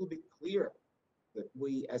making it a little bit clearer that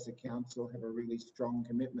we as a council have a really strong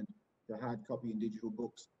commitment to hard copy and digital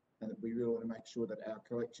books, and that we really want to make sure that our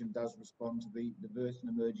collection does respond to the diverse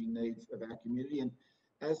and emerging needs of our community. And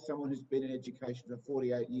as someone who's been in education for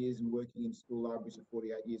 48 years and working in school libraries for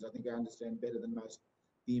 48 years, I think I understand better than most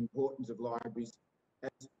the importance of libraries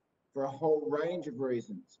for a whole range of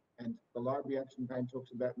reasons. And the Library Action Plan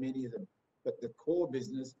talks about many of them, but the core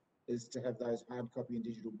business is to have those hard copy and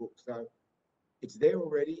digital books. So it's there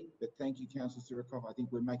already, but thank you, Councillor Sirikoff. I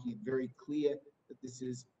think we're making it very clear that this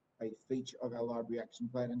is a feature of our Library Action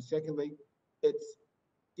Plan. And secondly, it's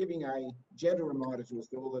giving a gentle reminder to us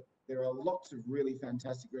all that there are lots of really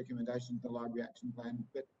fantastic recommendations in the Library Action Plan,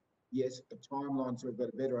 but yes, a timeline so we've got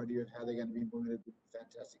a better idea of how they're going to be implemented would be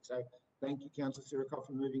fantastic. So thank you, Councillor Sirikoff,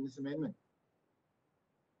 for moving this amendment.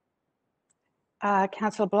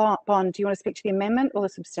 Councillor Bond, do you want to speak to the amendment or the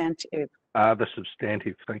substantive? The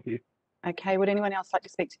substantive, thank you. Okay, would anyone else like to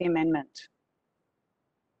speak to the amendment?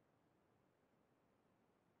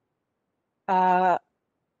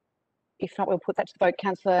 If not, we'll put that to the vote.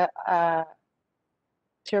 Councillor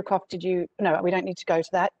Sirikoff, did you? No, we don't need to go to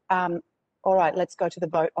that. All right, let's go to the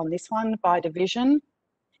vote on this one by division.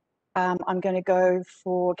 I'm going to go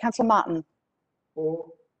for Councillor Martin. For.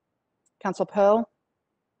 Councillor Pearl.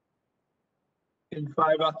 In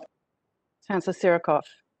favour. Councillor Sirikoff.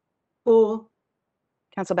 For.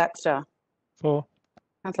 Councillor Baxter. For.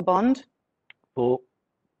 Councillor Bond. For.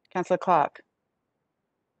 Councillor Clark.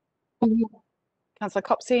 Councillor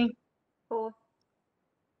Copsey. For.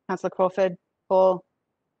 Councillor Crawford. For.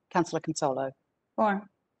 Councillor Consolo. For.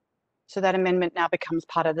 So that amendment now becomes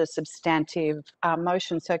part of the substantive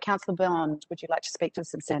motion. So Councillor Bond, would you like to speak to the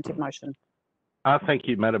substantive motion? Thank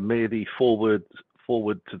you, Madam Mayor. The forward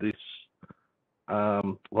to this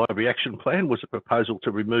library action plan was a proposal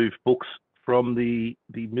to remove books from the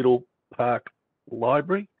Middle Park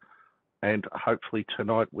Library, and hopefully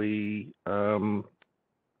tonight we conclude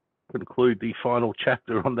the final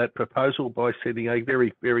chapter on that proposal by sending a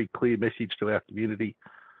very, very clear message to our community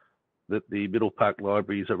that the Middle Park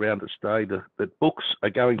Library is around to stay, that books are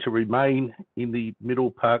going to remain in the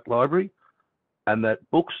Middle Park Library, and that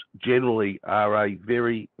books generally are a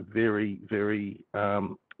very, very, very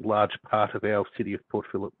large part of our City of Port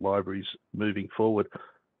Phillip libraries moving forward.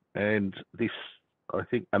 And this, I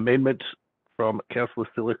think, amendment from Councillor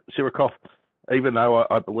Sirikoff, even though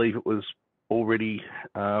I believe it was already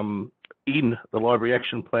in the library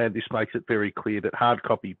action plan, this makes it very clear that hard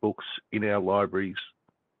copy books in our libraries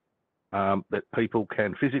that people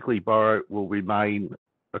can physically borrow will remain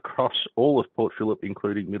across all of Port Phillip,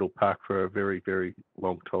 including Middle Park, for a very, very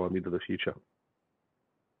long time into the future.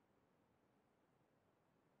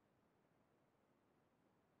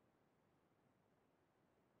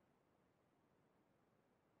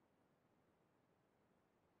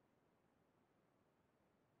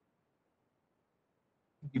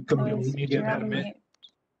 You've got me on mute, Madam Mayor.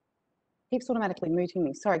 Keeps automatically muting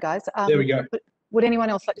me. Sorry, guys. There we go. Would anyone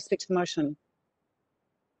else like to speak to the motion?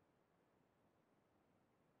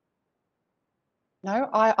 No,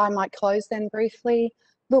 I might close then briefly.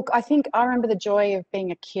 Look, I think I remember the joy of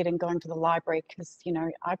being a kid and going to the library because, you know,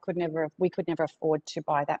 we could never afford to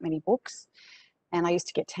buy that many books. And I used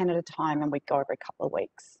to get 10 at a time and we'd go every couple of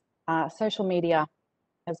weeks. Social media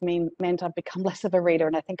has meant I've become less of a reader,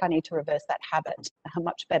 and I think I need to reverse that habit.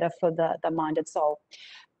 Much better for the minded soul.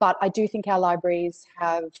 But I do think our libraries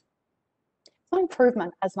have not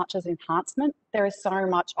improvement as much as enhancement. There is so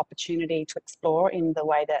much opportunity to explore in the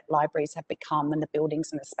way that libraries have become and the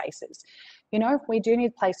buildings and the spaces. You know, we do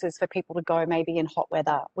need places for people to go maybe in hot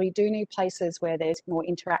weather. We do need places where there's more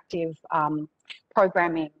interactive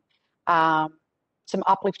programming, some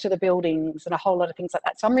uplift to the buildings and a whole lot of things like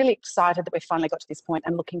that. So I'm really excited that we've finally got to this point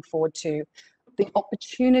and looking forward to the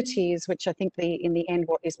opportunities, which I think in the end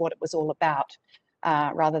is what it was all about.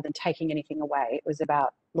 Rather than taking anything away, it was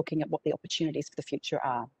about looking at what the opportunities for the future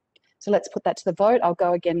are. So let's put that to the vote. I'll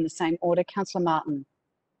go again in the same order. Councillor Martin.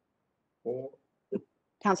 For.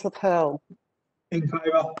 Councillor Pearl. In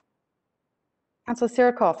favour. Councillor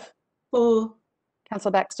Sirikoff. For.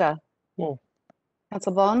 Councillor Baxter. For.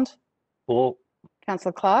 Councillor Bond. For.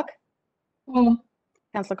 Councillor Clark. For.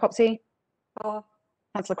 Councillor Copsey. For.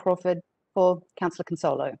 Councillor Crawford. For. Councillor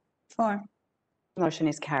Consolo. For. The motion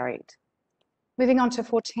is carried. Moving on to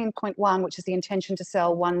 14.1, which is the intention to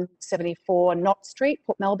sell 174 Nott Street,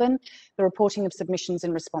 Port Melbourne, the reporting of submissions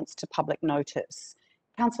in response to public notice.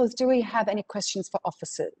 Councillors, do we have any questions for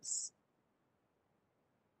officers?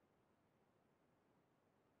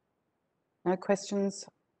 No questions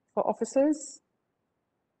for officers?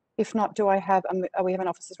 If not, we have an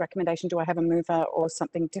officer's recommendation. Do I have a mover or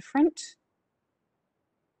something different?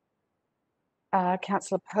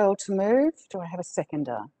 Councillor Pearl to move. Do I have a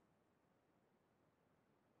seconder?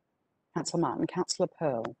 Councillor Martin. Councillor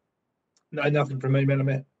Pearl. No, nothing from me, Madam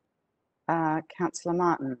Mayor. Councillor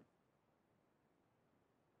Martin.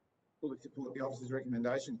 Fully support the officer's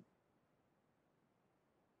recommendation.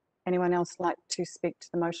 Anyone else like to speak to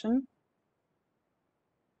the motion?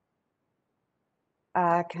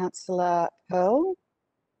 Councillor Pearl, would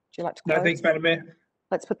you like to close? No, thanks, Madam Mayor.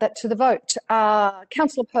 Let's put that to the vote.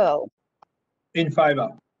 Councillor Pearl. In favour.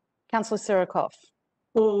 Councillor Sirikoff.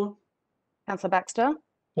 For. Councillor Baxter.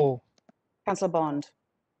 For. Councillor Bond.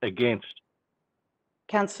 Against.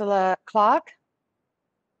 Councillor Clark.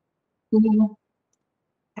 For.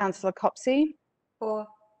 Councillor Copsey. For.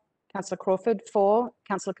 Councillor Crawford. For.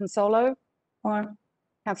 Councillor Consolo. For.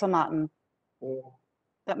 Councillor Martin. For.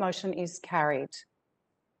 That motion is carried.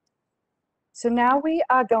 So now we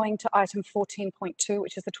are going to item 14.2,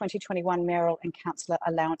 which is the 2021 Mayoral and Councillor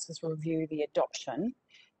Allowances Review, the adoption.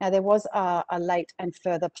 Now, there was a late and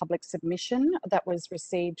further public submission that was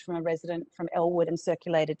received from a resident from Elwood and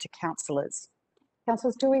circulated to councillors.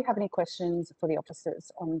 Councillors, do we have any questions for the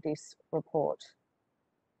officers on this report?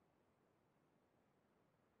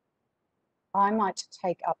 I might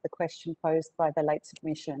take up the question posed by the late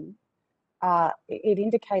submission. It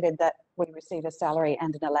indicated that we received a salary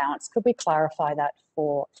and an allowance. Could we clarify that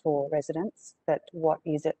for residents, that what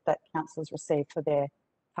is it that councillors receive for their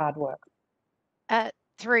hard work?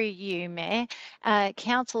 Through you, Mayor,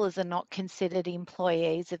 councillors are not considered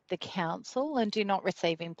employees of the council and do not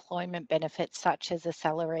receive employment benefits such as a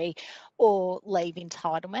salary or leave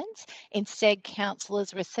entitlements. Instead,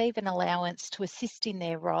 councillors receive an allowance to assist in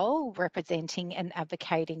their role representing and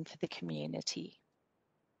advocating for the community.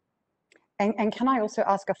 And can I also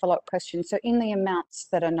ask a follow-up question? So in the amounts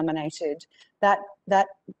that are nominated, that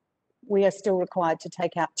we are still required to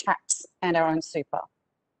take out tax and our own super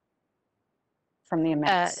from the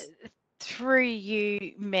amounts? Through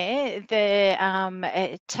you, Mayor,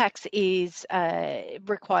 the tax is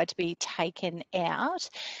required to be taken out.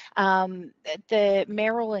 The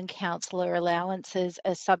mayoral and councillor allowances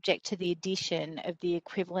are subject to the addition of the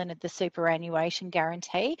equivalent of the superannuation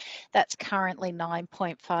guarantee. That's currently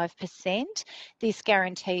 9.5%. This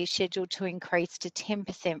guarantee is scheduled to increase to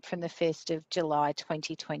 10% from the 1st of July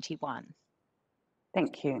 2021.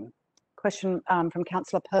 Thank you. Question from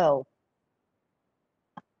Councillor Pearl.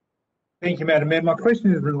 Thank you, Madam Mayor. My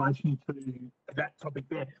question is in relation to that topic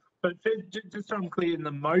there. But just so I'm clear, in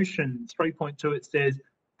the motion 3.2, it says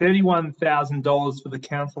 $31,000 for the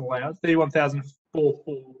council allowance,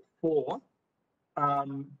 $31,444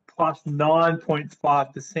 plus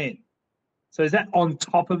 9.5%. So is that on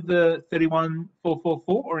top of the $31,444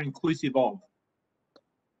 or inclusive of?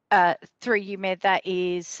 Through you, Mayor, that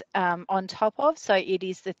is on top of, so it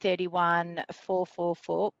is the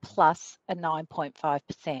 $31,444 plus a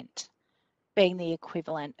 9.5%. being the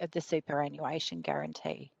equivalent of the superannuation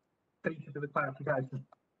guarantee. Thank you for the clarification.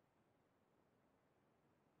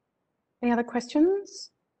 Any other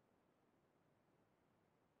questions?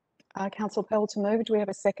 Councillor Pearl to move. Do we have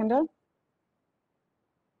a seconder?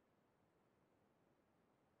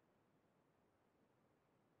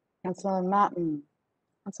 Councillor Martin.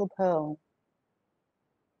 Councillor Pearl.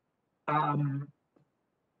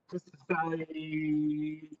 Just to say,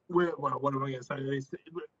 what am I going to say to this?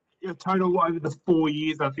 A total over the 4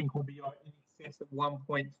 years, I think, will be in excess of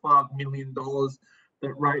 $1.5 million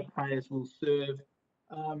that ratepayers will serve.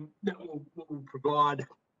 That will provide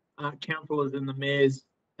councillors and the mayors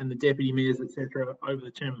and the deputy mayors, etc., over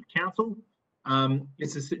the term of council.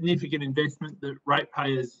 It's a significant investment that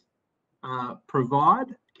ratepayers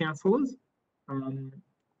provide councillors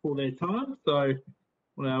for their time. So,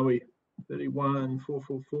 what are we?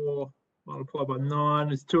 31,444 multiplied by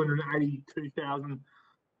 9 is 282,000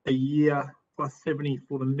 a year plus 70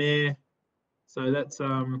 for the mayor. So that's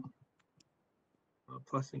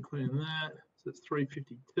plus including that, so it's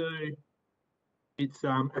 352. It's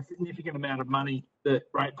a significant amount of money that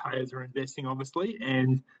ratepayers are investing, obviously,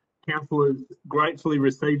 and councillors gratefully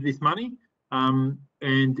receive this money. And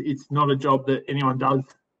it's not a job that anyone does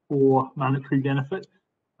for monetary benefit.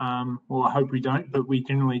 Well, I hope we don't, but we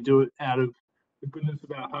generally do it out of the goodness of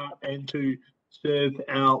our heart and to serve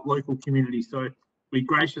our local community. So we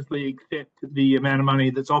graciously accept the amount of money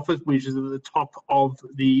that's offered, which is at the top of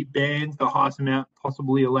the band, the highest amount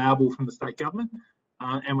possibly allowable from the state government.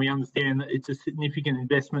 And we understand that it's a significant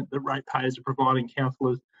investment that ratepayers are providing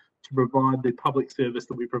councillors to provide the public service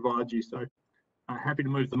that we provide you. So happy to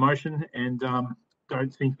move the motion, and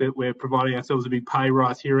don't think that we're providing ourselves a big pay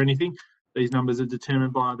rise here or anything. These numbers are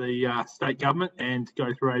determined by the state government and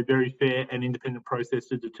go through a very fair and independent process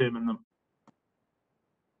to determine them.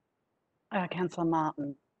 Councillor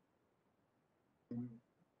Martin.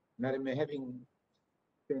 Madam Mayor, having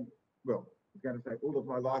spent, well, I was going to say all of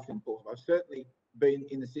my life in Port, I've certainly been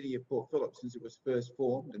in the city of Port Phillip since it was first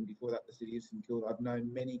formed, and before that the city of St Kilda. I've known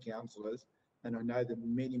many councillors, and I know the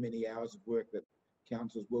many, many hours of work that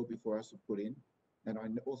councillors well before us have put in, and I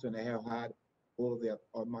also know how hard all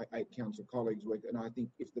of my 8 council colleagues work. And I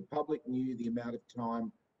think if the public knew the amount of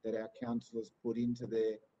time that our councillors put into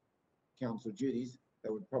their council duties, they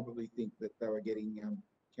would probably think that they were getting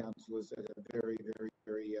councillors at a very, very,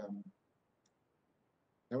 very,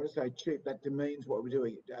 I want to say cheap. That demeans what we're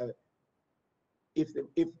doing. If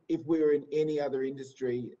we were in any other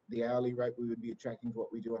industry, the hourly rate we would be attracting to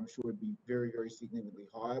what we do, I'm sure would be very, very significantly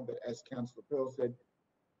higher. But as Councillor Pearl said,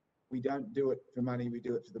 we don't do it for money, we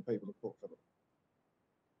do it for the people of Port Phillip.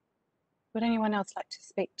 Would anyone else like to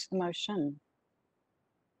speak to the motion?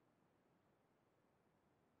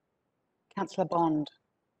 Councillor Bond.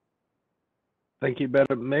 Thank you,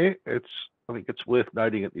 Madam Mayor. I think it's worth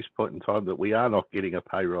noting at this point in time that we are not getting a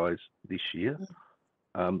pay rise this year.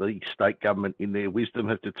 The state government, in their wisdom,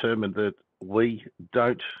 have determined that we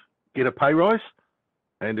don't get a pay rise.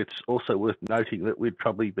 And it's also worth noting that we'd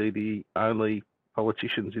probably be the only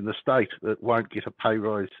politicians in the state that won't get a pay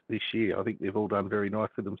rise this year. I think they've all done very nice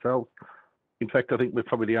for themselves. In fact, I think we're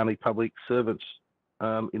probably the only public servants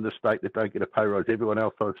in the state that don't get a pay rise. Everyone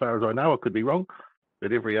else, as far as I know, I could be wrong,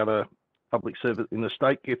 but every other public servant in the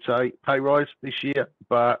state gets a pay rise this year,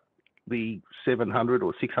 but the 700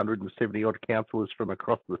 or 670 odd councillors from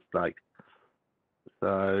across the state.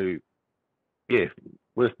 So, yeah,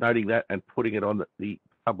 worth noting that and putting it on the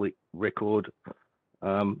public record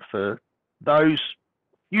for those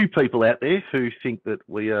few people out there who think that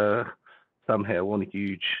we are somehow on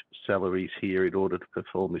huge salaries here in order to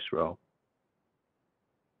perform this role.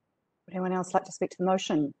 Would anyone else like to speak to the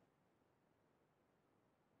motion?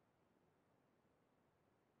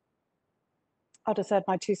 I'll just add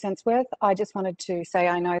my 2 cents worth. I just wanted to say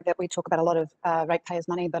I know that we talk about a lot of ratepayers'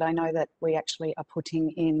 money, but I know that we actually are putting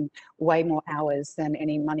in way more hours than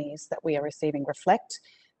any monies that we are receiving reflect.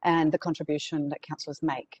 And the contribution that councillors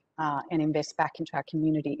make and invest back into our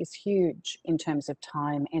community is huge in terms of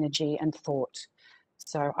time, energy and thought.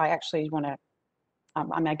 So I actually want to,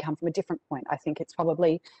 I may come from a different point. I think it's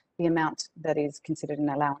probably the amount that is considered an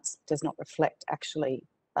allowance does not reflect actually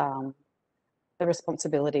the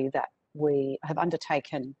responsibility that we have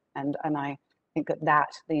undertaken, and I think that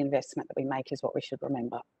the investment that we make is what we should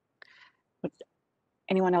remember. Would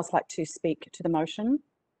anyone else like to speak to the motion?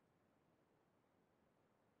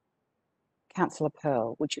 Councillor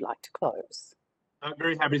Pearl, would you like to close? I'm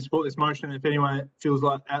very happy to support this motion. If anyone feels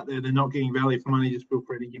like out there they're not getting value for money, just feel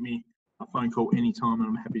free to give me a phone call anytime, and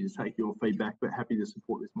I'm happy to take your feedback, but happy to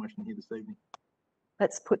support this motion here this evening.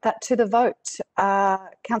 Let's put that to the vote.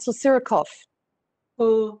 Councillor Sirikoff.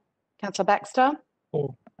 For. Councillor Baxter.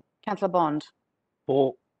 For. Councillor Bond.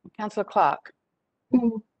 For. Councillor Clark.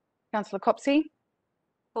 For. Councillor Copsey.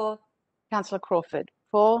 For. Councillor Crawford.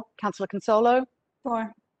 For. Councillor Consolo.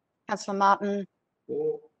 For. Councillor Martin.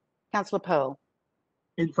 For. Councillor Pearl.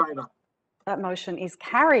 In favour. That motion is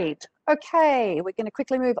carried. Okay, we're going to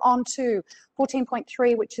quickly move on to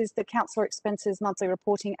 14.3, which is the councillor expenses monthly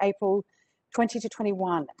reporting April 20 to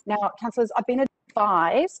 21. Now, councillors, I've been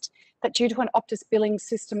advised that due to an Optus billing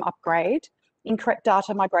system upgrade, incorrect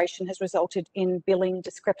data migration has resulted in billing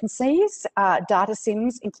discrepancies. Data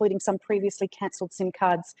SIMs, including some previously cancelled SIM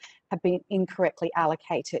cards, have been incorrectly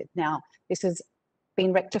allocated. Now, this has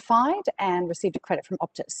been rectified and received a credit from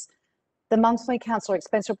Optus. The monthly councillor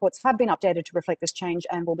expense reports have been updated to reflect this change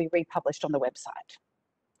and will be republished on the website.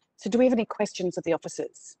 So do we have any questions of the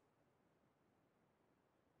officers?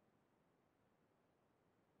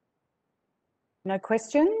 No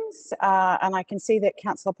questions, and I can see that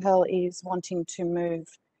Councillor Pearl is wanting to move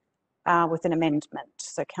with an amendment.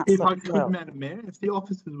 So Councillor If I could, Madam Mayor, if the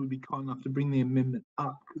officers would be kind enough to bring the amendment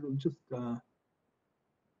up, because I'm just,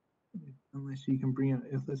 unless you can bring it,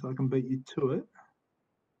 unless I can beat you to it.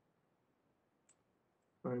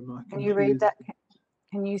 Sorry, my Can you read that?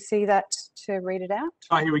 Can you see that to read it out?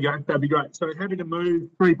 Oh, here we go. That'd be great. So happy to move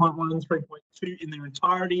 3.1 and 3.2 in their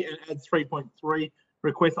entirety and add 3.3.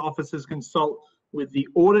 Request officers consult with the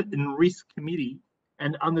Audit and Risk Committee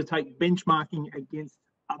and undertake benchmarking against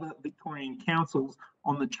other Victorian councils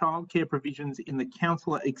on the childcare provisions in the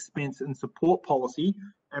councillor expense and support policy,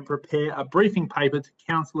 and prepare a briefing paper to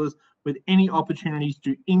councillors with any opportunities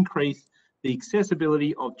to increase the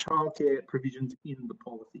accessibility of childcare provisions in the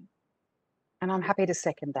policy. And I'm happy to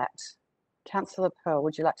second that. Councillor Pearl,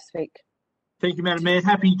 would you like to speak? Thank you, Madam Mayor.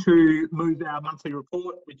 Happy to move our monthly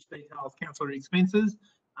report, which details councillor expenses.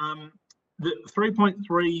 The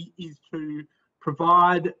 3.3 is to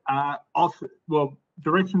provide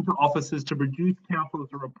direction to officers to produce councillors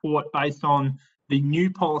a report based on the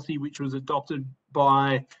new policy which was adopted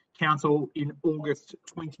by council in August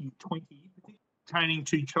 2020, pertaining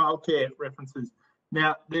to childcare references.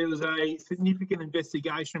 Now, there was a significant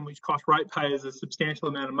investigation which cost ratepayers a substantial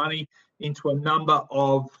amount of money into a number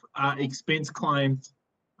of expense claims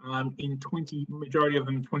majority of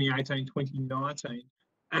them in 2018, 2019.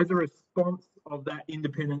 As a response of that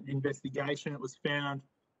independent investigation, it was found,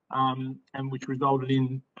 and which resulted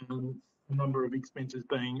in a number of expenses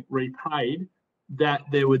being repaid, that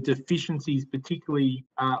there were deficiencies, particularly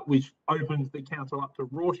which opens the council up to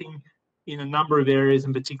rorting in a number of areas,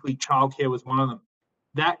 and particularly childcare was one of them.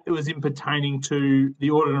 That was in pertaining to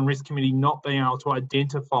the Audit and Risk Committee not being able to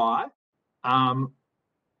identify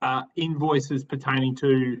invoices pertaining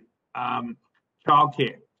to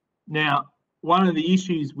childcare. Now, one of the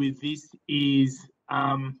issues with this is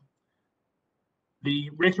the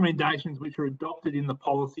recommendations which were adopted in the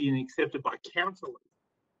policy and accepted by councillors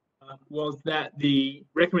was that the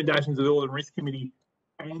recommendations of the Audit and Risk Committee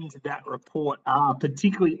and that report are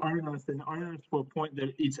particularly onerous, and onerous to a point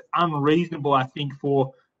that it's unreasonable, I think,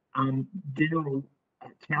 for general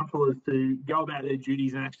councillors to go about their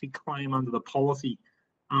duties and actually claim under the policy,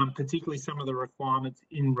 particularly some of the requirements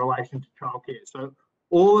in relation to childcare. So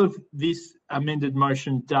all of this amended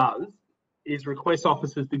motion does is request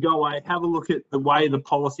officers to go away, have a look at the way the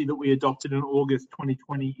policy that we adopted in August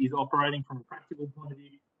 2020 is operating from a practical point of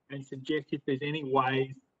view, and suggest if there's any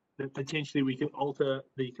ways that potentially we can alter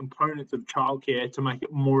the components of childcare to make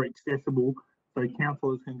it more accessible so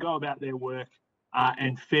councillors can go about their work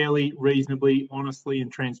and fairly, reasonably, honestly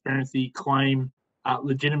and transparency claim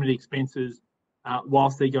legitimate expenses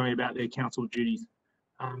whilst they're going about their council duties.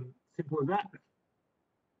 Simple as that.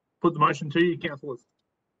 Put the motion to you, councillors.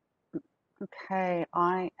 Okay,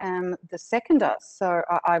 I am the seconder, so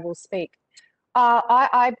I will speak.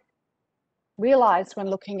 I realised when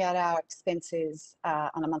looking at our expenses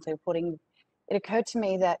on a monthly reporting, it occurred to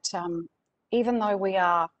me that even though we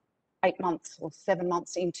are 8 months or 7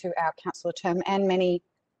 months into our councillor term, and many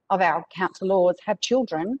of our councillors have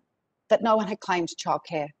children, that no one had claimed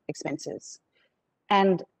childcare expenses.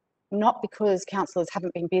 And not because councillors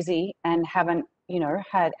haven't been busy and haven't,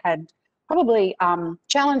 had probably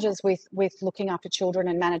challenges with looking after children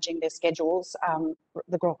and managing their schedules,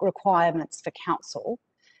 the requirements for council.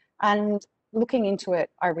 And looking into it,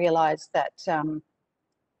 I realised that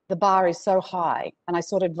the bar is so high, and I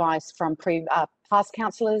sought advice from past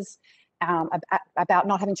councillors about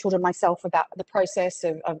not having children myself, about the process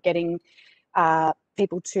of getting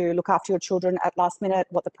people to look after your children at last minute,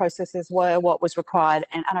 what the processes were, what was required,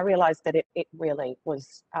 and I realised that it really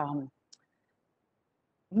was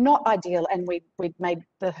not ideal, and we'd made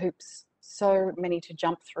the hoops so many to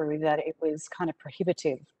jump through that it was kind of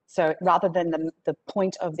prohibitive. So rather than the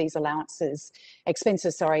point of these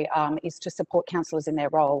expenses, is to support councillors in their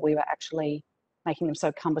role, we were actually making them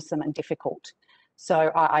so cumbersome and difficult.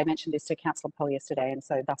 So I mentioned this to Councillor Paul yesterday, and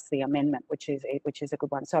so that's the amendment, which is a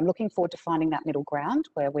good one. So I'm looking forward to finding that middle ground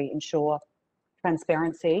where we ensure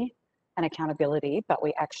transparency and accountability, but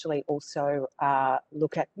we actually also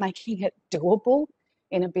look at making it doable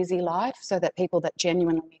in a busy life so that people that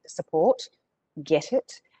genuinely need the support get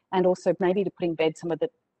it, and also maybe to put in bed some of the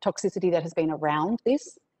toxicity that has been around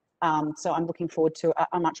this. So I'm looking forward to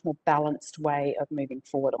a much more balanced way of moving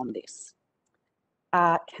forward on this.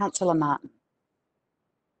 Councillor Martin.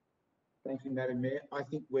 Thank you, Madam Mayor. I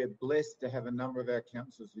think we're blessed to have a number of our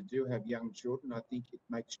councillors who do have young children. I think it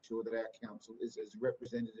makes sure that our council is as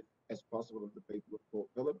representative as possible of the people of Port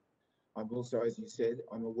Phillip. I'm also, as you said,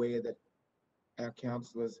 I'm aware that our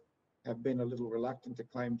councillors have been a little reluctant to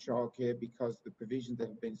claim childcare because the provisions that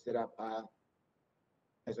have been set up are,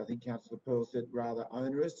 as I think Councillor Pearl said, rather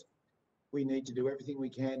onerous. We need to do everything we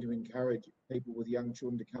can to encourage people with young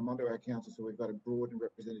children to come onto our council, so we've got a broad and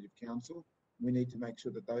representative council. We need to make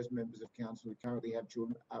sure that those members of council who currently have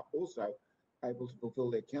children are also able to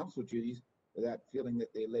fulfil their council duties without feeling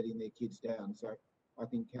that they're letting their kids down. So I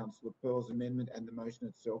think Councillor Pearl's amendment and the motion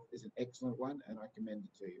itself is an excellent one, and I commend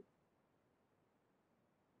it to you.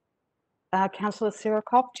 Councillor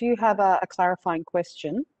Sirikov, do you have a clarifying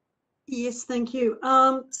question? Yes, thank you.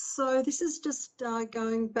 So this is just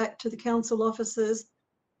going back to the council officers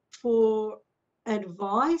for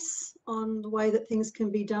advice on the way that things can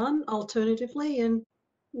be done alternatively, and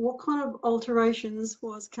what kind of alterations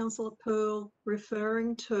was Councillor Pearl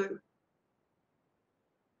referring to?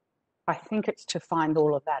 I think it's to find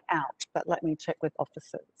all of that out, but let me check with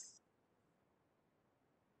officers.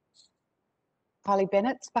 Kylie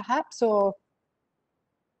Bennett, perhaps, or?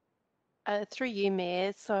 Through you,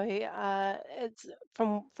 Mayor. So it's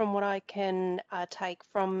from what I can take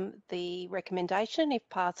from the recommendation, if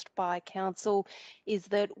passed by Council, is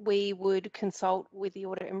that we would consult with the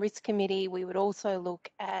Audit and Risk Committee. We would also look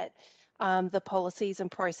at the policies and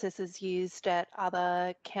processes used at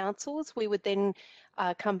other councils. We would then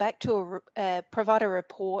come back to provide a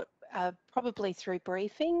report, probably through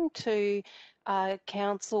briefing, to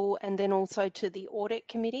Council and then also to the Audit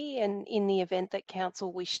Committee, and in the event that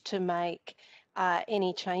Council wished to make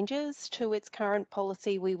any changes to its current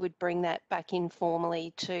policy, we would bring that back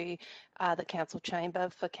informally to the Council chamber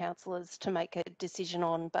for councillors to make a decision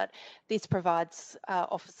on. But this provides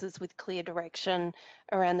officers with clear direction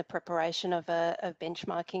around the preparation of a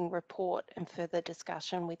benchmarking report and further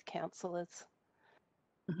discussion with councillors.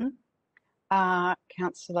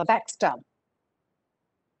 Councillor Baxter.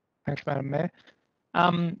 Thanks, Madam Mayor.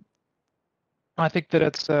 I think that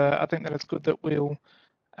it's good that we'll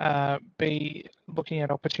be looking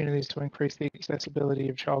at opportunities to increase the accessibility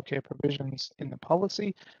of childcare provisions in the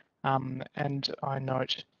policy. And I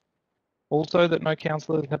note also that no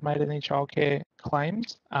councillors have made any childcare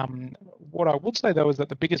claims. What I would say though is that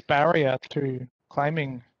the biggest barrier to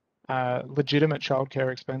claiming legitimate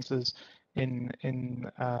childcare expenses in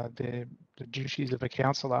the duties of a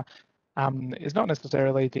councillor is not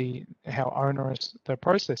necessarily how onerous the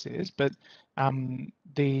process is, but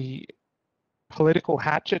the political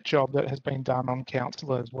hatchet job that has been done on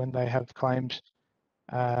councillors when they have claimed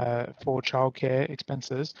for childcare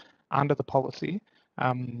expenses under the policy,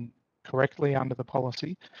 correctly under the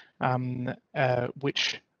policy,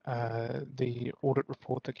 which the audit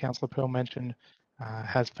report that Councillor Pearl mentioned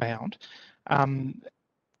has found.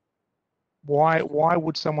 Why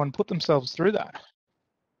would someone put themselves through that?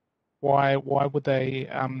 Why would they,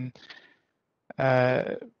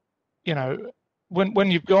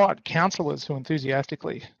 when you've got councillors who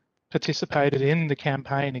enthusiastically participated in the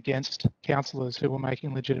campaign against councillors who were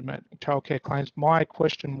making legitimate childcare claims, my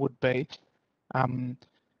question would be,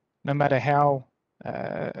 no matter how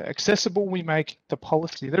accessible we make the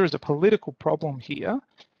policy, there is a political problem here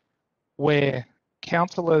where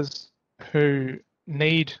councillors who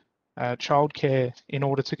need childcare in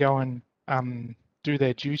order to go and do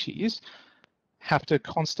their duties have to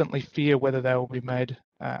constantly fear whether they will be made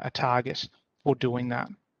a target for doing that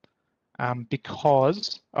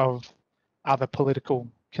because of other political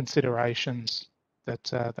considerations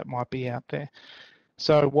that might be out there.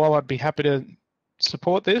 So while I'd be happy to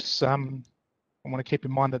support this, I want to keep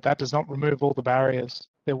in mind that does not remove all the barriers.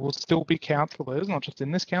 There will still be councillors, not just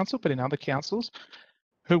in this council, but in other councils,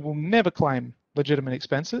 who will never claim legitimate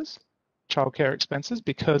expenses, childcare expenses,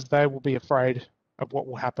 because they will be afraid of what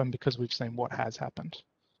will happen because we've seen what has happened.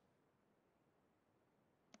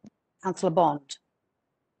 Councillor Bond.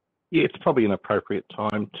 Yeah, it's probably an appropriate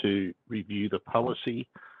time to review the policy.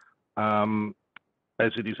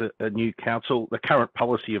 As it is a new council, the current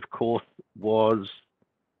policy, of course, was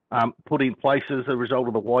put in place as a result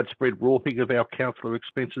of the widespread warping of our councillor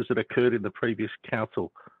expenses that occurred in the previous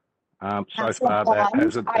council. So far, that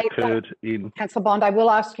hasn't occurred in... Councillor Bond, I will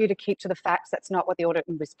ask you to keep to the facts. That's not what the Audit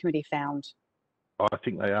and Risk Committee found. I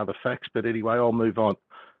think they are the facts, but anyway, I'll move on.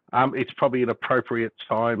 It's probably an appropriate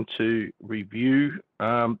time to review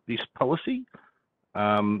this policy.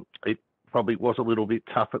 It probably was a little bit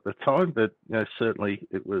tough at the time, but certainly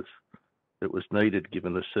it was needed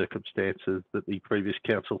given the circumstances that the previous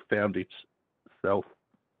council found itself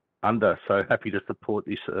under. So happy to support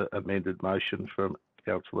this amended motion from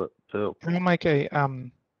Councillor Pearl. Can I make a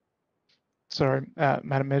sorry,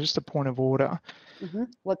 Madam Mayor, just a point of order.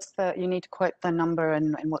 What's you need to quote the number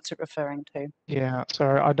and what's it referring to? Yeah,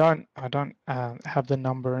 so I don't have the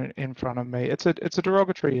number in front of me. It's a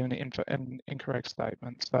derogatory and incorrect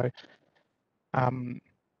statement. So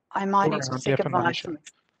I might need to seek advice.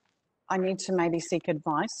 I need to maybe seek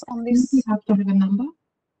advice on this. You have to have a number.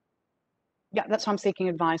 Yeah, that's why I'm seeking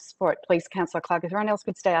advice for it. Please, Councillor Clark. If everyone else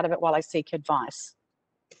could stay out of it while I seek advice.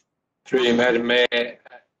 Through you, Madam Mayor.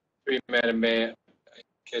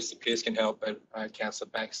 Councillor Pearce can help, but Councillor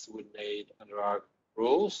Baxter would need, under our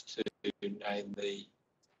rules, to name the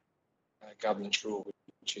governance rule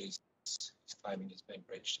which is claiming has been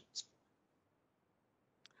breached.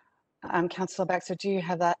 Councillor Baxter, do you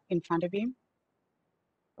have that in front of you?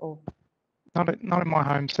 Or... Not in my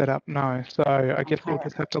home setup, no. So I guess we'll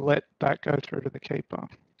just have to let that go through to the keeper.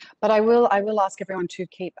 But I will ask everyone to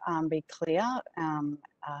be clear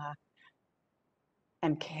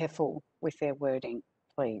and careful with their wording,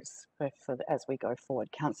 please, as we go forward.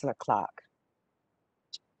 Councillor Clark.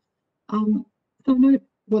 So I know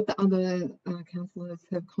what the other councillors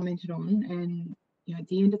have commented on, and at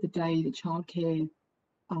the end of the day, the childcare,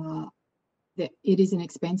 that it is an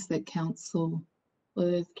expense that councillors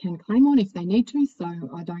can claim on if they need to. So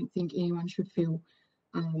I don't think anyone should feel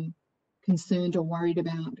concerned or worried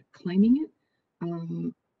about claiming it.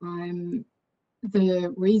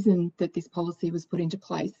 The reason that this policy was put into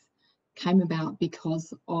place came about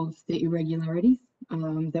because of the irregularities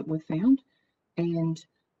that were found, and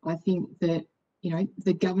I think that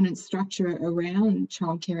the governance structure around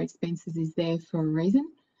childcare expenses is there for a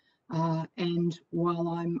reason. And while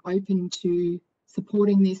I'm open to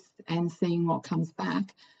supporting this and seeing what comes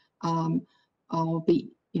back, I'll be,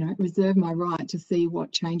 reserve my right to see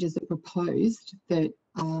what changes are proposed that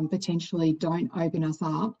potentially don't open us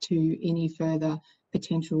up to any further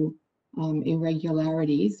potential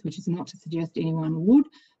irregularities, which is not to suggest anyone would,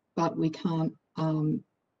 but we can't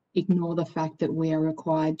ignore the fact that we are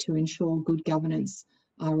required to ensure good governance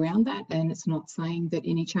around that. And it's not saying that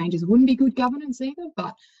any changes wouldn't be good governance either,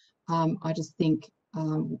 but I just think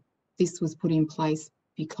This was put in place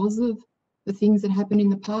because of the things that happened in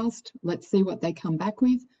the past. Let's see what they come back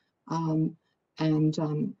with, and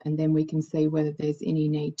then we can see whether there's any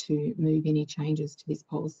need to move any changes to this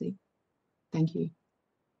policy. Thank you.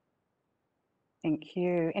 Thank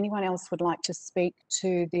you. Anyone else would like to speak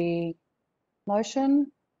to the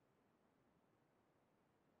motion?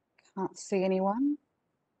 Can't see anyone.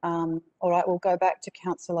 All right, we'll go back to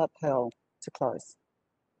Councillor Pearl to close.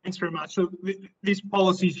 Thanks very much. So this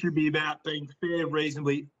policy should be about being fair,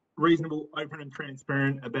 reasonable, open and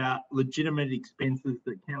transparent about legitimate expenses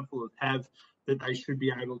that councillors have that they should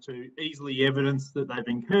be able to easily evidence that they've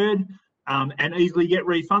incurred and easily get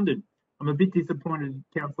refunded. I'm a bit disappointed in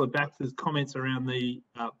Councillor Baxter's comments around the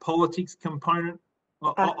politics component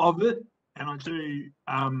of it, and I do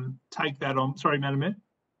take that on. Sorry, Madam Mayor.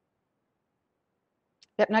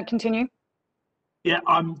 Yep, no, continue. Yeah,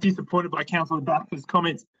 I'm disappointed by Councillor Baxter's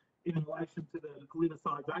comments in relation to the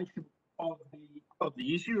politicisation of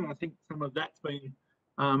the issue, and I think some of that's been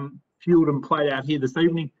fueled and played out here this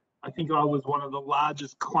evening. I think I was one of the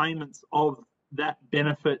largest claimants of that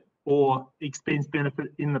benefit or expense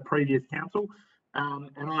benefit in the previous council,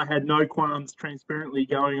 and I had no qualms transparently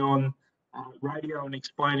going on radio and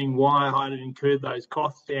explaining why I had incurred those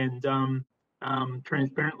costs and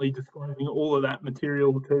transparently disclosing all of that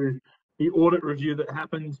material to the audit review that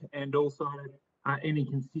happened and also any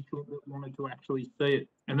constituent that wanted to actually see it.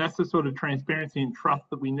 And that's the sort of transparency and trust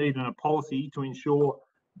that we need in a policy to ensure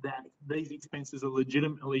that these expenses are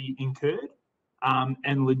legitimately incurred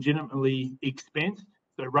and legitimately expensed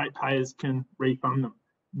so ratepayers can refund them.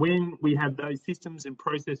 When we have those systems and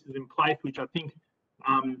processes in place, which I think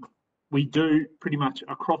we do pretty much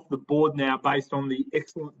across the board now based on the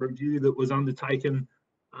excellent review that was undertaken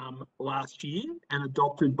last year and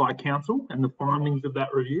adopted by council and the findings of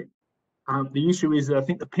that review. The issue is that I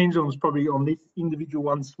think the pendulum's probably on this individual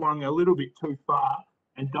one swung a little bit too far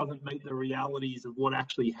and doesn't meet the realities of what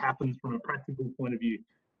actually happens from a practical point of view.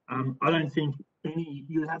 I don't think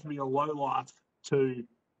you'd have to be a low-life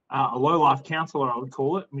councillor, I would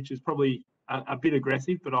call it, which is probably a bit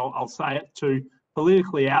aggressive, but I'll say it, to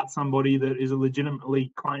politically out somebody that is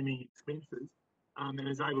legitimately claiming expenses and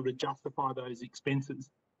is able to justify those expenses.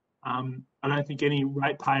 I don't think any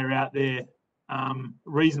ratepayer out there,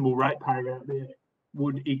 reasonable ratepayer out there,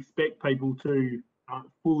 would expect people to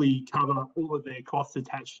fully cover all of their costs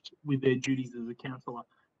attached with their duties as a councillor.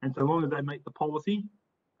 And so long as they meet the policy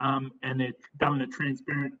and they're done in a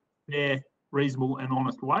transparent, fair, reasonable and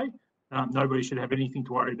honest way, nobody should have anything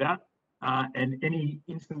to worry about. And any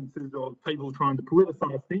instances of people trying to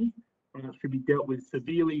politicise things should be dealt with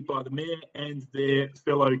severely by the Mayor and their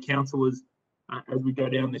fellow councillors as we go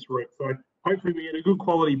down this route. So hopefully we get a good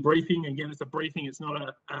quality briefing. Again, it's a briefing, it's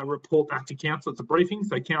not a report back to council, it's a briefing,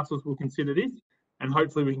 so councillors will consider this, and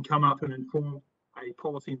hopefully we can come up and inform a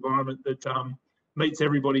policy environment that meets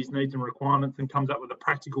everybody's needs and requirements and comes up with a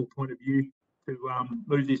practical point of view to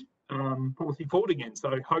move this policy forward again.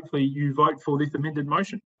 So hopefully you vote for this amended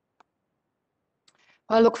motion.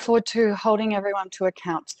 I look forward to holding everyone to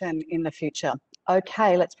account then in the future.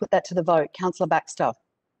 Okay, let's put that to the vote. Councillor Baxter.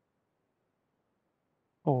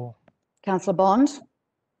 For. Councillor Bond.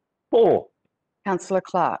 For. Councillor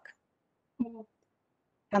Clark. For.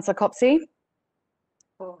 Councillor Copsey.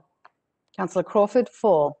 For. Councillor Crawford.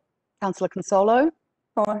 For. Councillor Consolo.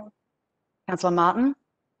 For. Councillor Martin.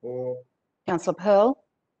 For. Councillor Pearl.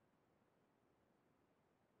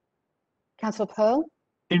 Councillor Pearl.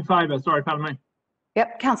 In favour, sorry, pardon me.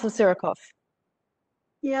 Yep, Councillor Sirikoff.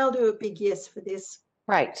 Yeah, I'll do a big yes for this.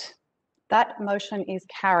 Great. That motion is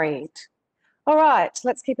carried. All right,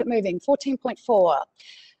 let's keep it moving. 14.4.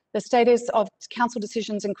 The status of council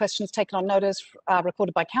decisions and questions taken on notice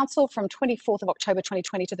recorded by council from 24th of October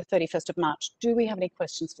 2020 to the 31st of March. Do we have any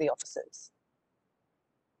questions for the officers?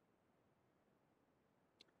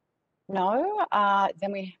 No.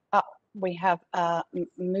 Then we have a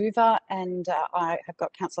mover, and I have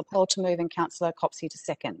got Councillor Pearl to move and Councillor Copsey to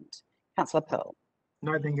second. Councillor Pearl.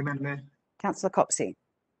 No, thank you, Madam Mayor. Councillor Copsey.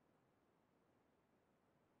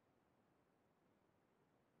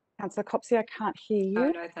 Councillor Copsey, I can't hear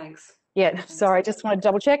you. No, thanks. Yeah, sorry, I just want to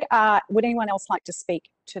double check. Would anyone else like to speak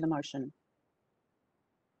to the motion?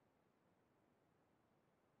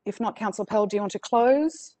 If not, Councillor Pearl, do you want to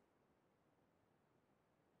close?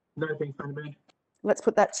 No, thanks, Madam Mayor. Let's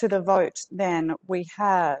put that to the vote then. We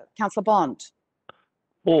have Councillor Bond.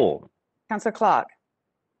 For. Councillor Clark.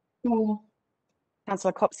 For.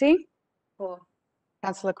 Councillor Copsey. For.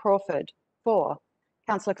 Councillor Crawford. For.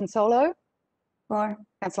 Councillor Consolo. For.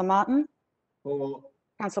 Councillor Martin. For.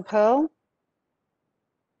 Councillor Pearl.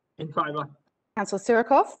 In favour. Councillor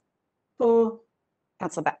Sirikoff. For.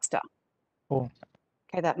 Councillor Baxter. For.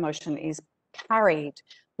 Okay, that motion is carried.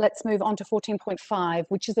 Let's move on to 14.5,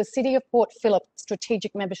 which is the City of Port Phillip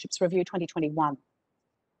Strategic Memberships Review 2021.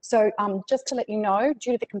 So just to let you know,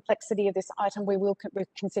 due to the complexity of this item, we will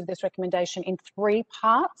consider this recommendation in 3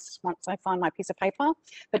 parts once I find my piece of paper.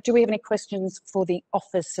 But do we have any questions for the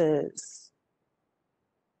officers?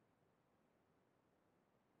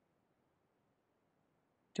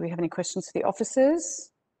 Do we have any questions for the officers?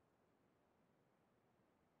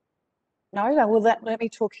 No, well, let me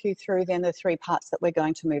talk you through then the 3 parts that we're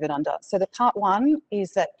going to move it under. So the part 1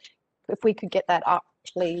 is that, if we could get that up,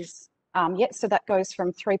 please. So that goes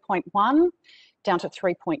from 3.1 down to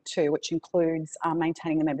 3.2, which includes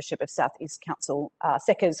maintaining the membership of South East Council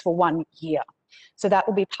SECAs for 1 year. So that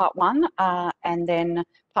will be part 1, and then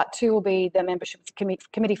part 2 will be the membership of the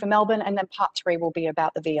Committee for Melbourne, and then part 3 will be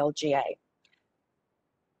about the VLGA.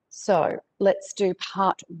 So let's do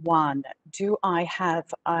part 1. Do I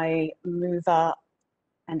have a mover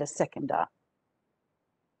and a seconder?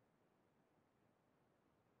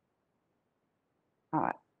 All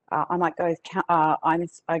right. I might go with, I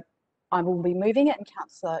will be moving it and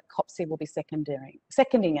Councillor Copsey will be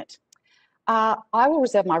seconding it. I will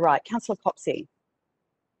reserve my right. Councillor Copsey.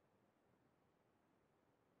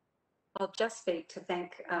 I'll just speak to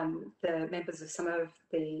thank the members of some of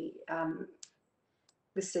the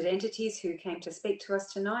listed entities who came to speak to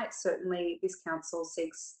us tonight. Certainly this council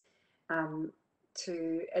seeks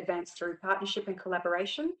to advance through partnership and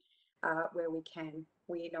collaboration where we can.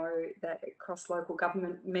 We know that across local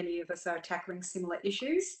government, many of us are tackling similar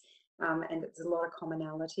issues and there's a lot of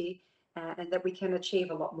commonality and that we can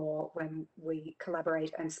achieve a lot more when we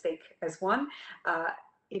collaborate and speak as one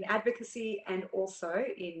in advocacy and also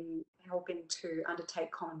in helping to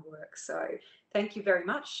undertake common work. So thank you very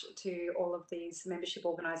much to all of these membership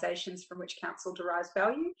organisations from which Council derives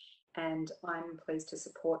value, and I'm pleased to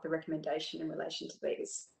support the recommendation in relation to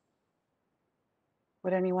these.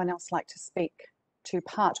 Would anyone else like to speak to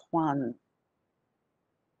part 1?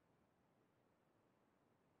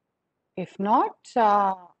 If not,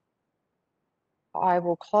 I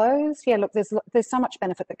will close. Yeah, look, there's so much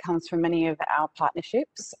benefit that comes from many of our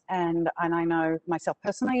partnerships, and I know myself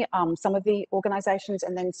personally, some of the organisations,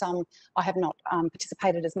 and then some I have not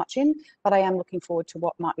participated as much in, but I am looking forward to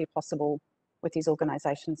what might be possible with these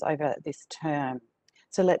organisations over this term.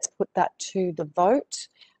 So let's put that to the vote.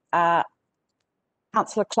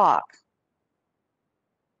 Councillor Clark.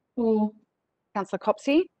 For. Councillor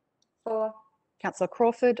Copsey. For. Councillor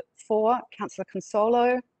Crawford. For. Councillor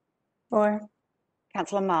Consolo. For.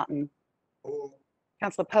 Councillor Martin. For.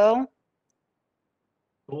 Councillor Pearl.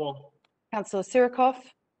 For. Councillor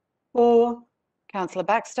Sirikoff. For. Councillor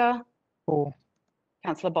Baxter. For.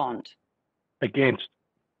 Councillor Bond. Against.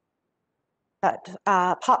 That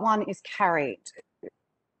part 1 is carried.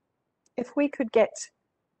 If we could get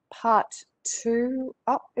part 2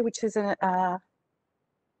 up, which is so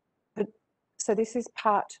this is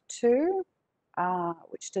part 2,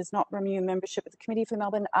 which does not renew membership of the Committee for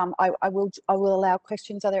Melbourne. I will allow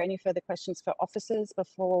questions. Are there any further questions for officers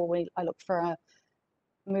before I look for a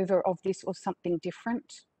mover of this or something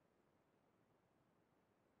different?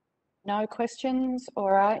 No questions.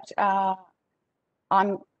 All right.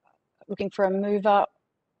 I'm looking for a mover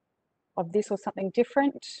of this or something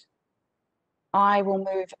different. I will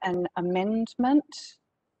move an amendment.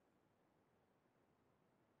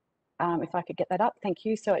 If I could get that up, thank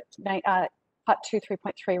you. So part 2,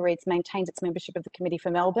 3.3 reads, maintains its membership of the Committee for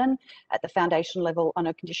Melbourne at the foundation level on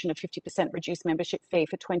a condition of 50% reduced membership fee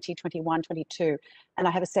for 2021-22. And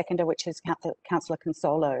I have a seconder, which is Councillor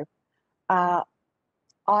Consolo.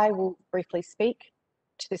 I will briefly speak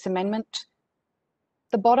to this amendment.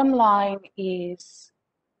 The bottom line is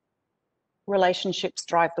relationships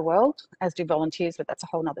drive the world, as do volunteers, but that's a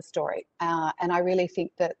whole nother story. And I really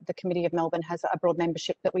think that the Committee of Melbourne has a broad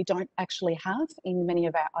membership that we don't actually have in many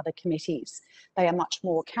of our other committees. They are much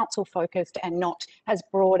more council focused and not as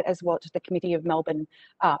broad as what the Committee of Melbourne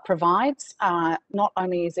provides. Not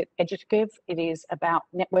only is it educative, it is about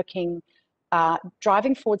networking,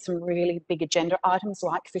 driving forward some really big agenda items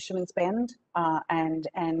like Fisherman's Bend and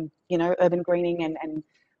you know, urban greening and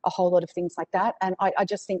a whole lot of things like that. And I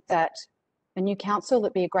just think that a new council,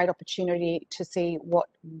 that'd be a great opportunity to see what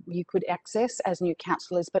you could access as new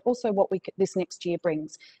councillors, but also what this next year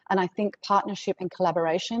brings. And I think partnership and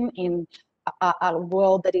collaboration in a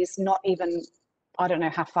world that is not even, I don't know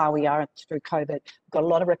how far we are through COVID. We've got a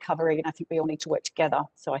lot of recovery, and I think we all need to work together.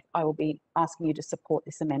 So I will be asking you to support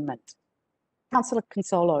this amendment. Councillor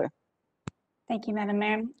Consolo. Thank you, Madam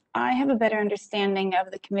Mayor. I have a better understanding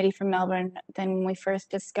of the Committee for Melbourne than we first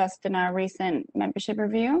discussed in our recent membership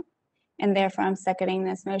review. and therefore I'm seconding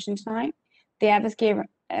this motion tonight. The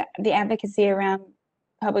advocacy around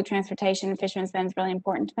public transportation and fishermen's bend is really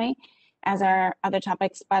important to me, as are other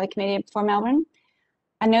topics by the Committee for Melbourne.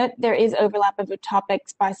 I note there is overlap of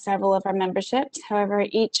topics by several of our memberships. However,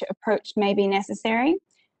 each approach may be necessary.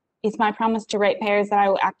 It's my promise to ratepayers that I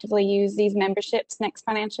will actively use these memberships next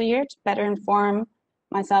financial year to better inform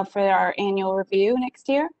myself for our annual review next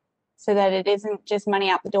year, so that it isn't just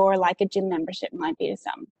money out the door like a gym membership might be to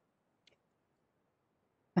some.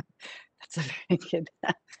 That's a very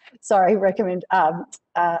good,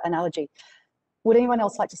 analogy. Would anyone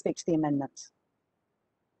else like to speak to the amendment?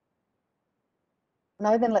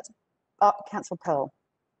 No, then let's, Councillor Pearl.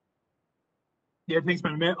 Yeah, thanks,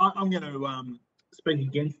 Madam Mayor. I'm going to speak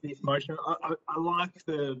against this motion. I like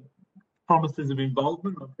the promises of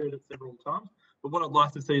involvement. I've heard it several times, but what I'd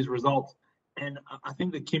like to see is results. And I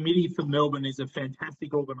think the Committee for Melbourne is a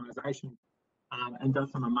fantastic organisation and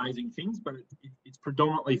does some amazing things, but it's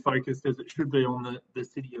predominantly focused, as it should be, on the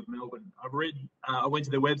City of Melbourne. I went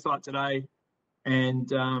to their website today, and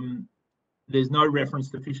there's no reference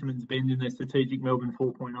to Fisherman's Bend in their Strategic Melbourne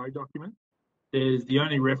 4.0 document. The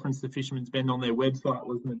only reference to Fisherman's Bend on their website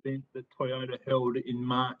was an event that Toyota held in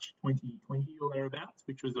March 2020 or thereabouts,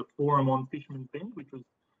 which was a forum on Fisherman's Bend, which was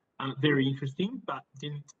very interesting, but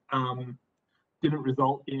didn't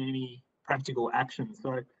result in any practical action.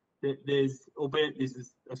 So albeit this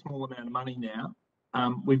is a small amount of money now,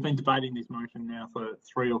 we've been debating this motion now for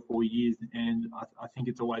 3 or 4 years, and I think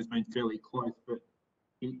it's always been fairly close, but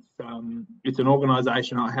it's an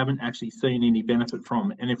organisation I haven't actually seen any benefit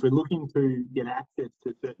from. And if we're looking to get access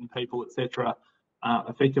to certain people, etc.,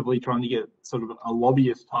 effectively trying to get sort of a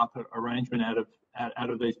lobbyist type of arrangement out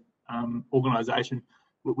of this organisation,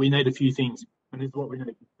 we need a few things. And this is what we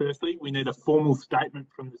need. Firstly, we need a formal statement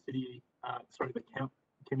from the the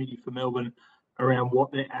Committee for Melbourne around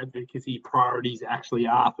what their advocacy priorities actually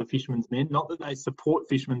are for Fisherman's Bend. Not that they support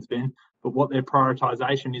Fisherman's Bend, but what their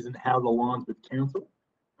prioritisation is and how it aligns with council.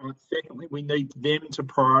 Secondly, we need them to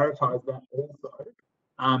prioritise that also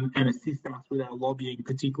and assist us with our lobbying,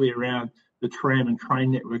 particularly around the tram and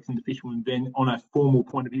train networks in the Fisherman's Bend on a formal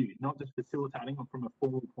point of view, not just facilitating, but from a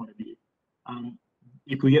formal point of view.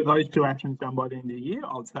 If we get those two actions done by the end of the year,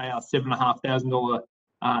 I would say our $7,500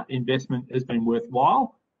 investment has been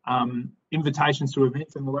worthwhile. Invitations to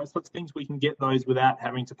events and all those sorts of things, we can get those without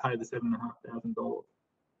having to pay the $7,500.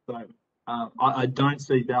 So I don't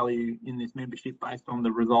see value in this membership based on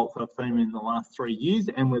the results I've seen in the last 3 years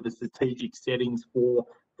and where the strategic settings for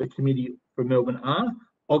the Committee for Melbourne are.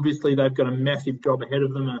 Obviously, they've got a massive job ahead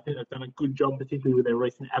of them. I think they've done a good job, particularly with their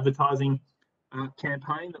recent advertising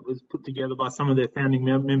campaign that was put together by some of their founding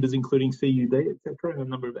members, including CUB, etc., and a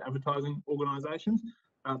number of advertising organisations.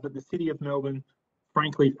 But the City of Melbourne,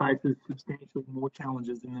 frankly, faces substantially more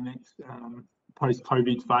challenges in the next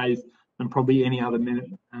post-COVID phase than probably any other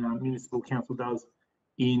municipal council does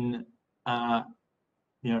in,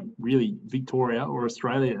 really Victoria or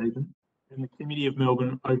Australia even. And the Committee of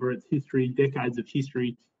Melbourne, over its history, decades of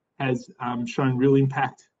history, has shown real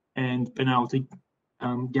impact and been able to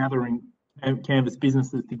gather and canvass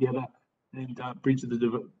businesses together and bridge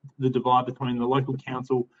the divide between the local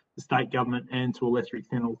council, the state government, and to a lesser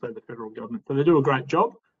extent also the federal government. So they do a great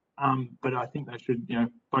job, but I think they should,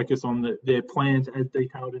 focus on their plans as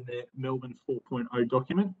detailed in their Melbourne 4.0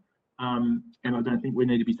 document, and I don't think we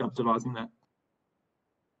need to be subsidising that.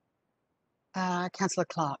 Councillor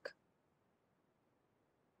Clark.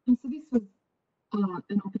 And so this was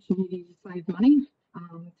an opportunity to save money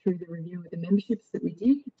through the review of the memberships that we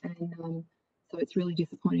did, and so it's really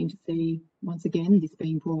disappointing to see once again this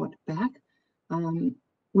being brought back.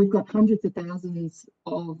 We've got hundreds of thousands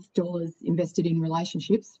of dollars invested in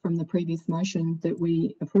relationships from the previous motion that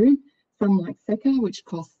we approved, some like SECA, which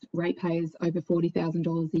cost ratepayers over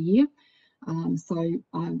 $40,000 a year. So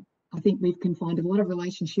I think we've confined a lot of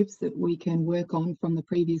relationships that we can work on from the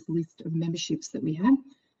previous list of memberships that we had.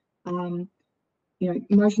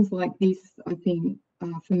 Motions like this, I think,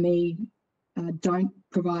 for me, don't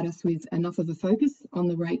provide us with enough of a focus on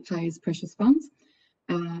the ratepayers' precious funds.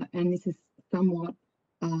 And this is somewhat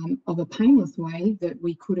of a painless way that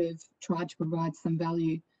we could have tried to provide some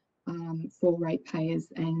value for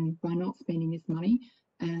ratepayers, and by not spending this money,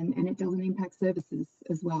 and it doesn't impact services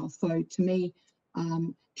as well. So to me,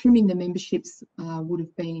 trimming the memberships would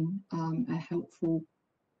have been a helpful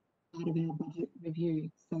part of our budget review.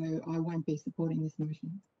 So I won't be supporting this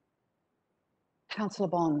motion. Councillor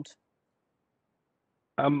Bond.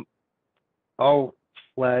 I'll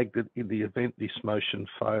flag that in the event this motion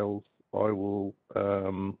fails, I will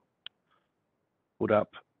put up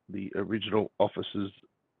the original officer's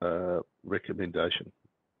recommendation.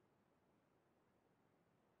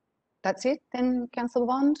 That's it then, Councillor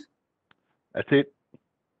Bond? That's it.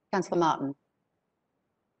 Councillor Martin.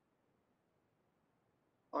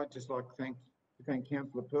 I'd just like to thank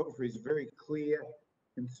Councillor Pearl for his very clear,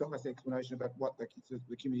 concise explanation about what the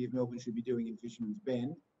Committee of Melbourne should be doing in Fisherman's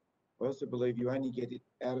Bend. I also believe you only get it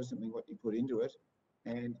out of something what you put into it,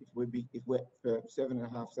 and if we're for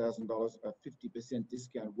 $7,500, a 50%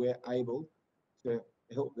 discount, we're able to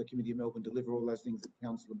help the Committee of Melbourne deliver all those things that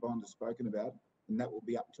Councillor Bond has spoken about, and that will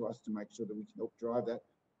be up to us to make sure that we can help drive that.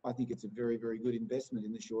 I think it's a very, very good investment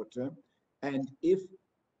in the short term. And if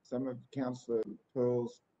some of Councillor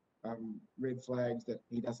Pearl's red flags that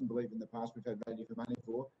he doesn't believe in the past we've had value for money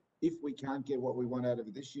for, if we can't get what we want out of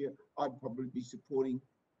it this year, I'd probably be supporting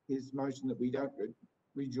his motion that we don't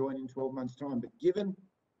rejoin in 12 months' time. But given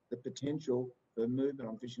the potential for movement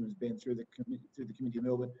on Fisherman's Bend through the Committee of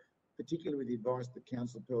Melbourne, particularly with the advice that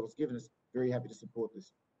Councillor Pearl has given us, very happy to support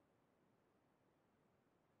this.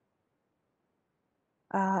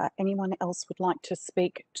 Anyone else would like to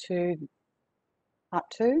speak to part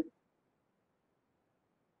 2?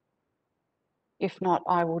 If not,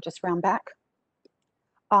 I will just round back.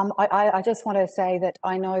 I just want to say that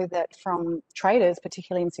I know that from traders,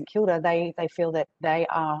 particularly in St Kilda, they feel that they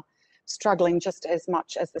are struggling just as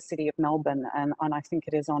much as the City of Melbourne, and I think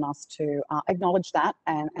it is on us to acknowledge that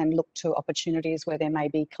and look to opportunities where there may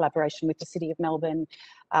be collaboration with the City of Melbourne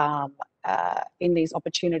in these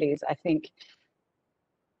opportunities. I think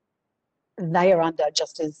they are under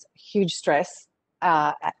just as huge stress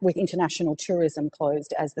with international tourism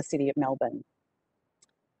closed as the City of Melbourne.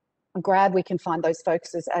 I'm glad we can find those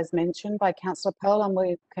focuses as mentioned by Councillor Pearl, and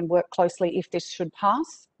we can work closely if this should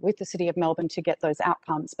pass with the City of Melbourne to get those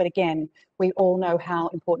outcomes. But again, we all know how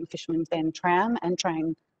important Fisherman's Bend tram and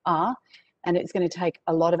train are, and it's going to take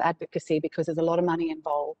a lot of advocacy because there's a lot of money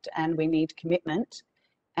involved and we need commitment.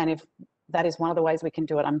 And if that is one of the ways we can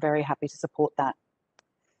do it, I'm very happy to support that.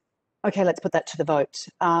 Okay, let's put that to the vote.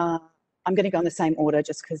 I'm going to go in the same order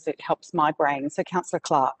just because it helps my brain. So Councillor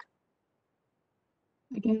Clark.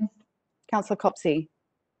 Against. Councillor Copsey.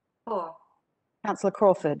 For. Councillor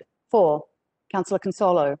Crawford. For. Councillor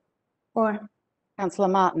Consolo. For. Councillor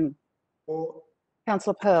Martin. For.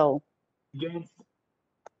 Councillor Pearl. Against.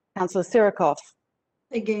 Councillor Sirikoff.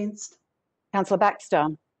 Against. Councillor Baxter.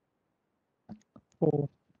 For.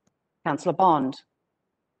 Councillor Bond.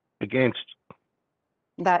 Against.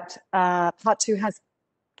 That part 2 has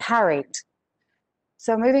carried.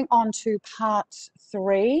 So moving on to part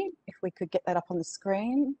 3, if we could get that up on the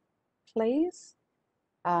screen, please.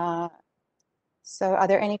 So are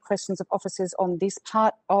there any questions of officers on this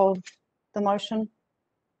part of the motion?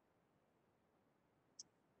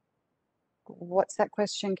 What's that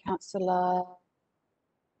question, Councillor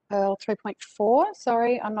Pearl? 3.4?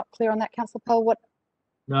 Sorry, I'm not clear on that, Councillor Pearl. What?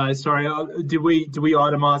 No, sorry. Did we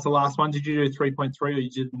itemise the last one? Did you do 3.3 or you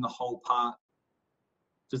did the whole part?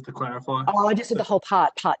 Just to clarify. Oh, I just did the whole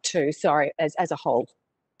part 2, sorry, as a whole.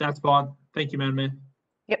 That's fine. Thank you, Madam Mayor.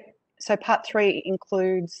 Yep. So part 3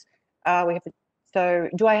 includes, so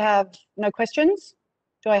do I have no questions?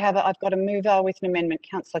 I've got a mover with an amendment,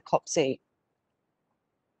 Councillor Copsey.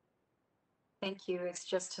 Thank you. It's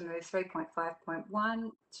just to move 3.5.1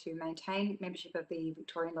 to maintain membership of the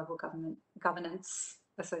Victorian Local Governance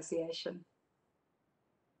Association.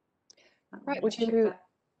 Right, would you?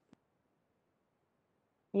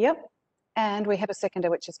 Yep. And we have a seconder,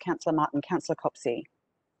 which is Councillor Martin. Councillor Copsey.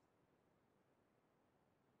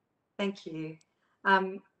 Thank you.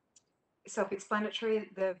 Self-explanatory,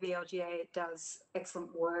 the VLGA does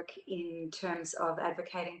excellent work in terms of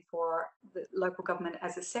advocating for the local government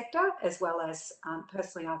as a sector, as well as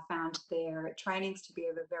personally I've found their trainings to be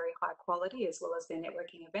of a very high quality, as well as their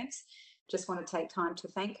networking events. Just want to take time to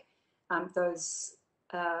thank those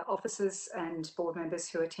officers and board members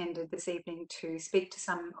who attended this evening to speak to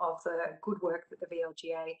some of the good work that the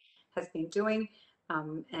VLGA has been doing.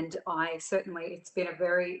 And I certainly, it's been a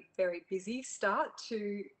very, very busy start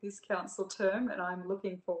to this council term, and I'm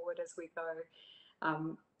looking forward as we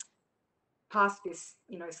go past this,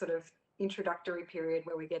 sort of introductory period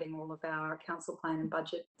where we're getting all of our council plan and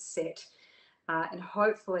budget set. And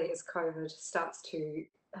hopefully as COVID starts to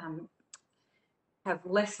have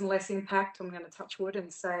less and less impact, I'm going to touch wood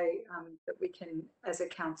and say that we can, as a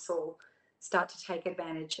council, start to take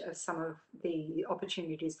advantage of some of the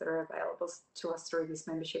opportunities that are available to us through this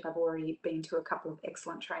membership. I've already been to a couple of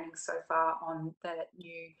excellent trainings so far on the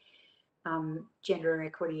new Gender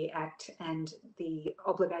Equity Act and the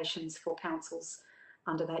obligations for councils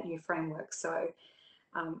under that new framework. So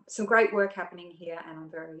some great work happening here, and I'm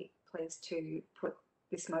very pleased to put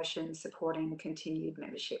this motion supporting continued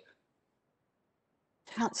membership.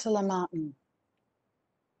 Councillor Martin.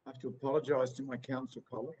 I have to apologise to my council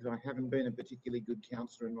colleagues. I haven't been a particularly good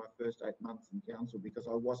councillor in my first 8 months in council because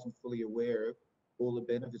I wasn't fully aware of all the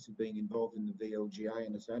benefits of being involved in the VLGA,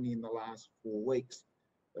 and it's only in the last 4 weeks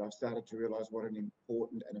that I've started to realise what an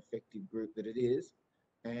important and effective group that it is.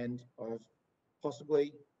 And I've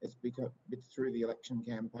possibly, it's through the election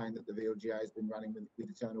campaign that the VLGA has been running with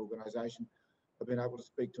its own organisation, I've been able to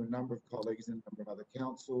speak to a number of colleagues and a number of other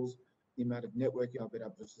councils. The amount of networking I've been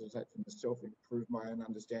able to facilitate for myself, improve my own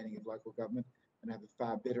understanding of local government and have a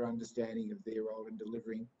far better understanding of their role in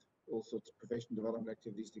delivering all sorts of professional development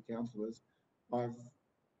activities to councillors. I've,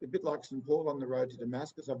 a bit like St Paul on the road to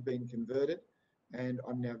Damascus, I've been converted and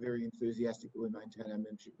I'm now very enthusiastic that we maintain our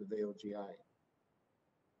membership with the VLGA.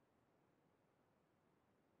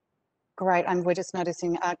 Great, and we're just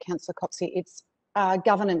noticing, Councillor Copsey, it's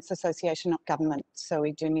Governance Association, not government, so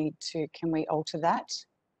we do need to, can we alter that?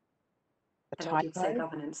 And I did say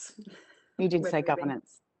governance. You did say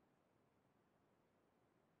governance.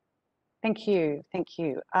 Thank you, thank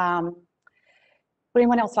you. Would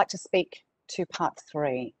anyone else like to speak to part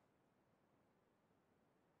 3?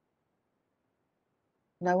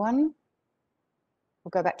 No one?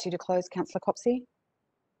 We'll go back to you to close, Councillor Copsey.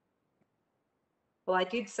 Well, I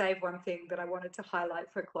did save one thing that I wanted to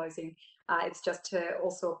highlight for closing. It's just to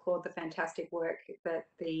also applaud the fantastic work that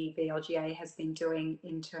the VLGA has been doing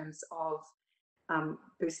in terms of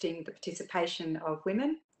boosting the participation of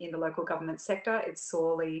women in the local government sector. It's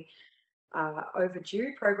sorely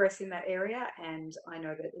overdue progress in that area, and I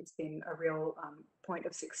know that it's been a real point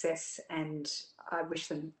of success, and I wish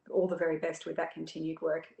them all the very best with that continued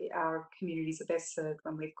work. Our communities are best served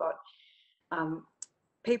when we've got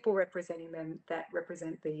people representing them that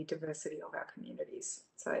represent the diversity of our communities.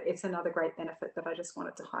 So it's another great benefit that I just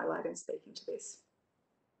wanted to highlight in speaking to this.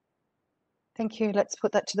 Thank you. Let's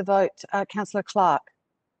put that to the vote. Councillor Clark.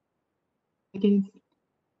 Against.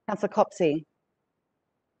 Councillor Copsey.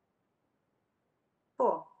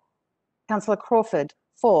 4. Councillor Crawford.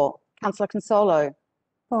 4. Councillor Consolo.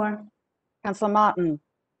 4. Councillor Martin.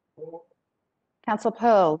 4. Councillor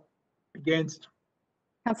Pearl. Against.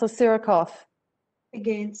 Councillor Sirikoff.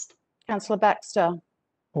 Against. Councillor Baxter.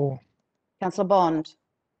 4. Councillor Bond.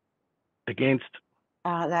 Against.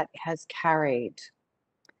 That has carried.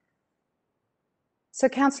 So,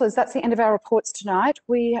 councillors, that's the end of our reports tonight.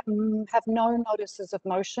 We have no notices of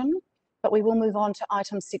motion, but we will move on to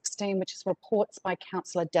item 16, which is reports by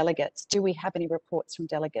councillor delegates. Do we have any reports from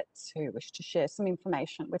delegates who wish to share some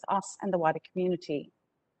information with us and the wider community?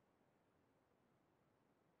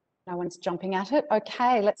 No one's jumping at it.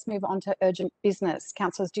 Okay, let's move on to urgent business.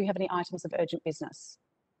 Councillors, do you have any items of urgent business?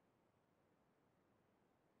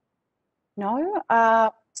 No?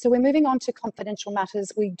 So we're moving on to confidential matters.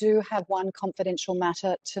 We do have one confidential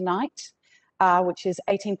matter tonight, which is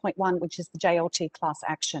 18.1, which is the JLT class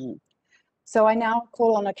action. So I now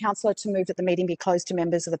call on a councillor to move that the meeting be closed to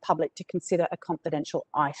members of the public to consider a confidential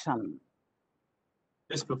item.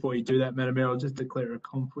 Just before you do that, Madam Mayor, I'll just declare a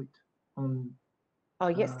conflict on Oh,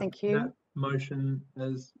 yes, thank you. that motion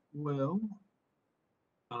as well.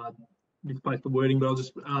 Misplaced the wording, but I'll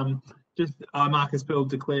just Marcus Bell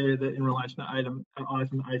declare that in relation to item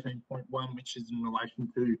 18.1, which is in relation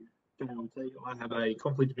to JLT, I have a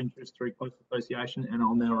conflict of interest through close association, and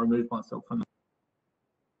I'll now remove myself from that.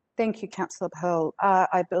 Thank you, Councillor Pearl.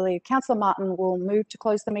 I believe Councillor Martin will move to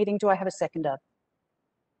close the meeting. Do I have a seconder?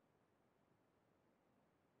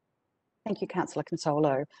 Thank you, Councillor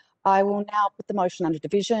Consolo. I will now put the motion under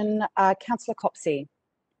division. Councillor Copsey.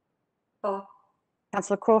 4.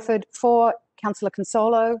 Councillor Crawford. 4. Councillor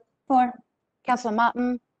Consolo. 4. Councillor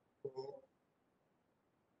Martin. 4.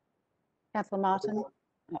 Councillor Martin. 4.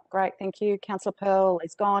 Oh, great, thank you. Councillor Pearl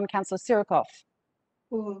is gone. Councillor Sirikoff.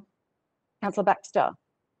 4. Councillor Baxter.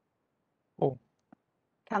 4.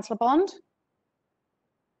 Councillor Bond.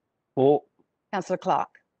 4. Councillor Clark.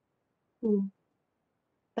 4.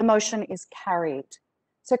 The motion is carried.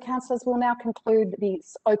 So, councillors, we'll now conclude the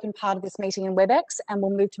open part of this meeting in Webex, and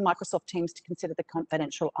we'll move to Microsoft Teams to consider the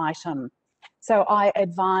confidential item. So I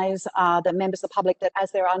advise the members of the public that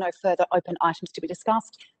as there are no further open items to be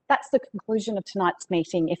discussed, that's the conclusion of tonight's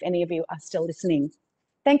meeting, if any of you are still listening.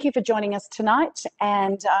 Thank you for joining us tonight,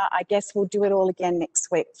 and I guess we'll do it all again next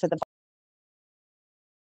week for the